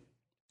like,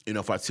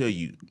 if I tell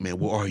you, man,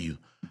 where are you?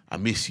 I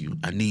miss you.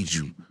 I need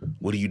you.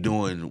 What are you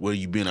doing? Where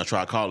you been? I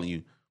tried calling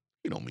you.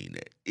 He don't mean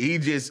that.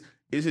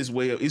 It's his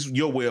way of, it's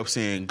your way of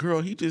saying,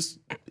 girl, he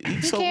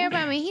He care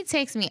about me. He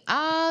texts me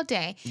all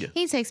day. Yeah.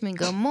 He texts me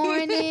good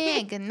morning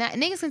and good night.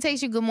 Niggas can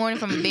text you good morning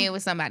from a bed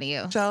with somebody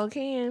else. Joe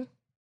can.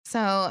 So,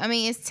 I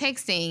mean, it's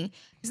texting.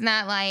 It's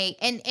not like,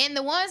 and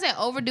the ones that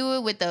overdo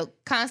it with the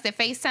constant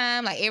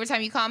FaceTime, like every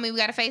time you call me, we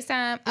got to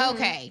FaceTime.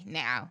 Okay,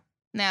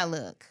 now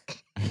look.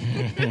 We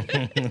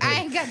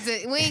ain't got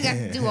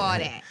to do all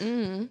that.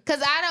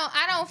 Cause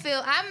I don't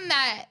feel, I'm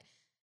not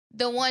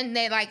the one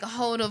that like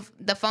hold of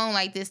the phone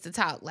like this to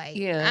talk. Like,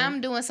 Yeah. I'm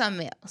doing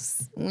something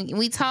else.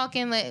 We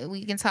talking, like,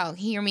 we can talk,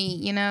 hear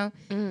me,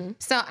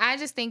 So I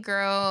just think,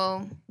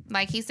 girl,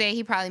 like he said,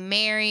 he probably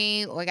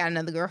married or got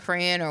another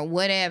girlfriend or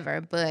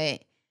whatever,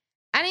 but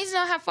I need to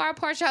know how far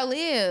apart y'all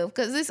live,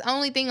 because this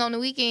only thing on the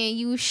weekend,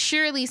 you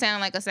surely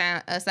sound like a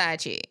side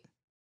chick.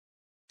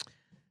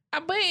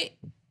 But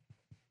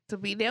to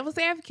be devil's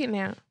advocate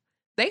now,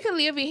 they could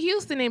live in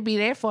Houston and be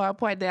that far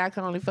apart that I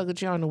can only fuck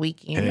with you on the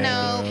weekend.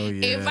 No.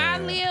 If I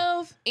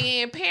live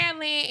in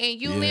Pearland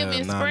and you live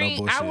in no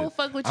Spring, I will bullshit.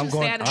 fuck with I'm you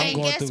going- Saturday. I'm And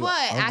going guess through-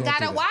 what? I'm I going got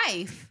through a that.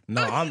 wife.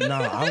 No,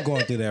 I'm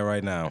going through that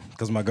right now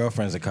because my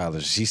girlfriend's in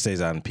college. She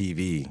stays out in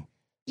PV.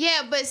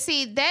 Yeah, but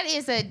see,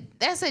 that's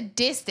a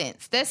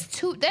distance. That's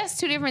two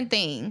different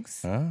things.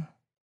 Huh?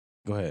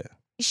 Go ahead.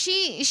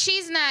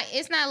 She's not,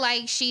 it's not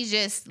like she's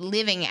just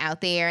living out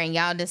there and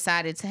y'all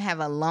decided to have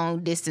a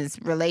long distance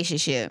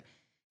relationship.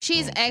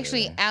 She's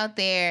actually out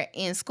there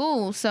in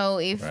school. So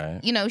if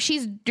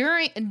she's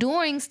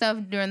doing stuff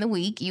during the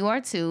week, you are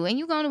too, and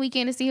you go on the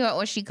weekend to see her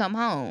or she come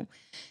home.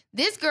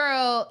 This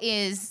girl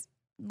is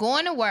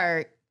going to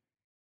work,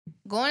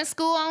 going to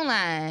school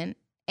online,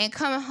 and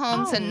coming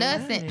home to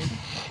nothing.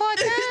 Part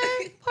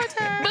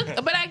time.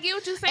 But I get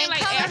what you're saying. And Like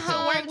coming after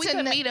home work, we to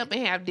could no- meet up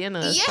and have dinner.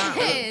 Or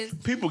something. Yes.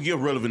 People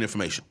give relevant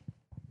information.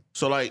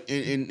 So like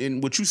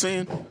in what you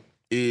saying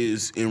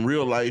is in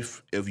real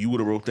life, if you would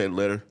have wrote that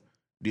letter,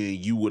 then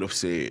you would have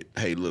said,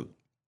 hey, look,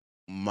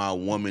 my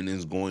woman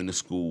is going to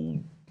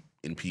school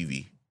in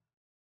PV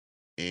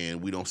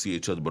and we don't see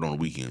each other but on the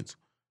weekends.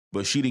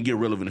 But she didn't get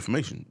relevant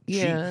information.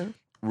 Yeah.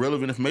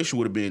 Relevant information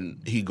would have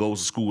been he goes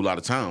to school out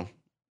of town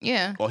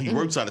Yeah. or he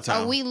works out of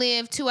town. Or we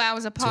live 2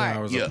 hours 2 apart.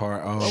 hours Yeah.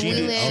 apart. Oh, She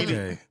okay. didn't-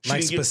 Okay. she Like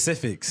didn't get-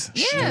 specifics.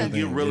 She Yeah. didn't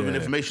get relevant Yeah.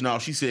 information. All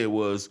she said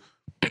was,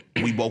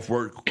 we both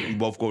work, we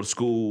both go to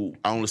school.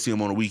 I only see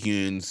him on the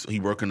weekends. He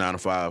working 9 to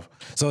 5.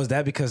 So is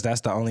that because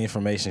that's the only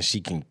information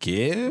she can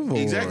give? Or?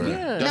 Exactly.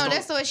 Yeah. No, all-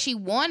 that's what she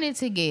wanted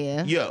to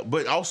give. Yeah,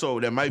 but also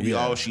that might be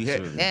all she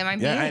had. That might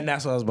be Yeah, it. and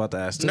that's what I was about to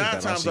ask too. 9 That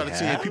all times she out of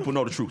 10, had? people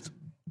know the truth.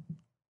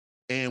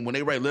 And when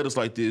they write letters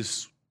like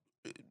this,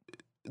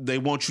 they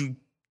want you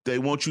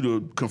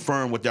to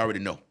confirm what they already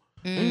know.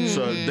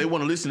 So they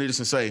want to listen to this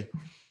and say,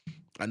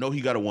 I know he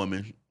got a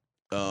woman.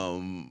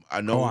 I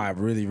know. Oh, I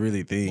really,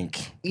 really think.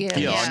 Yeah. I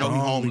know he Strongly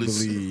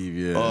homeless. believe,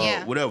 yeah.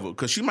 Yeah. Whatever.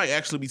 Because she might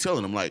actually be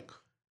telling him, like,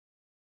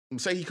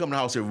 say he come to the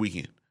house every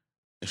weekend.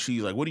 And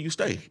she's like, where do you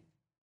stay?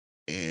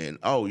 And,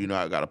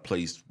 I got a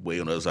place way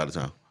on the other side of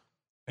town.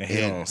 And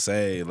he And- don't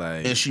say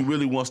like. And she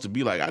really wants to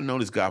be like, I know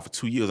this guy for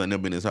 2 years. I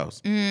never been in his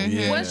house. Mhm.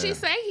 Yeah. What she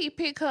say? He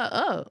pick her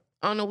up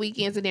on the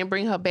weekends and then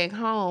bring her back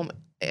home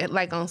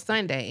like on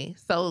Sunday.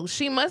 So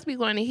she must be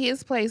going to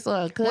his place or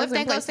a cousin. What if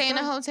they go place stay in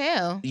a or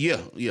hotel? Yeah.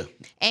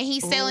 And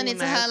he's selling it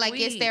to her like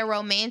it's sweet. their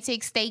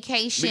romantic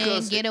staycation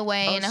Because-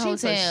 getaway in a she for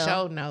hotel.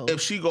 sure no.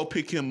 If he go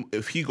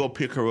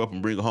pick her up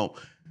and bring her home,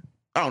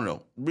 I don't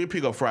know. We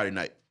pick up Friday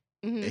night,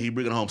 and he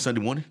bring her home Sunday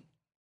morning.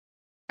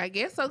 I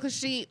guess so, cause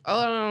she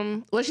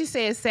she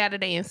said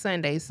Saturday and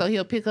Sunday, so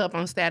he'll pick her up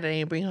on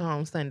Saturday and bring her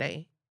home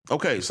Sunday.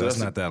 Okay, So that's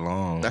not that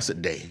long. That's a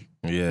day.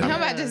 Yeah. I'm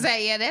about to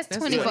say, yeah, that's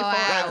 24 24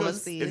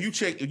 hours. If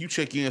you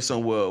check in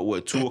somewhere,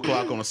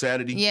 2:00 on a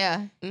Saturday?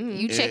 Yeah.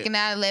 You checking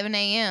out at 11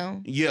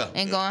 a.m. Yeah.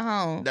 and going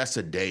home. That's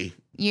a day.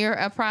 You're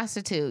a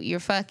prostitute. You're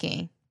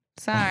fucking.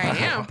 Sorry.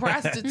 Damn,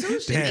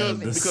 prostitution. Damn,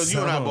 even. Because you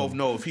and I both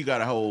know if he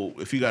got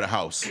a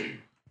house,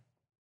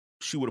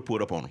 she would have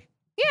put up on him.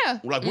 Yeah.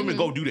 Like women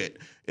go do that.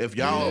 If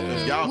y'all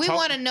We talk,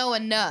 want to know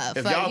enough.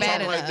 if like, y'all bad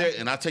talking like enough. that,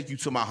 and I take you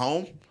to my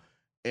home,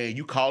 and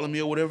you calling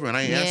me or whatever, and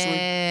I ain't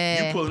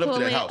answering, you pulling up to that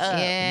Pulling house. up.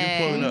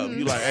 Yeah. You pulling up.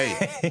 You like,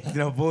 hey,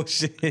 No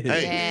bullshit.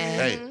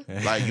 hey,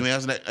 like you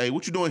answering that. Hey,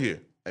 what you doing here?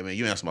 Hey man,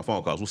 you answer my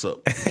phone calls. What's up?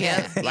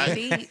 Yeah. Like,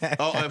 Indeed.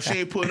 oh, if she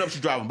ain't pulling up, she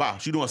driving by.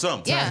 She doing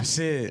something. Yeah.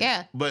 Shit.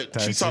 Yeah. But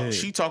Type shit.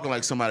 she talking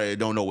like somebody that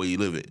don't know where you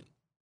live at.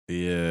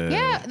 Yeah.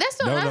 Yeah, that's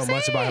what Don't I'm know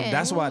much about him. saying.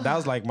 That's why that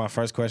was like my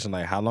first question.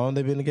 Like, how long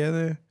they been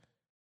together?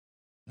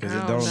 Because I it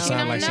don't don't know.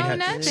 sound She like don't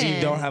know she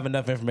nothing. don't have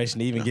enough information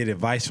to even get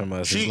advice from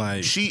us. It's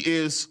like She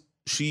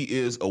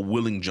is a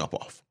willing jump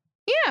off.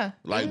 Yeah.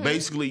 Like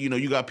basically,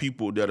 you got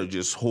people that are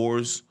just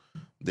whores.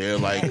 They're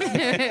like,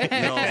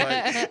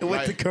 like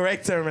with the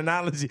correct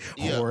terminology,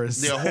 yeah,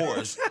 whores. they're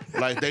whores.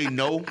 Like they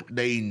know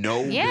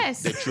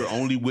Yes. that you're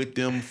only with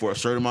them for a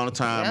certain amount of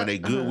time, and they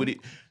good with it.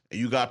 And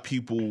you got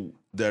people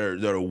that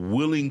are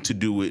willing to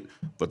do it,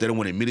 but they don't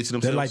want to admit it to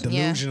They're themselves. like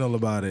delusional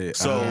about it.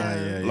 So,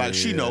 yeah,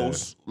 she yeah.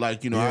 knows.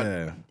 Like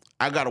Yeah.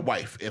 I got a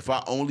wife. If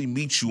I only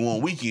meet you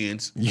on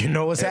weekends, You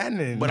know what's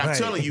happening. but I'm Like,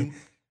 telling you,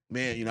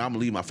 man, I'm gonna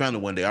leave my family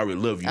one day. I really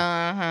love you,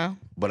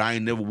 but I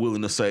ain't never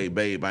willing to say,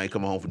 babe, I ain't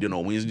coming home for dinner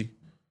on Wednesday.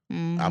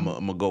 I'm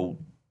gonna go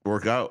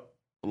work out.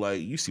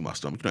 Like you see my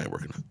stomach, you ain't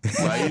working out.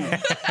 Like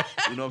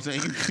you know what I'm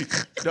saying?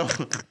 Don't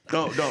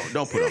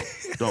put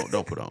on.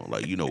 Don't put on.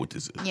 Like you know what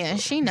this is. Yeah,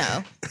 she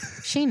know.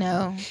 She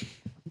know.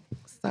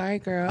 Sorry,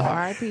 girl.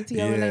 R.I.P. to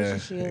your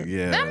relationship.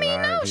 Yeah. I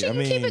mean, no, she I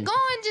can keep mean, it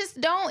going.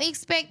 Just don't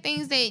expect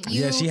things that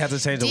you Yeah, she has to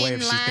change the way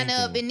didn't she's line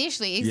up thinking.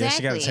 initially. Yeah, Exactly.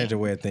 she got to change her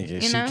way of thinking.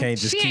 You She know? can't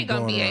just She keep ain't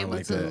gonna going be around able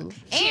like to. that.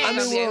 She ain't And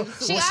gonna be able to.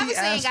 She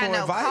obviously ain't got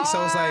no advice,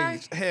 so it's car.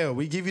 like, hell,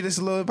 we give you this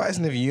little advice,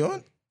 and if you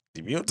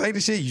don't take the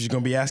shit, you're just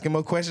gonna be asking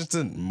more questions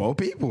to more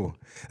people.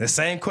 The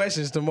same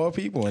questions to more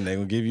people, and they're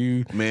gonna give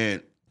you.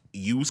 Man,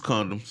 use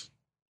condoms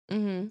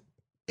and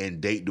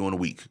date during the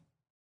week.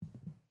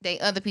 They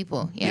other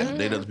people. Yeah, Yeah.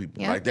 date other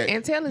people Yeah. like that.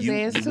 And tell his You-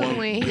 ass you too want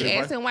when good he advice?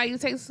 asks him why you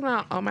take so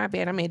long. Oh my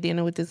bad, I'm at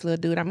dinner with this little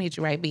dude. I'm gonna hit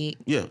you right big.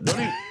 Yeah,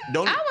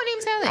 don't. I wouldn't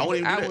even tell I him.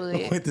 wouldn't I even do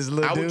that. would. With this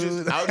little I would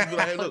dude. just be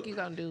like, hey, What look, you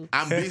gonna do?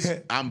 I'm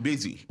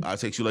busy. I'll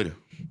text you later.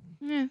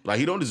 Like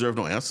he don't deserve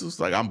no answers.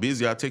 Like I'm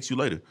busy. I'll text you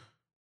later.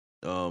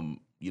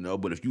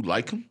 But if you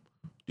like him,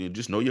 then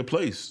just know your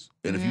place.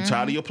 And if you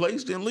tired of your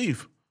place, then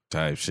leave.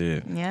 Type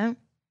shit. Yeah.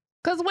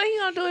 Cause what he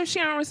gonna do if she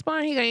don't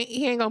respond?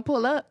 He ain't gonna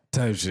pull up.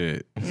 Type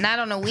shit. Not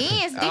on a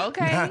Wednesday.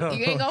 Okay, No.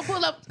 you ain't gonna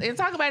pull up and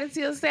talk about it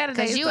till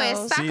Saturday. Cause you at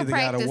so. soccer She either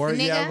practice, gotta work.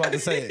 nigga. Yeah, I was about to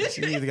say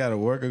she either gotta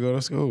work or go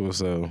to school.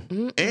 So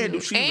And do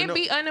she even And know?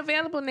 be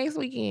unavailable next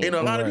weekend. And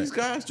a lot of Right. these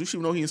guys, do she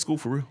even know he in school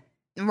for real?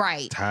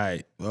 Right.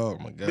 tight. Oh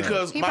my god.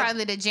 Because He my,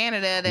 probably the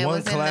janitor that One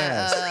was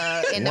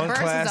class. in the One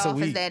bursar's class a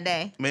office week. that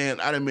day. man,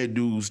 I done met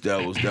dudes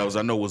that was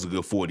I know was a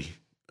good 40.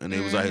 And they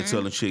was out here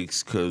telling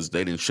chicks because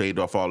they didn't shade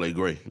off all their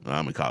gray.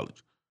 I'm in college.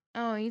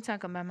 Oh, you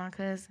talking about my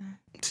cousin?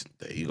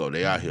 There you go.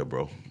 They out here,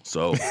 bro.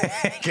 So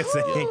Because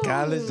in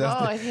college,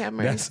 Lord have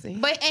mercy.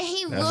 But and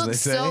he That's what they looks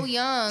say. so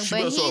young, She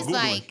but must start he's Googling.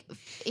 like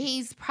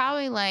he's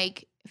probably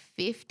like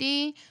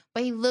 50,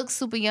 but he looks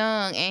super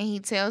young, and he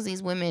tells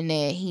these women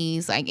that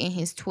he's like in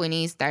his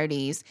 20s,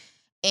 30s,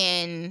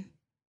 and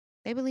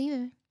they believe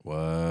it.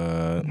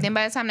 what? Then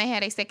by the time they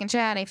had their second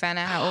child, they found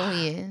out how old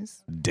he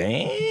is.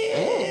 Damn.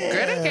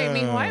 girl, that gave me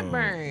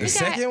heartburn. The He got-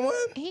 second one?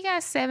 He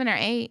got 7 or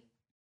 8.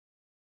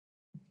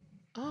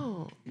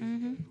 Oh,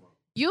 Mm-hmm.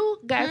 you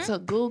got to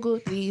Google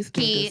these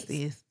Kids. niggas.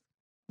 Sis.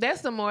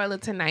 That's the moral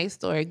of tonight's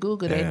story.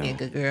 Google that Damn.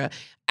 nigga, girl.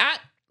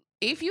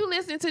 If you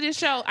listen to this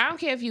show, I don't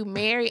care if you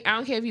married. I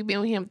don't care if you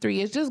been with him 3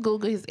 years. Just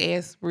Google his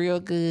ass real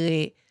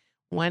good.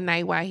 One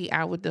night while he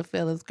out with the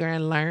fellas, girl,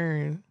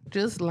 learn.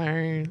 Just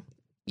learn.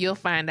 You'll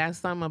find out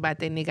something about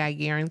that nigga, I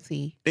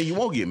guarantee. and you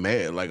won't get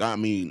mad. Like I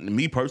mean,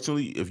 me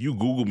personally, if you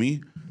Google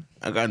me,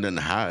 I got nothing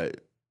to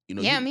hide. You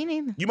know, Yeah, you, me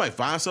neither. you might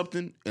find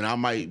something, and I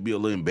might be a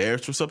little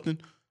embarrassed or something,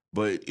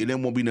 but it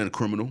then won't be nothing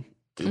criminal.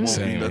 It won't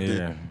Same be nothing.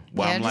 here.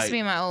 Well, Yeah, I'm just like,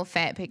 be my old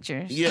fat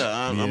pictures.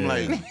 yeah, I'm Yeah.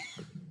 like,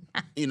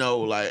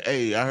 like,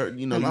 hey, I heard,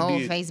 Them you old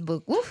did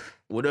Facebook. Woof.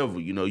 whatever,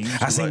 you I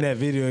used seen to, that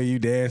video of you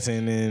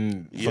dancing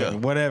and Yeah.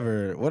 fucking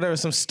whatever,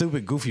 some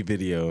stupid goofy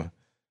video.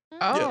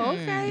 Oh, Yeah.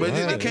 okay. But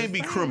What? it can't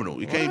be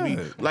criminal. It can't be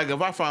What? like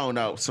if I found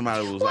out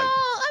somebody was Well, like,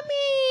 I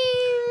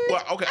mean,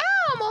 Well, okay.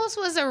 I almost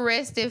was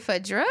arrested for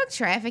drug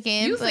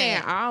trafficking. You but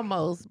saying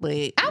almost, but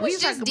I was we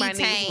just talking about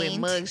niggas with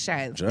detained.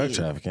 mugshots. Drug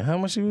trafficking. How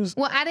much you was?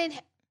 Well, I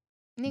didn't.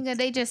 Nigga,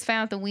 they just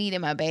found the weed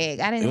in my bag.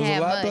 I It didn't was a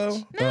have lot much.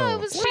 though. No, it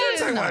was What you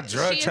talking no. about?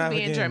 Drug She is being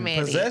trafficking,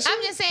 dramatic. possession.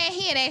 I'm just saying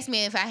he had asked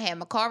me if I had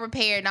my car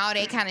repaired and all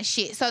that kind of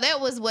shit. So that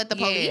was what the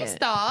police Yeah.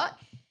 thought.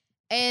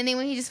 And then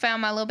when he just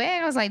found my little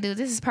bag, I was like, dude,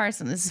 this is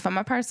personal. This is for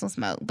my personal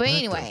smoke. But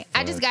anyway,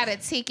 I just got a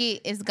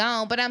ticket. It's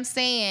gone. But I'm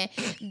saying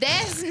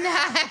that's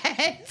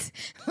not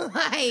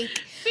like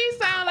She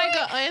sound like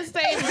an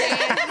unstable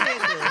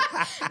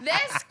ass nigga.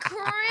 that's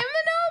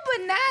criminal,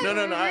 but not No.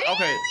 really.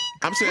 Okay.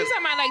 I'm saying. We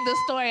talking about like the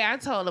story I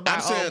told I'm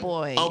about saying old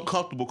boy.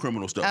 uncomfortable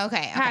criminal stuff.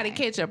 Okay. How to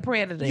catch a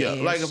predator. Yeah,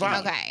 and like if shit. I,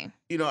 Okay.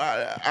 you know,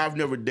 I've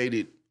never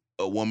dated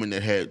a woman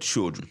that had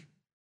children.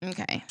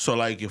 Okay. So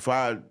like if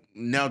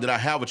now that I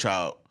have a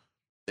child,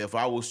 if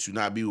I was to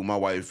not be with my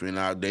wife and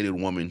I dated a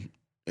woman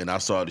and I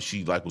saw that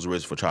she like was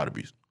arrested for child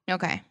abuse,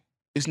 Okay.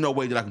 it's no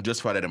way that I can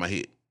justify that in my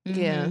head.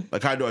 Yeah.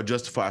 Like how do I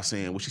justify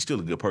saying, well, she's still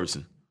a good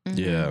person?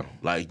 Yeah.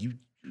 Like you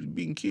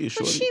beating kids,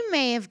 But shorty. she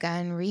may have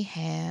gotten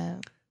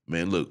rehab.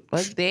 Man, look.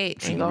 Fuck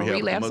that. she Ain't gonna rehab with them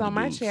relapse other on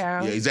my dudes.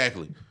 child. Yeah,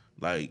 exactly.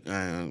 Like,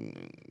 can't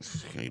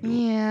do it.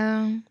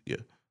 Yeah. Yeah.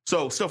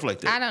 So stuff like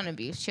that. I don't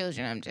abuse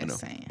children. I'm just You know.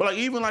 saying. But like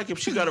even like if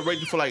she got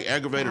arrested for like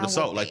aggravated I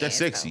assault, would like that's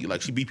be, sexy.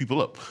 Like she beat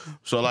people up.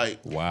 So like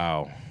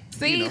Wow.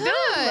 See, You know. dudes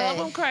love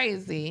Good. them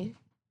crazy.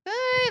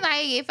 Good.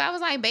 Like if I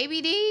was like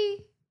Baby D,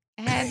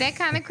 had that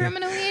kind of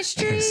criminal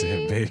history.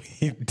 Said,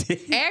 baby,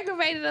 dick.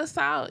 Aggravated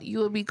assault, you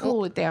would be cool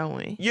with that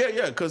one.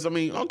 yeah, because I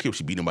mean, I don't care if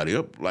she beat anybody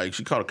up. Like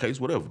she caught a case,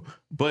 whatever.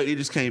 But it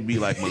just can't be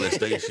like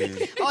molestation.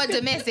 Or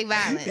domestic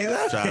violence.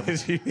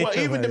 child- Well,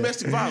 even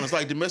domestic violence.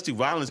 Like domestic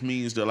violence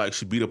means that like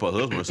she beat up her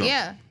husband or something.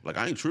 Yeah. Like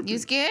I ain't tripping. You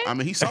scared? I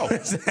mean, he saw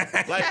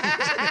it. Like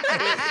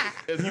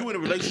if you in a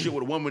relationship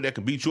with a woman that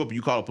can beat you up and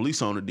you call the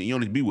police on her, then you don't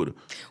need to be with her.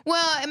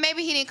 Well, and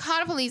maybe he didn't call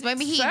the police.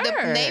 Maybe the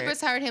Sir.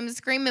 neighbors heard him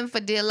screaming for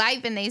dear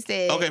life, and they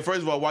said, Okay,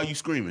 first of all, why you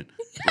screaming?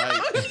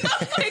 Like,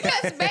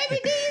 because Baby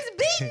D is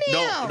beating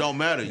him. don't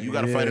matter. You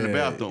got to fight in the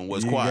bathroom.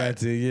 Was You quiet. got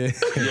to, yeah.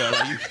 Yeah,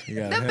 like You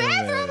gotta The handle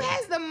bathroom that.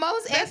 has the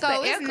most That's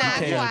echo. the It's echo. not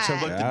Okay, quiet.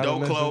 check but it the I door don't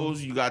listen.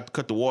 closed. You got to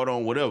cut the water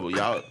on. Whatever.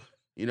 Y'all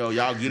get it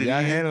Y'all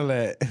in. handle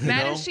that. Now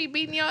know? that she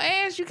beating your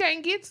ass, you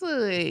can't get to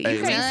it. Hey,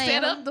 You can't man.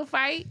 set up the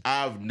fight.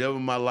 I've never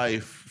in my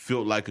life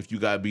felt like if you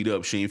got beat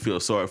up, she ain't feel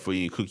sorry for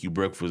you and cook you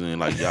breakfast and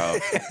like y'all,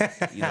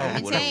 you know, Let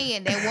me whatever. tell you,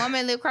 that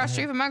woman lived across the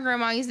street from my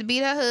grandma used to beat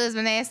her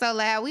husband ass so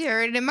loud we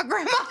heard it in my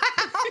grandma's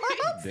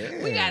house.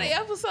 We got an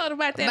episode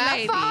about that By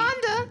lady.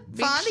 Fonda.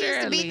 Big Fonda used to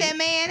Shirley. beat that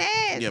man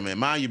ass. Yeah, man,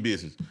 mind your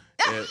business.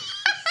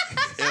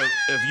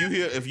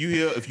 If you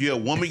hear a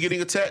woman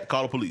getting attacked,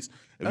 call the police.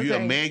 If you hear a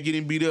Okay. man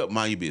getting beat up,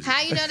 mind your business.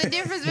 How you know the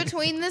difference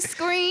between the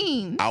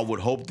screams? I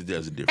would hope that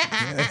there's a difference.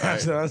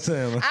 That's what I'm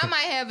saying. I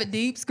might have a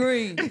deep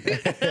scream.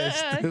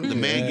 The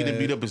man getting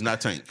beat up is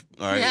not Tank.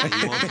 All right,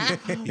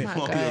 he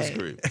won't be on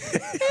screen.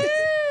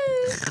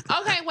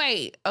 Okay,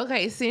 wait.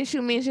 Okay, since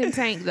you mentioned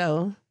Tank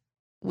though,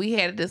 we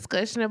had a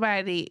discussion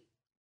about it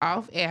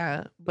off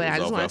air, but It was I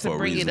just off air wanted for to a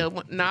bring it reason.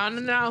 up.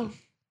 No.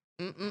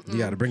 Mm-mm-mm. You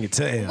got to bring it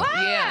to him. Why?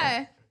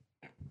 Yeah.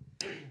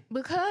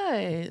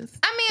 Because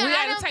I mean, we I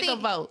gotta don't take think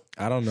a vote.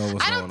 I don't know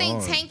what's I don't going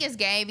think on. Tank is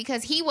gay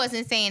because he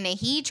wasn't saying that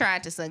he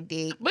tried to suck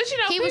dick. But you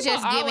know, He people was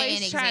just giving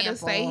always an try to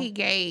example. say he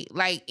gay.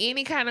 Like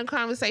any kind of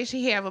conversation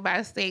he have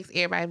about sex,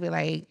 everybody be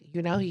like,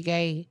 you know, he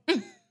gay.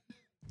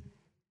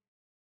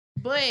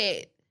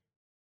 But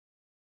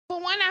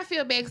for one, I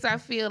feel bad because I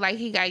feel like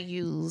he got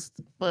used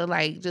for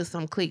like just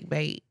some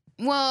clickbait.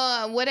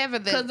 Well, whatever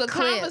Because the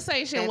clip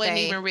conversation that wasn't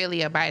they- even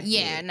really about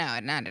Yeah, it. no,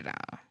 not at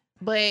all.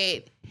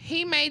 But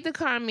he made the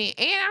comment,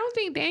 and I don't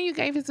think Daniel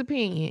gave his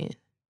opinion.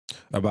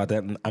 About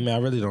that, I mean, I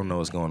really don't know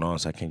what's going on,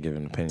 so I can't give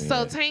an opinion. So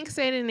yet. Tank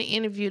said in the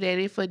interview that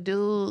if a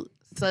dude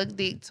suck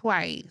dick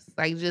twice,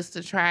 like just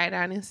to try it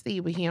out and see,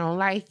 but he don't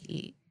like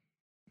it,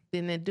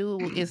 then the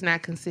dude is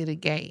not considered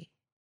gay.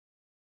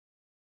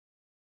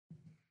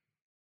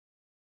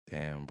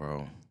 Damn,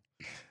 bro.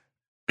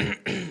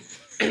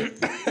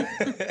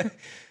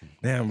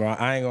 Damn, bro.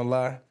 I ain't gonna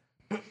lie.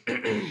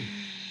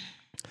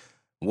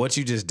 What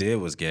you just did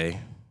was gay.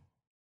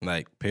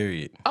 Like,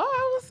 period. Oh,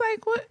 I was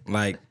like, what?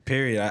 Like,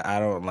 period. I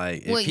don't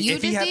like. What you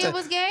if he just had did to-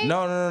 was gay?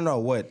 No.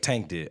 What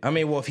Tank did. I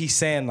mean, well, if he's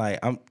saying like,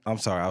 I'm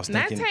sorry. I was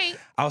Not thinking. Tank.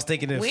 I was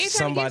thinking We if ain't trying to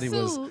somebody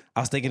get was. sued. I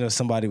was thinking if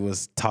somebody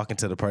was talking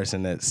to the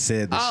person that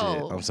said the Oh.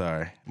 shit. I'm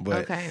sorry,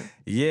 but Okay.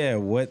 yeah,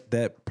 what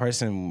that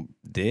person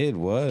did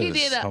was He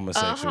did a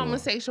homosexual.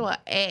 homosexual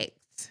act,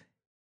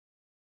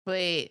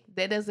 but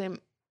that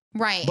doesn't.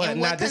 Right. But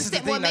and now what, this is the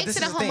thing. what Now, makes this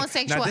it a is the thing.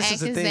 homosexual Now, this act is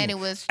the is thing. that it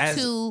was as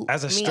two a men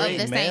of the straight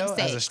same male,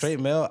 sex. as a straight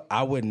male,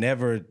 I would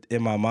never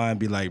in my mind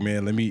be like,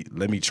 man, let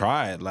me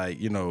try it, like,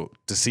 you know,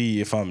 to see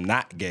if I'm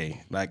not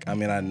gay. Like, I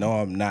mean, I know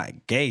I'm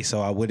not gay,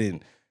 so I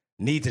wouldn't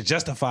need to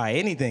justify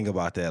anything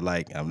about that.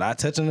 Like, I'm not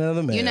touching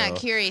another male. You're not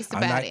curious I'm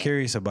about not it.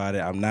 curious about it.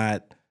 I'm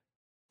not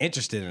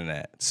interested in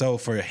that. So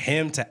for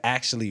him to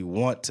actually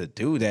want to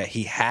do that,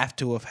 he have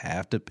to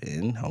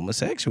been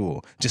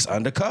homosexual, just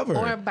undercover.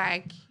 Or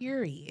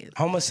bi-curious.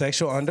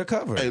 Homosexual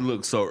undercover. Hey,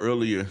 look, so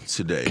earlier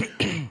today,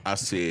 I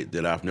said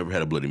that I've never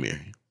had a Bloody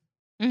Mary.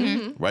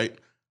 Mm-hmm. Right?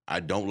 I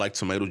don't like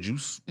tomato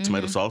juice,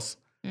 tomato sauce.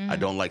 I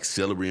don't like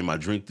celery in my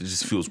drink. It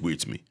just feels weird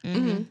to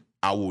me.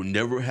 I will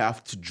never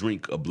have to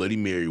drink a Bloody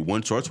Mary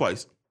once or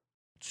twice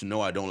to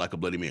know I don't like a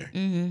Bloody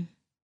Mary.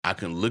 I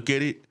can look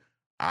at it.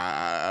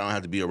 I don't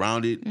have to be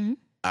around it.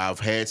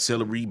 I've had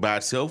celery by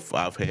itself.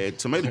 I've had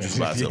tomato juice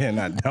by itself. Yeah, and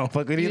I don't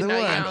fuck with either one.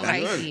 I don't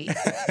like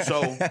it.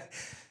 So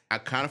I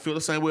kind of feel the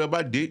same way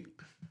about dick.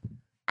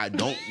 I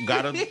don't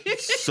gotta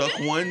suck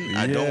one.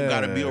 I don't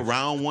gotta be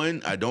around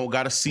one. I don't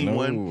gotta see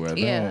one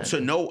to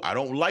know I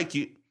don't like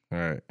it. All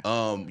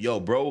right. Yo,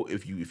 bro,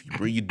 if you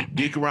bring your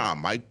dick around,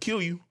 I might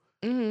kill you.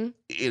 It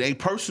ain't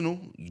personal.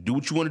 You do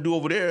what you want to do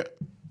over there.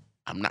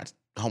 I'm not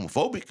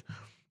homophobic.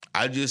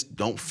 I just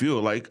don't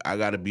feel like I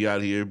gotta be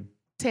out here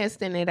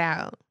testing it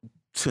out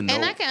to know.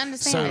 And I can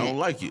understand I don't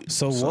like it.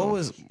 So what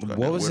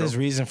was his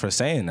reason for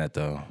saying that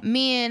though?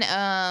 Men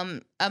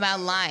about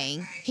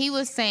lying. He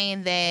was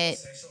saying that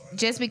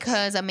just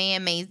because a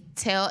man may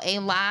tell a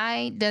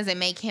lie doesn't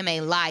make him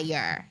a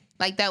liar.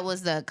 Like that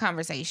was the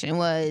conversation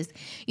was,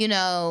 you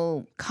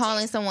know,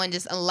 calling someone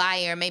just a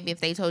liar. Maybe if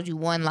they told you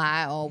one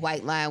lie or a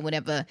white lie or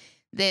whatever,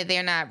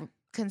 they're not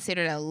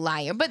considered a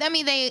liar. But I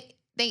mean, they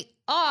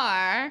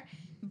are.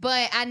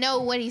 But I know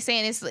what he's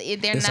saying is they're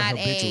It's not a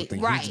habitual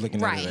thing. right. He's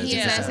looking at it as He's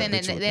it's not a saying that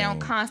habitual they don't thing.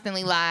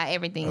 constantly lie.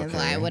 Everything is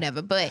lie,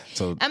 whatever. But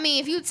So- I mean,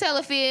 if you tell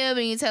a fib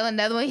and you tell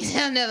another one, you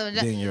tell another one,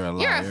 Then you're a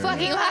You're liar. a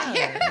fucking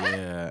liar.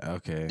 Yeah,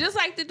 okay. Just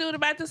like the dude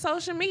about the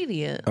social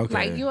media. Okay.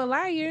 Like, you a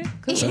liar.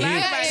 'Cause So you Yeah,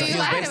 lied he, about so it. he you was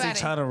lied basically about it.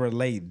 trying to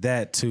relate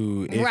that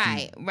to if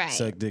Right, you right.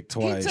 suck dick He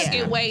twice. took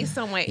it way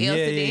somewhere else. Yeah,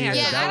 It didn't have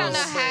yeah, to Yeah, I go don't know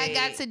that how it way.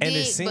 got to And it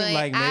dick, seemed but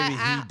like maybe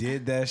I he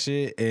did that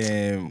shit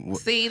and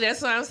See,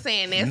 that's what I'm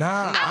saying. That's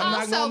Nah, I'm not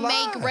also gonna lie.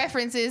 make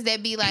references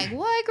that be like,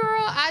 "What,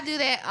 girl? I do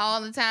that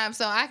all the time."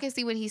 So I can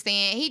see what he's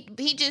saying.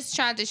 He just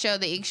tried to show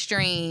the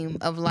extreme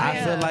of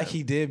life. I feel like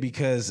he did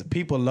because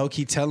people low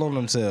key tell on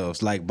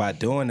themselves like by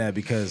doing that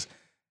because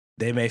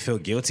they may feel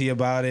guilty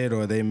about it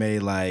or they may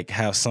like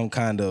have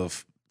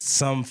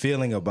some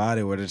feeling about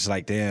it where they're just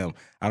like, damn,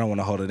 I don't want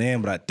to hold it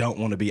in, but I don't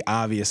want to be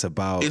obvious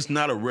about. It's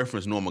not a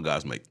reference normal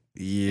guys make.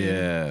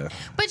 Yeah.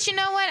 But you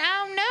know what?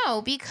 I don't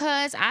know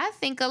because I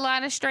think a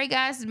lot of straight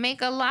guys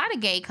make a lot of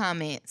gay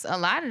comments a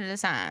lot of the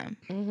time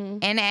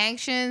and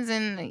actions,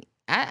 and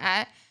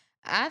I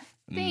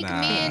think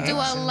Nah. men do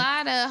a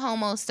lot of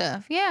homo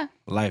stuff. Yeah.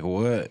 Like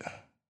what?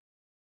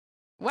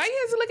 Why you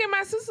have to look at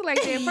my sister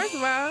like that? First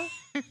of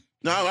all,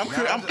 No, I'm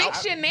curious.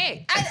 fix your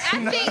neck. I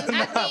think.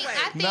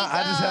 No,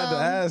 I just had to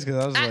ask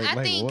because I was like,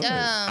 I think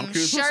I'm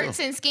curious shirts myself.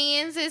 and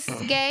skins is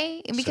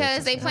gay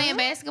because they playing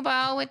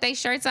basketball with their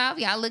shirts off.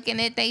 Y'all looking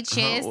at their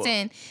chest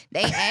and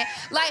they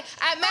act like.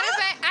 Matter of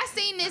fact, I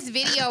seen this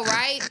video,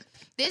 right?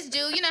 This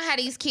dude, you know how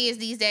these kids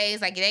these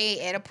days, like they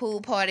at a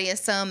pool party or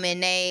something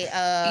and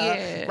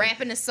they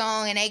rapping a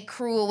song and they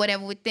crew or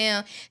whatever with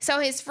them. So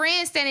his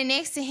friend standing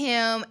next to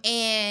him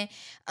and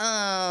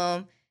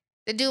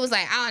the dude was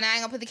like, "Oh, no, I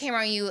ain't gonna put the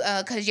camera on you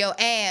cause your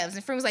abs."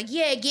 And friend was like,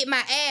 "Yeah, get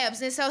my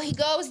abs." And so he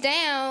goes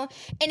down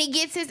and he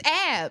gets his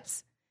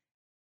abs.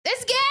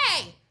 That's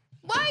gay.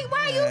 Why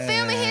are you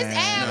filming his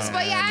abs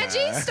for your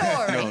IG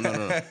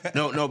story?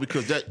 No,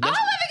 because that. All of That's,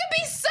 it could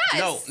be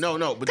sus.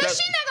 no, but Cause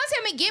that. she not gonna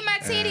tell me get my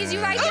titties. You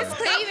like this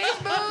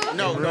cleavage, boo?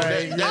 No,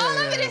 Right, All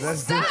of it is that's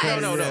sus.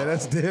 different. No. Yeah,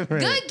 that's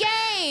different. Good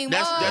game.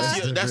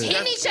 That's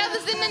hitting each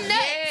other's in the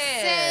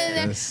nuts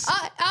and Yes.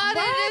 all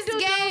that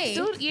is gay.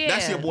 Yeah.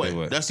 That's your boy.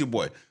 Do it. That's your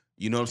boy.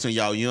 You know what I'm saying?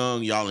 Y'all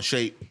young, y'all in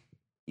shape.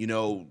 You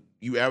know,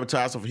 you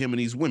advertising for him and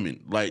these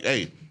women. Like,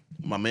 hey,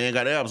 my man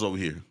got abs over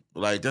here.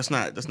 Like, that's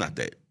not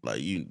that.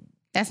 Like you.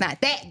 That's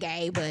not that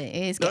gay, but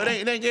it's gay. No,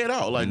 it ain't gay at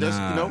all. Like that's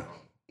you know,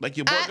 like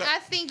your boy. I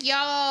think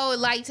y'all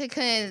like to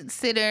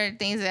consider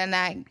things that are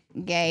not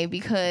gay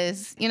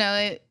because, you know,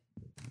 it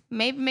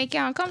maybe make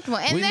y'all uncomfortable.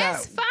 And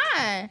that's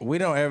fine. We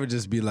don't ever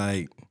just be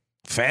like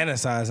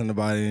fantasizing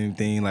about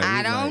anything. Like I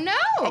we don't like,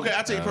 know. Okay,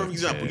 I'll tell you a perfect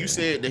example. You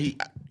said that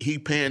he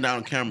panned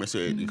down the camera and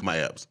said, "Look at my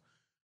abs."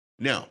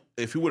 Now,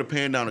 if he would have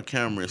panned down the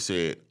camera and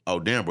said, "Oh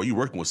damn, bro, you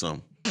working with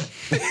something?"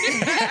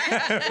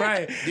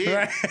 right, Then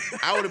right.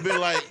 I would have been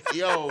like,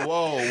 "Yo,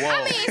 whoa."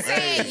 I mean,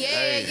 saying,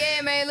 hey,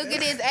 yeah, man, look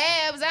at his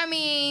abs. I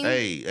mean,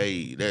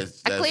 Hey,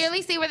 that's I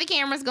clearly see where the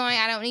camera's going.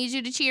 I don't need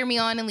you to cheer me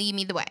on and lead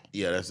me the way.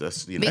 Yeah,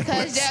 that's you know.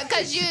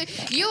 Because you're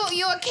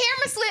a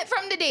camera slip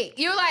from the dick.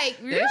 You're like,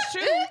 That's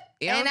true.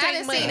 It and don't I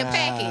take done seen a much.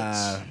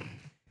 package.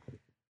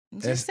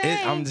 Just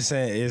saying. I'm just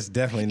saying it's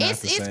definitely not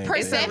the It's same.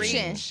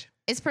 perception. thing.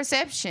 It's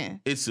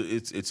perception. It's a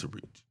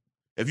reach.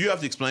 If you have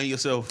to explain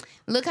yourself,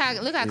 Look how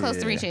close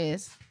the Yeah. reach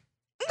is.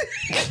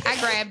 I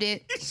grabbed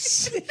it.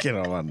 Get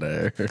on my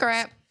nerve.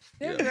 Crap.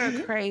 That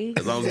girl crazy.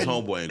 as long as his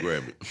homeboy ain't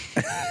grab it.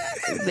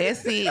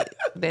 That's it.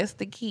 That's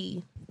the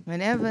key.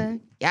 Whenever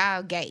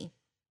y'all gay,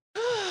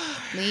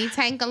 leave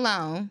Tank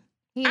alone.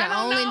 He the I don't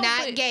only know,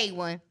 not but- gay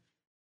one.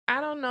 I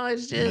don't know.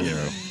 It's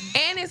just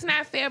And it's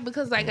not fair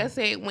because, like I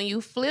said, when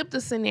you flip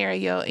the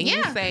scenario and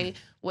you say,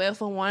 well,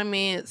 if a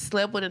woman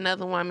slept with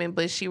another woman,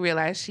 but she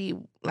realized she,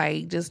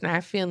 like, just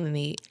not feeling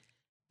it,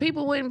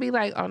 people wouldn't be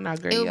like, oh, no,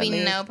 girl, it would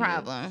be no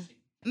problem.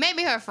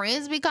 Maybe her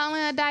friends be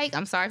calling her dyke.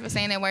 I'm sorry for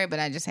saying that word, but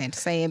I just had to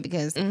say it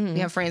because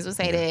her friends would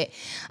say that.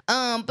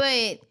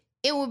 But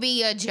it would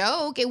be a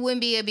joke. It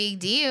wouldn't be a big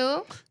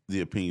deal.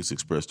 The opinions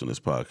expressed on this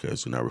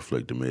podcast do not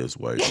reflect Demez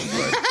White.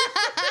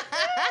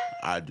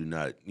 I do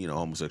not,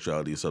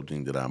 homosexuality is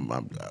something that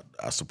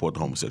I support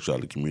the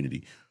homosexuality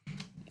community.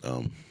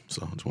 So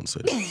I just want to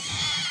say that.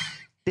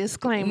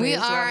 Disclaimer. We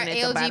are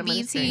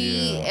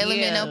LGBT,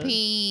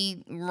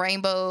 LMNOP,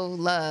 rainbow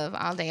love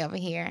all day over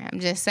here.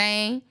 I'm just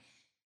saying,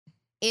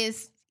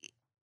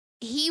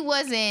 he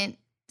wasn't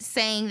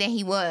saying that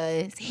he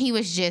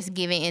was just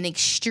giving an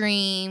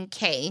extreme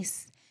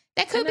case.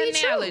 That could be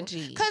true.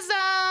 Because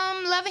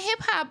Love and Hip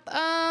Hop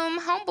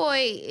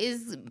homeboy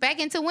is back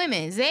into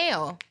women.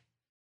 Zale.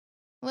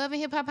 Love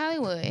and Hip Hop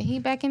Hollywood. He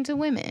back into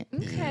women.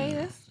 Okay,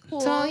 that's cool.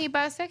 So he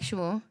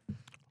bisexual.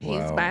 He's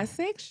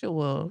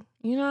bisexual.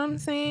 You know what I'm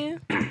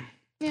saying?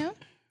 Yeah.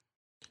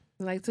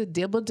 Like to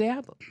dibble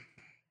dabble.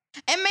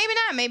 And maybe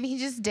not. Maybe he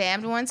just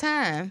dabbed one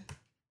time.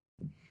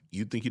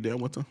 You think he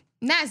dabbed one time?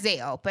 Not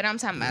Zale, but I'm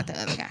talking about the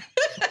other guy.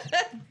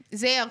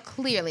 Zale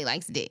clearly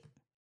likes dick.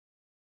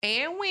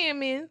 And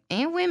women.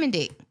 And women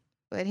dick.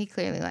 But he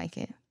clearly like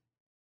it.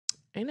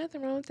 Ain't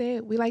nothing wrong with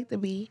that. We like to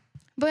be.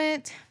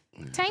 But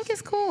Tank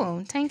is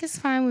cool. Tank is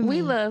fine with me.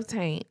 We love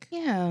Tank.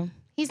 Yeah.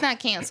 He's not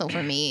canceled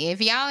for me.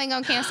 If y'all ain't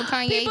gonna cancel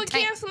Kanye, people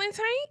canceling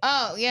Tank?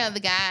 Oh, yeah, the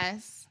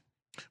guys.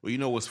 Well, you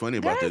know what's funny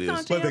about that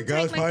is, but the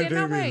guys probably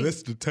didn't even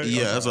listen to Tank.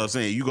 Yeah, that's what I'm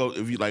saying. You go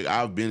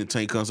I've been to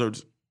Tank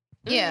concerts.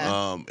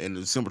 Yeah. And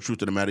the simple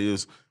truth of the matter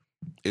is,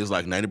 it's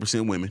like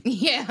 90% women.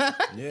 Yeah.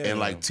 And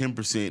like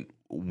 10%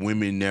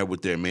 women there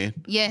with their man.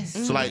 Yes.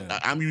 So like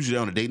I'm usually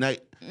on a date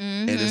night,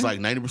 and it's like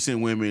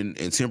 90% women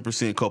and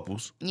 10%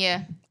 couples.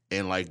 Yeah.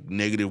 And like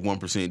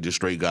 -1% just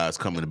straight guys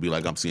coming to be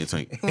like, I'm seeing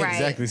Tank. Right.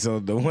 Exactly. So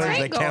the ones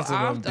Tank that canceled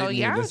go them off, didn't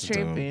y'all listen to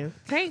him. tripping.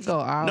 Tank go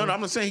off. No,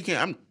 I'm not saying he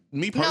can't.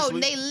 Me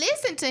personally. No, they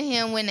listen to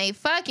him when they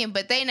fucking,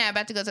 but they not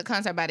about to go to a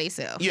concert by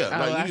themselves. Yeah,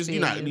 like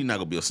you're not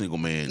gonna be a single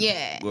man.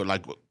 Yeah. Or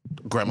like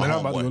grandma. Man, I'm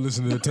about to go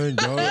listen to the Tank,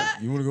 dog.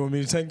 You want to go with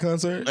me to Tank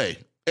concert? Hey,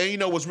 and you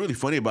know what's really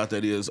funny about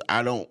that is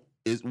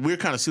we're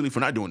kind of silly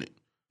for not doing it.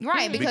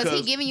 Right, because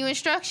he giving you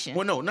instruction.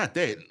 Well, no, not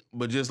that,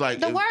 but just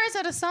like the words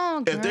of the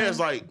song. Girl. If there's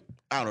like,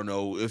 I don't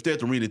know, if they're at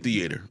the Arena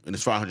Theater and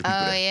there's 500 people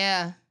there.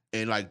 Yeah.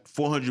 And like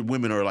 400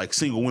 women are like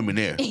single women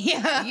there.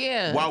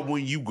 Yeah. Why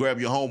wouldn't you grab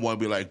your homeboy and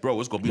be like, bro,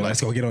 it's gonna be like,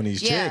 let's go get on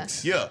these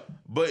chicks. Yeah,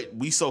 but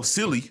we so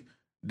silly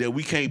that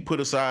we can't put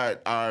aside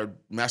our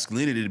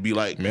masculinity to be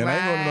like, man, I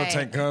ain't going to no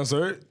Tank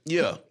concert.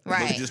 Yeah,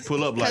 right. But just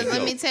pull up like,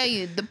 let me tell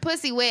you, the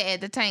pussy wet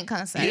at the Tank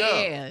concert.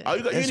 Yeah,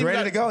 it's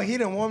ready to go. He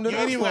done warmed it up. You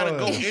ain't even gotta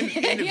go in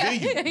the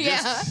venue.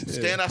 Just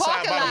stand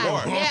outside by the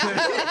bar.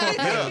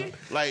 Yeah,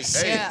 like,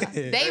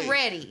 hey, they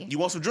ready. You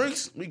want some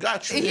drinks? We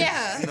got you.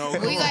 Yeah,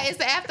 it's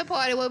the after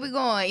party. Where we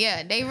going?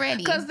 Yeah, they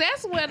ready. Cause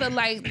that's where the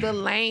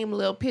lame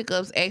little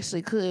pickups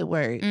actually could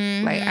work.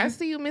 Like, I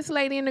see you, Miss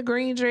Lady in the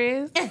green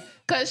dress.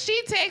 Cause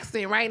she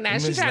texting right now.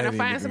 She trying to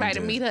find somebody to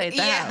meet her at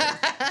the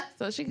house.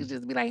 So she could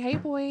just be like, hey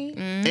boy.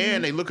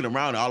 And they looking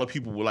around and all the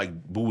people were like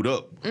booed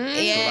up.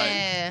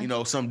 Yeah. So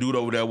like, some dude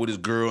over there with his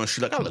girl and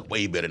she's like, I look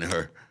way better than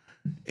her.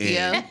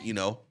 And you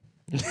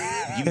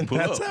can pull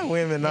That's up. how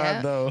women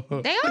are though.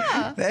 They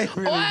are. They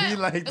really be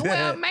like that.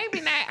 Well, maybe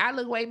not. I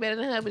look way better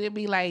than her, but it'd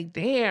be like,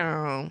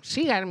 damn,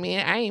 she got a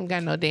man. I ain't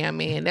got no damn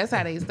man. That's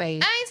how they say.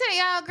 I ain't tell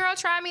y'all, girl,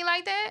 try me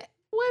like that.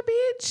 What,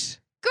 bitch?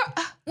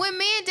 Girl, when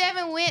me and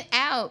Devin went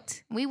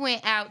out, we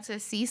went out to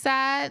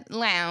Seaside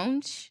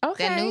Lounge.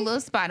 Okay. That new little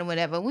spot or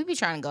whatever. We be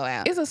trying to go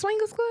out. It's a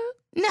swingers club?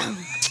 No.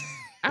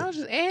 I was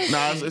just asking.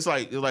 Nah, it's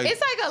like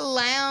a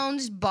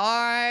lounge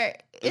bar.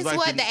 It's like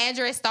what the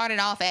address started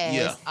off as.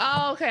 Yeah.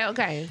 Oh,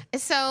 okay.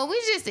 So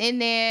we just in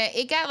there.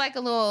 It got like a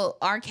little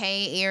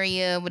arcade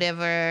area,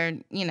 whatever,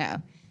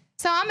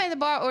 So I'm at the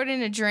bar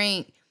ordering a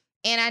drink,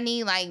 and I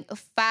need like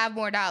 $5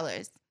 more.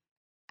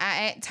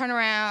 I turn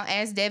around,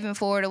 ask Devin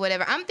for it or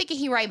whatever. I'm thinking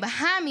he right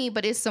behind me,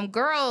 but it's some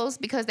girls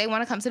because they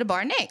want to come to the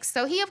bar next.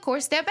 So he, of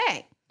course, stepped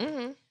back.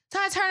 Mm-hmm. So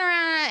I turn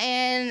around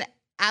and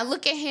I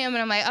look at him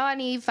and I'm like, oh, I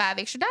need $5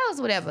 extra,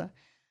 whatever.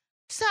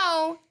 So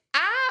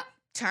I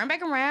turn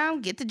back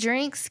around, get the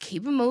drinks,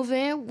 keep it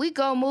moving. We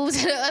go move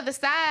to the other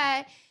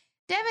side.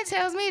 Devin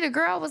tells me the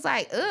girl was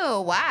like,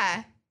 oh,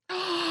 why?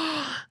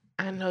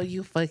 I know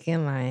you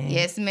fucking lying.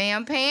 Yes,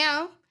 ma'am,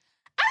 Pam.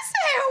 I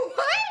said,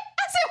 what?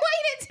 I said, why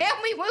you didn't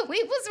tell me when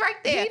we was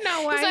right there? You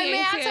know why he was like, he man,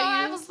 ain't I tell told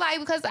her, you? I was like,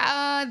 because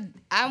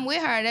I'm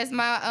with her. That's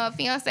my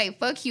fiance.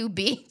 Fuck you,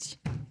 bitch.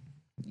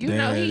 You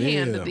know he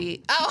handled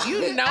it. Oh,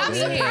 you know I'm he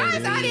surprised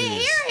handled I it. didn't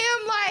hear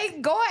him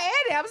like go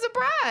at it. I'm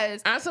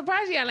surprised. I'm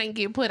surprised y'all ain't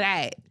get put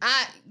out.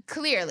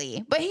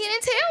 Clearly, but he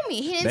didn't tell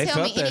me. He didn't They tell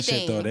felt me that anything.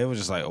 shit though. They was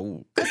just like,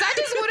 oh. Cause I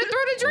just would have threw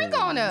the drink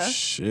on her.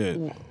 Shit.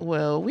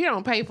 Well, we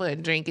don't pay for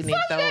drinking it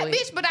Fuck though. that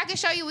bitch, but I can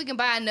show you we can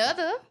buy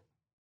another.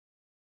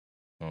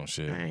 Oh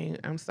shit!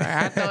 I'm sorry.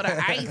 I throw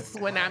the ice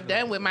when I'm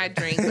done with my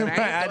drink. But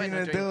I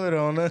didn't do it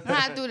on her.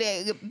 I do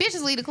that.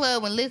 Bitches leave the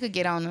club when liquor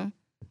get on them.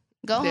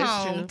 Go That's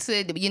home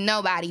true. to your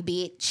nobody,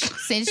 bitch.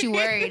 Since you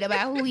worried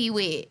about who he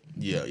with.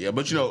 Yeah.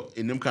 But you know,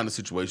 in them kind of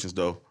situations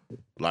though,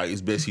 like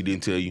it's best he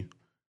didn't tell you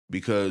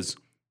because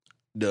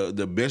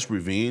the best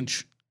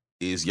revenge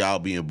is y'all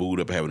being booed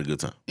up and having a good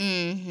time.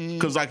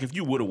 Because like if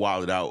you would have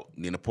wilded out,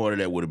 then a part of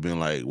that would have been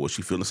like, was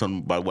she feeling something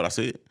about what I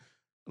said?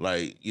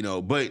 Like, you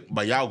know, but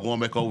by y'all going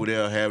back over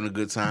there, having a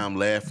good time,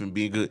 laughing,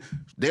 being good,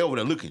 they over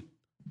there looking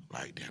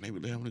like, damn, they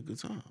really having a good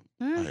time.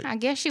 Like, I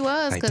guess she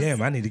was. Like,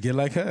 damn, I need to get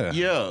like her.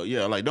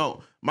 yeah. Like,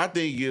 don't. My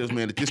thing is,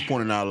 man, at this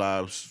point in our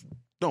lives,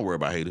 don't worry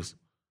about haters.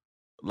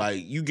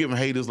 Like, you giving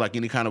haters like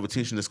any kind of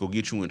attention that's gonna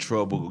get you in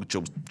trouble, get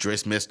your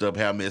dress messed up,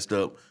 hair messed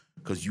up,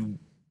 because you.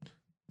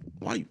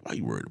 Why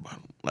you worried about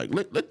them? Like,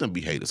 let them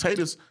be haters.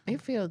 Haters.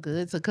 It feel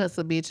good to cuss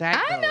a bitch out.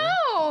 I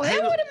know.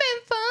 That would have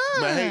been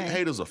fun. But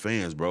haters are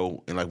fans,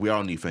 bro. And like we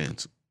all need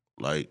fans.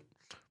 Like,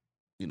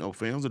 you know,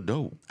 fans are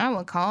dope. I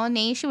would call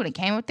Nate. She would have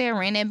came up there,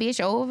 ran that bitch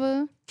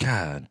over.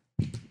 God.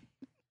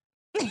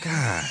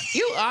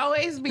 You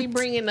always be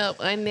bringing up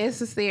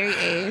unnecessary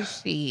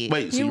ass shit.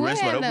 Wait, so you ran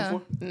somebody over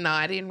before? No,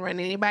 I didn't run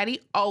anybody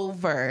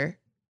over.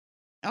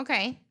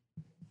 Okay.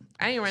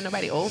 I ain't run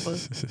nobody over.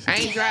 I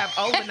ain't drive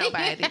over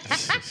nobody.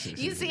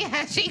 You see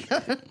how she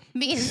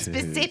being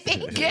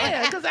specific?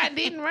 Yeah, because I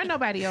didn't run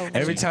nobody over.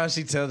 Every time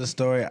she tells the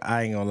story,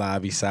 I ain't gonna lie, I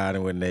be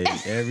siding with Nate.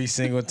 Every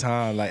single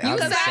time. Like, You I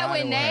be side siding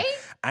with Nate? her.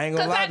 I ain't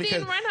gonna lie I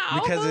didn't run her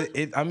because over?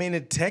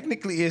 it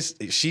technically is.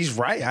 She's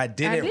right. I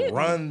didn't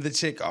run the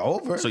chick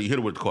over. So you hit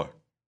her with the car?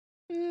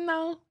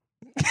 No.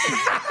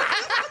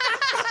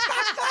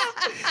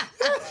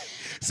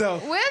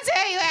 So We'll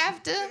tell you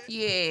after.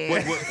 Yeah.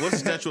 What's the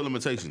statute of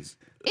limitations?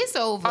 It's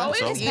over. Oh,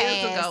 it was It's years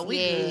past. ago. We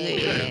Yeah.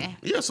 good.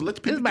 Yeah, so let the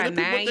It's people about get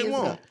what 9 they years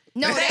want. ago.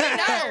 No, they know.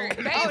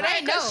 They Oh,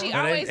 right, they 'cause know. she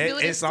always do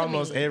this it's to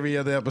almost me. every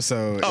other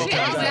episode. Oh, She okay.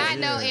 does Yeah. not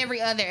know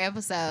every other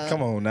episode.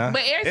 Come on now.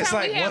 But every It's time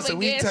like we have once a a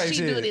week guest, type she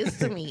shit. do this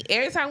to me.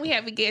 Every time we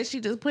have a guest, she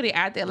just put it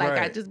out there like I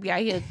Right. just be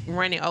out here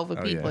running over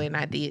Oh, people, yeah. and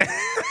I did.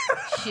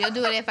 She'll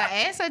do it if I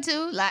ask her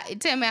to. Like,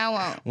 tell me I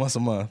won't. Once a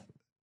month.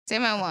 Tell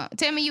me I won't.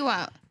 Tell me you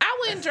won't. I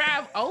wouldn't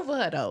drive over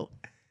her though,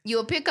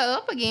 You'll pick her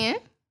up again.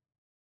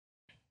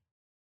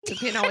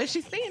 depending on where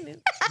she's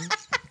standing.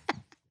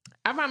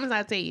 I promise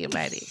I'll tell you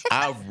about it.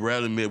 I've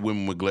rarely met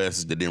women with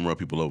glasses that didn't run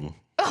people over.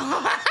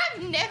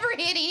 I've never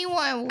hit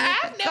anyone. With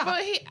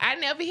I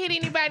never hit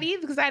anybody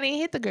either because I didn't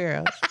hit the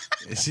girl.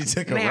 She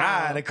took a Now-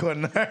 ride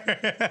according to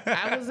her.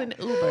 I was in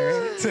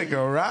Uber. Took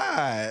a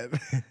ride.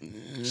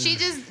 She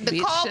just the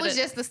Bitch, car shoulda- was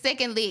just the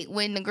second lick.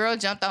 When the girl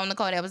jumped on the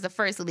car, that was the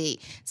first lick.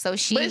 So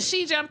she. But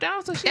she jumped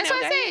on, so she That's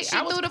never what got I hit. said.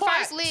 She was threw the parked.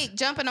 first lick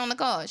jumping on the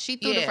car. She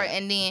threw the Yeah. first,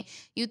 and then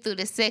you threw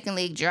the second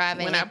lick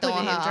driving When I and put it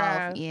throwing in her off.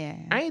 drive. Yeah.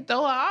 I ain't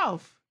throw her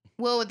off.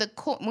 Well, with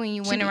when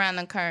you went around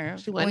the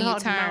curve, She when wasn't you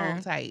holding on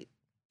turned. tight.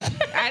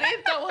 I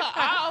didn't throw her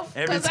off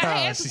Every because I time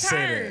had she to said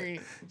turn.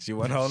 that. She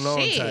wasn't holding on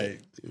Shit.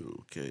 tight.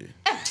 Okay.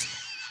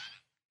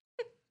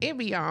 It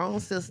be your own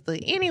sister.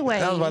 Anyway,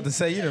 I was about to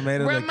say, you done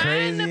made her look remind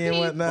crazy the and people,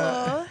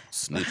 whatnot.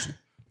 Snitching.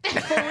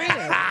 for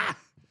real.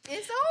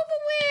 It's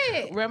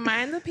over with.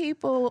 Remind the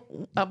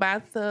people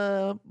about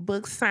the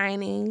book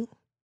signing.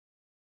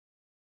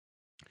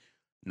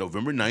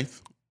 November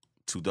 9th,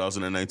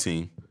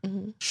 2019.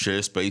 Mhm.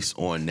 Share space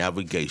on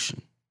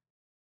navigation.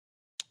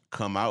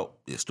 Come out.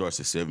 It starts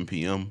at 7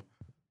 p.m.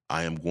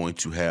 I am going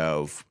to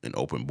have an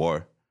open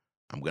bar.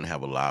 I'm going to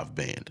have a live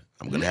band.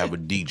 I'm going to have a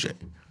DJ.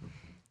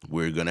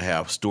 We're going to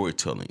have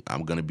storytelling.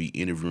 I'm going to be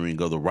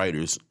interviewing other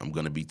writers. I'm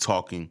going to be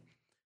talking.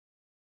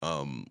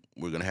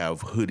 We're going to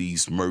have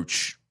hoodies,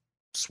 merch,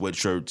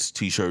 sweatshirts,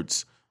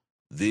 T-shirts.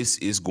 This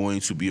is going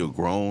to be a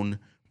grown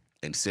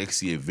and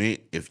sexy event.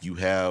 If you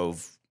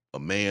have a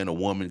man, a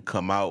woman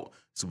come out,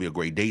 it's going to be a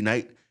great date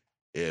night.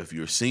 If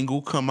you're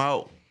single, come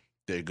out.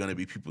 There are going to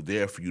be people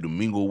there for you to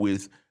mingle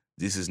with.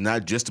 This is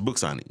not just a book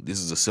signing. This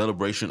is a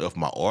celebration of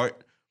my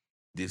art.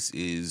 This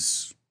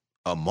is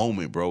a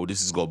moment, bro.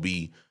 This is going to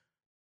be,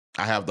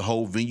 I have the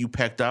whole venue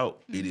packed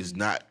out. It is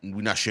not,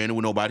 we're not sharing it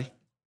with nobody.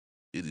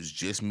 It is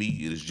just me.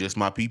 It is just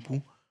my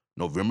people.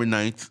 November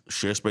 9th,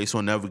 share space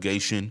on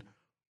navigation.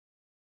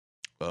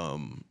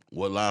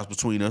 What lies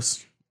between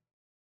us?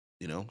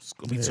 You know, it's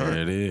going to be turned.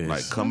 There it is.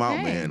 Like, come out,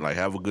 Okay. man. Like,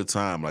 have a good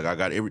time. Like, I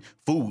got every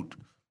food.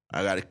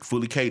 I got it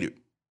fully catered.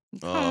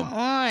 Come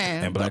on.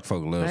 And black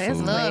folk love That's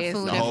food. Love Yes,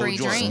 food the and whole free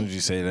joint. As soon drink. as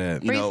you say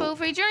that. You Free know, food,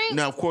 free drink.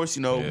 Now, of course,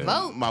 you know, Yeah.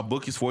 Vote. my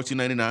book is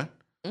 $14.99.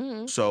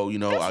 Mhm. So, you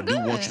know, That's I do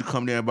want good. you to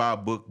come there and buy a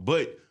book.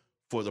 But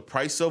for the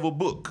price of a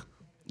book,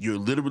 you're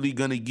literally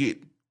going to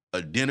get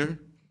a dinner,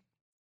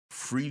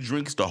 free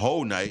drinks the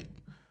whole night,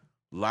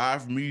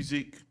 live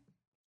music,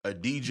 a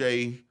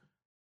DJ,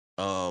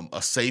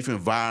 a safe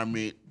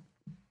environment.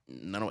 I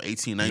don't know,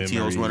 18,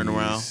 19-year-olds running around.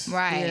 Memories.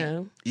 Right.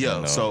 Yeah. Yeah,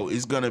 No. so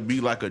it's going to be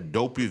like a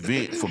dope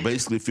event for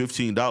basically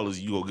 $15.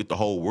 You go get the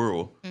whole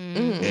world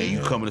Mm-hmm. and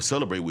you coming to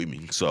celebrate with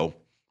me. So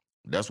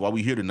that's why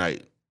we here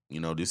tonight. You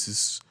know,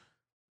 it's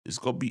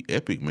going to be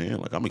epic, man.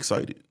 Like, I'm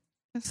excited.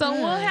 So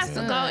we'll have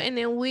to go, and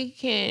then we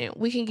can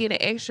get an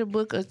extra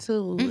book or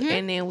two,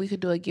 and then we could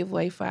do a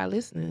giveaway for our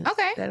listeners.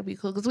 Okay, that'll be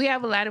cool because we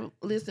have a lot of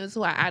listeners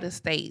who are out of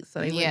state,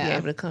 so they wouldn't be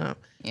able to come.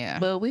 Yeah,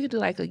 but we could do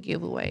like a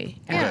giveaway.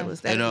 Yeah,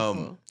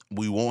 and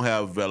we won't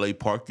have valet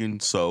parking,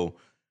 so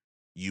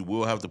you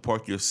will have to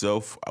park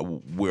yourself.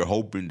 We're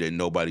hoping that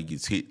nobody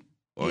gets hit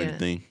or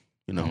anything,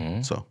 you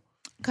know. So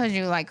because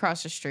you like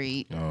cross the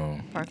street,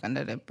 park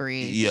under the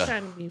bridge. Yeah,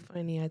 trying to be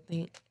funny, I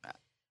think.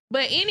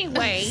 But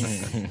anyway,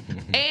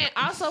 and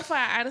also for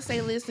our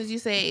out-of-state listeners, you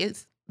say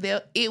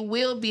it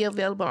will be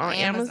available on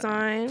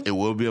Amazon. It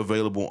will be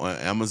available on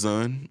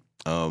Amazon.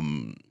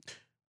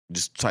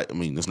 Just type. I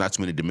mean, there's not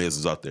too many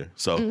Demez's out there.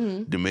 So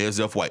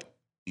Demez F. White.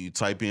 You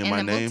type in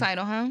my name. In the book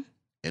title, huh?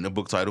 In the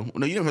book title.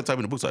 No, you don't have to type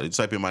in the book title. You just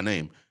type in my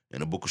name,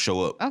 and the book will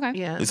show up. Okay.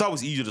 Yeah. It's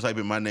always easier to type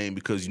in my name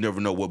because you never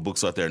know what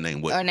books out there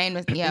named what. Or name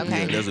is, okay. Yeah,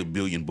 there's a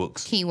billion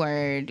books.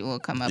 Keyword will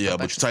come up. Yeah,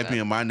 but you type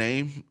in my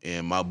name,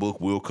 and my book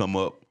will come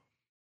up.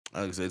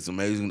 Like I said, it's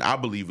amazing. I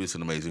believe it's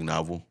an amazing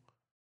novel.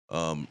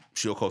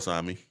 She'll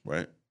co-sign me,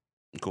 right?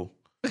 Cool.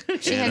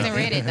 She hasn't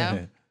read it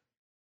though.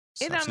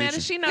 It don't matter.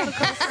 She know the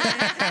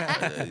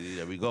co-sign.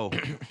 There we go.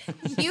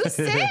 You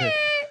said.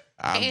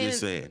 I'm just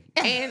saying.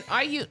 And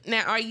are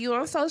you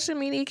on social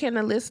media? Can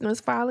the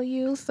listeners follow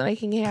you so they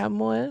can have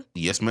more?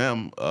 Yes,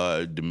 ma'am.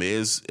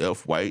 Demez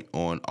F. White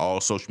on all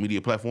social media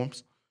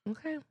platforms.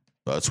 Okay.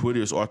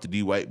 Twitter is Arthur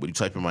D. White, but you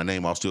type in my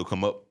name, I'll still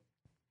come up.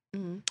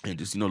 And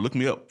just look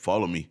me up,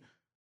 follow me.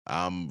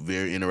 I'm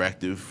very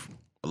interactive.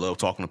 I love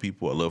talking to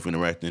people. I love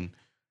interacting.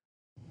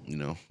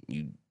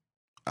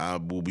 I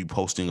will be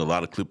posting a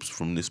lot of clips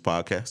from this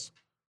podcast.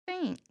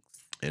 Thanks.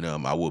 And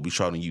I will be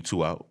shouting you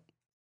two out.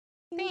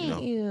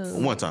 Thank you.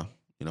 One time,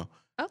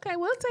 Okay,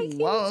 we'll take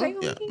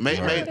you.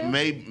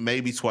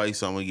 Maybe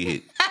twice I'm gonna get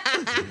hit.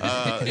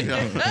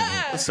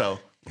 So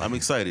I'm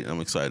excited.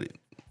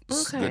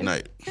 Okay. Good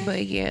night.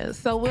 But yeah,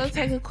 so we'll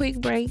take a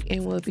quick break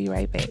and we'll be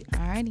right back.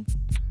 Alrighty.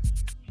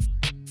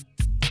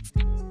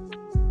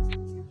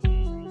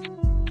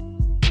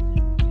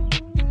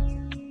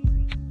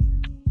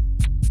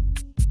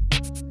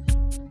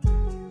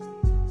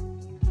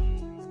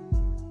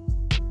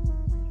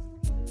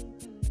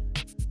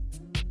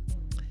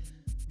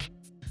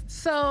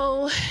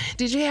 So,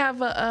 did you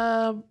have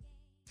a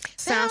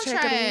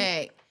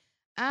soundtrack?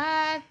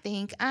 I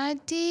think I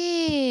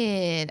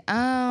did.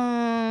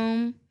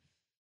 I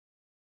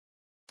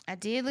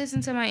did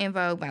listen to my In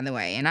Vogue, by the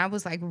way, and I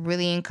was like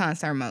really in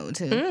concert mode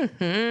too.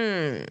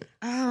 Damn.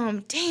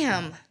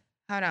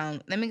 Hold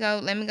on. Let me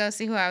go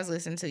see who I was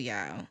listening to,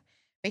 y'all.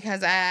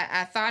 Because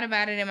I thought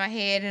about it in my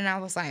head and I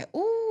was like,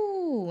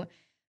 ooh.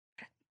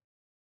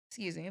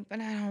 Excuse me, but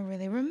I don't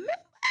really remember.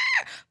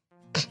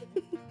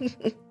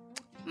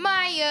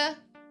 Maya.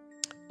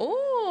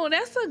 Oh,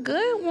 that's a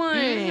good one.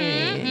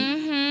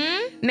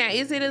 Now,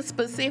 is it a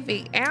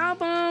specific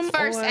album?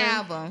 First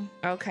album.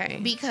 Okay.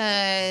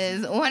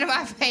 Because one of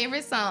my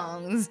favorite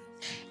songs,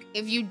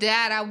 If You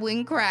Died, I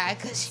Wouldn't Cry,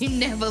 because you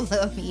never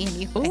loved me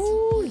anyway.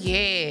 Oh,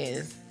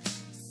 yes.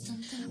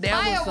 That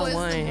Maya was the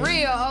one.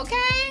 Real,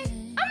 okay?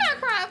 I'm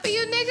not crying for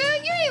you,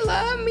 nigga. You ain't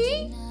love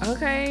me.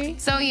 Okay.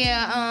 So,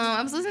 yeah,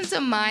 I was listening to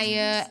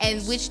Maya,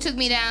 and which took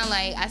me down,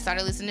 like, I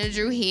started listening to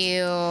Drew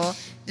Hill,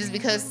 just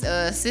because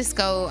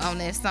Cisco on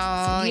that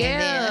song.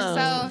 Yeah.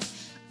 And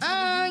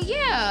then,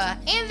 yeah.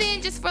 And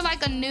then just for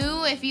like a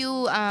new, if you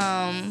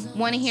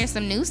want to hear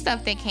some new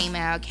stuff that came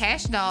out,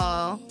 Cash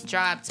Doll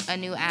dropped a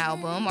new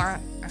album, or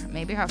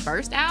maybe her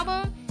first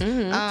album,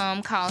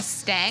 called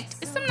Stacked.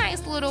 It's some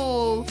nice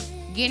little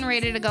getting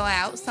ready to go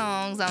out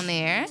songs on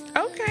there.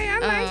 Okay, I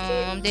like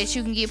it. That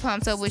you can get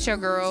pumped up with your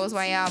girls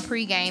while y'all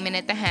pre-gaming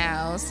at the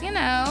house, So,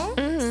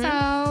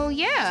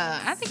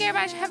 yeah, I think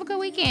everybody should have a good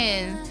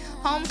weekend.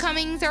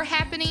 Homecomings are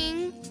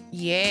happening.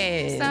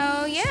 Yes.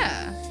 So,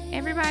 yeah,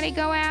 everybody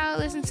go out,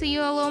 listen to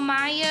you a little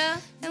Maya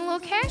and a little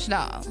Cash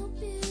Doll.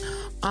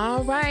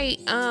 All right.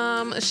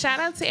 Shout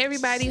out to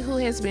everybody who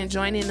has been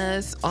joining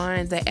us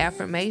on the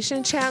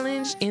affirmation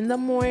challenge in the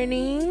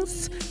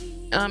mornings.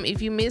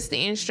 If you missed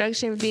the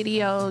instruction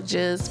video,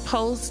 just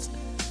post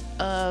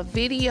a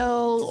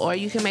video, or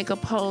you can make a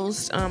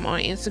post on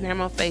Instagram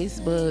or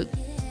Facebook.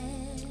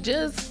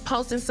 Just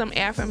posting some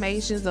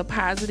affirmations, a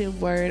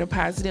positive word, a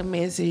positive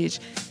message.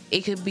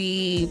 It could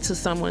be to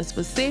someone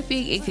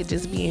specific. It could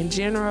just be in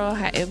general,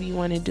 however you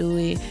want to do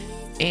it.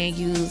 And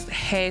use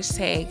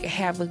hashtag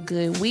have a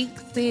good week,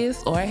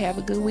 sis, or have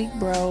a good week,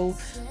 bro.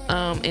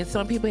 And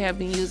some people have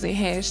been using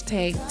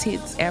hashtag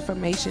tits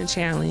affirmation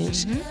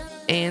challenge.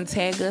 And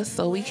tag us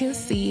so we can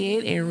see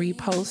it and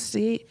repost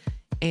it.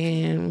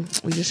 And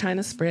we're just trying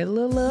to spread a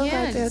little love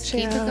out there,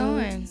 keep it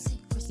going.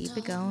 Keep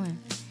it going.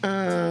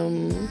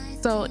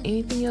 So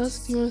anything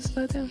else you want to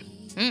start down?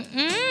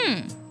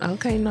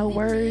 Okay, no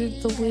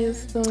words of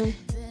wisdom.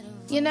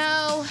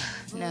 No.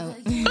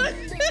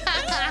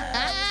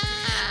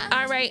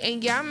 All right,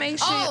 and y'all make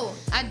sure. Oh,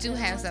 I do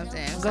have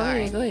something. Go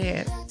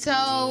ahead.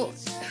 So,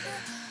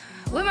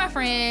 with my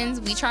friends.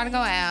 We try to go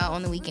out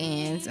on the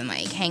weekends and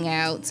like hang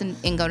out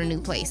and go to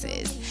new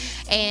places.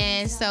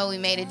 And so we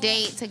made a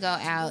date to go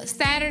out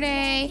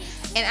Saturday.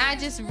 And I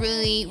just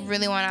really,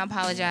 really want to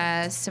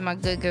apologize to my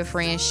good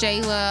friend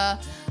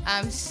Shayla.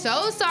 I'm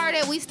so sorry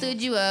that we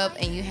stood you up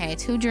and you had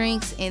 2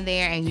 drinks in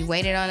there and you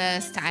waited on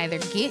us to either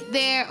get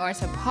there or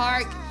to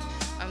park.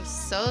 I'm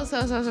so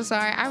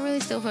sorry. I really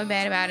still feel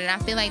bad about it. And I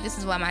feel like this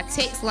is why my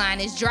text line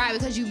is dry,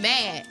 because you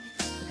mad.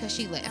 Because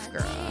she left,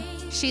 girl.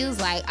 She was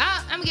like,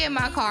 I'm getting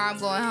my car, I'm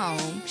going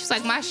home. She's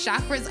like, my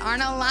chakras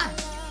aren't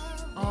aligned.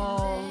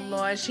 Oh,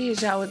 Lord, she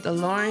hit y'all with the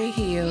Lauryn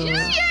Hill.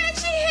 Yeah,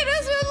 she hit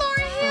us with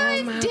Lauryn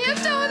Hill and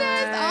dipped on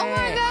us. Oh,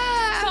 my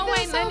God. So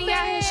wait, none of y'all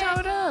had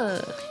showed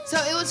up. So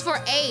it was for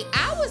 8.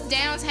 I was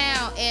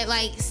downtown at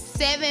like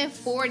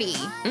 7:40.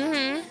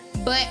 Mm-hmm.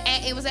 But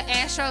it was an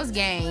Astros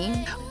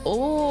game.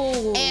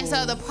 Oh. And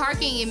so the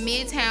parking in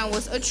Midtown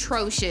was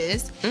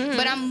atrocious. Mm-hmm.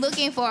 But I'm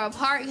looking for a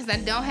park because I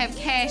don't have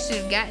cash to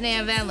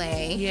goddamn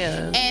valet.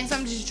 Yeah. And so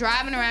I'm just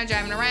driving around.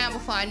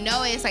 Before I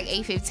know it, it's like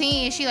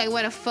 8:15. And she like,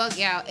 where the fuck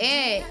y'all at?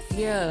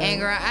 Yeah. And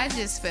girl, I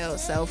just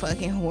felt so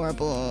fucking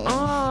horrible. Aww.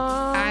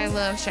 I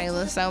love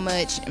Shayla so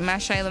much. My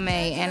Shayla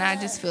May. And I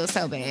just feel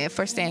so bad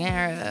for standing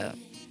her up.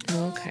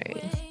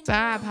 Okay. So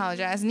I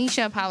apologize.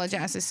 Nisha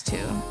apologizes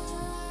too.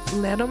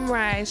 Let them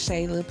ride,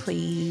 Shayla,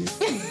 please.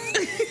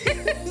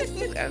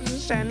 I'm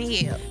just trying to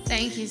help.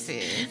 Thank you,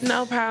 sis.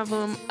 No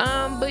problem.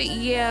 But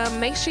yeah,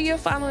 make sure you're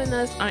following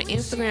us on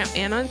Instagram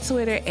and on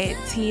Twitter at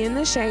Tea in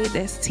the Shade.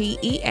 That's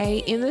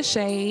TEA in the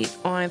Shade.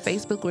 On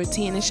Facebook, we're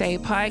Tea in the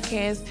Shade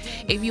Podcast.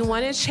 If you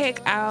want to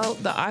check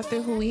out the author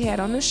who we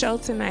had on the show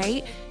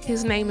tonight,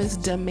 his name is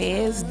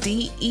Demez,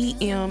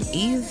 DEMEZ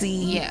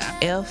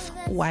F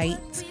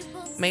White.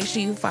 Make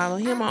sure you follow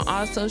him on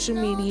all social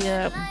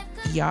media.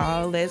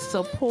 Y'all, let's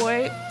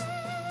support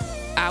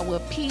our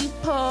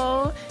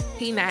people.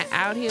 He not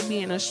out here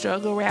being a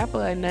struggle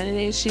rapper or none of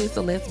that shit,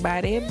 so let's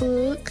buy that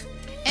book.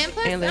 And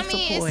plus,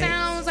 it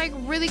sounds like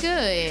really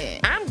good.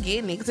 I'm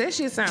getting it, because that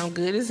shit sound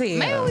good as hell.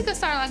 Maybe we could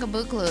start like a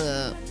book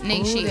club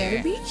next year.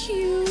 That'd be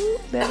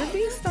cute. That'd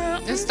be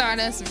something. To start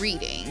us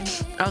reading.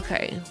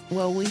 Okay,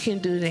 well, we can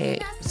do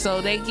that. So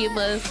they give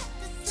us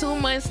 2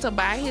 months to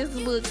buy his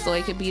book, so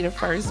it could be the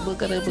first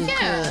book of the book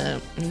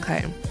club.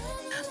 Okay.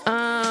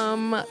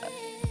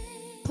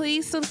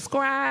 Please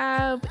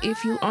subscribe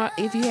if you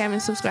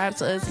haven't subscribed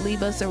to us.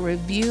 Leave us a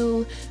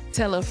review.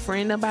 Tell a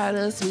friend about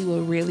us. We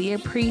will really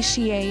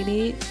appreciate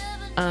it.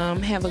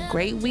 Have a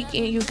great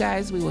weekend, you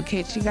guys. We will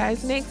catch you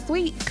guys next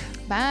week.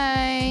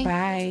 Bye.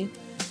 Bye.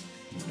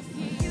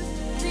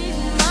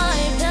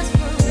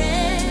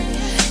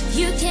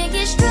 You can't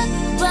get strong.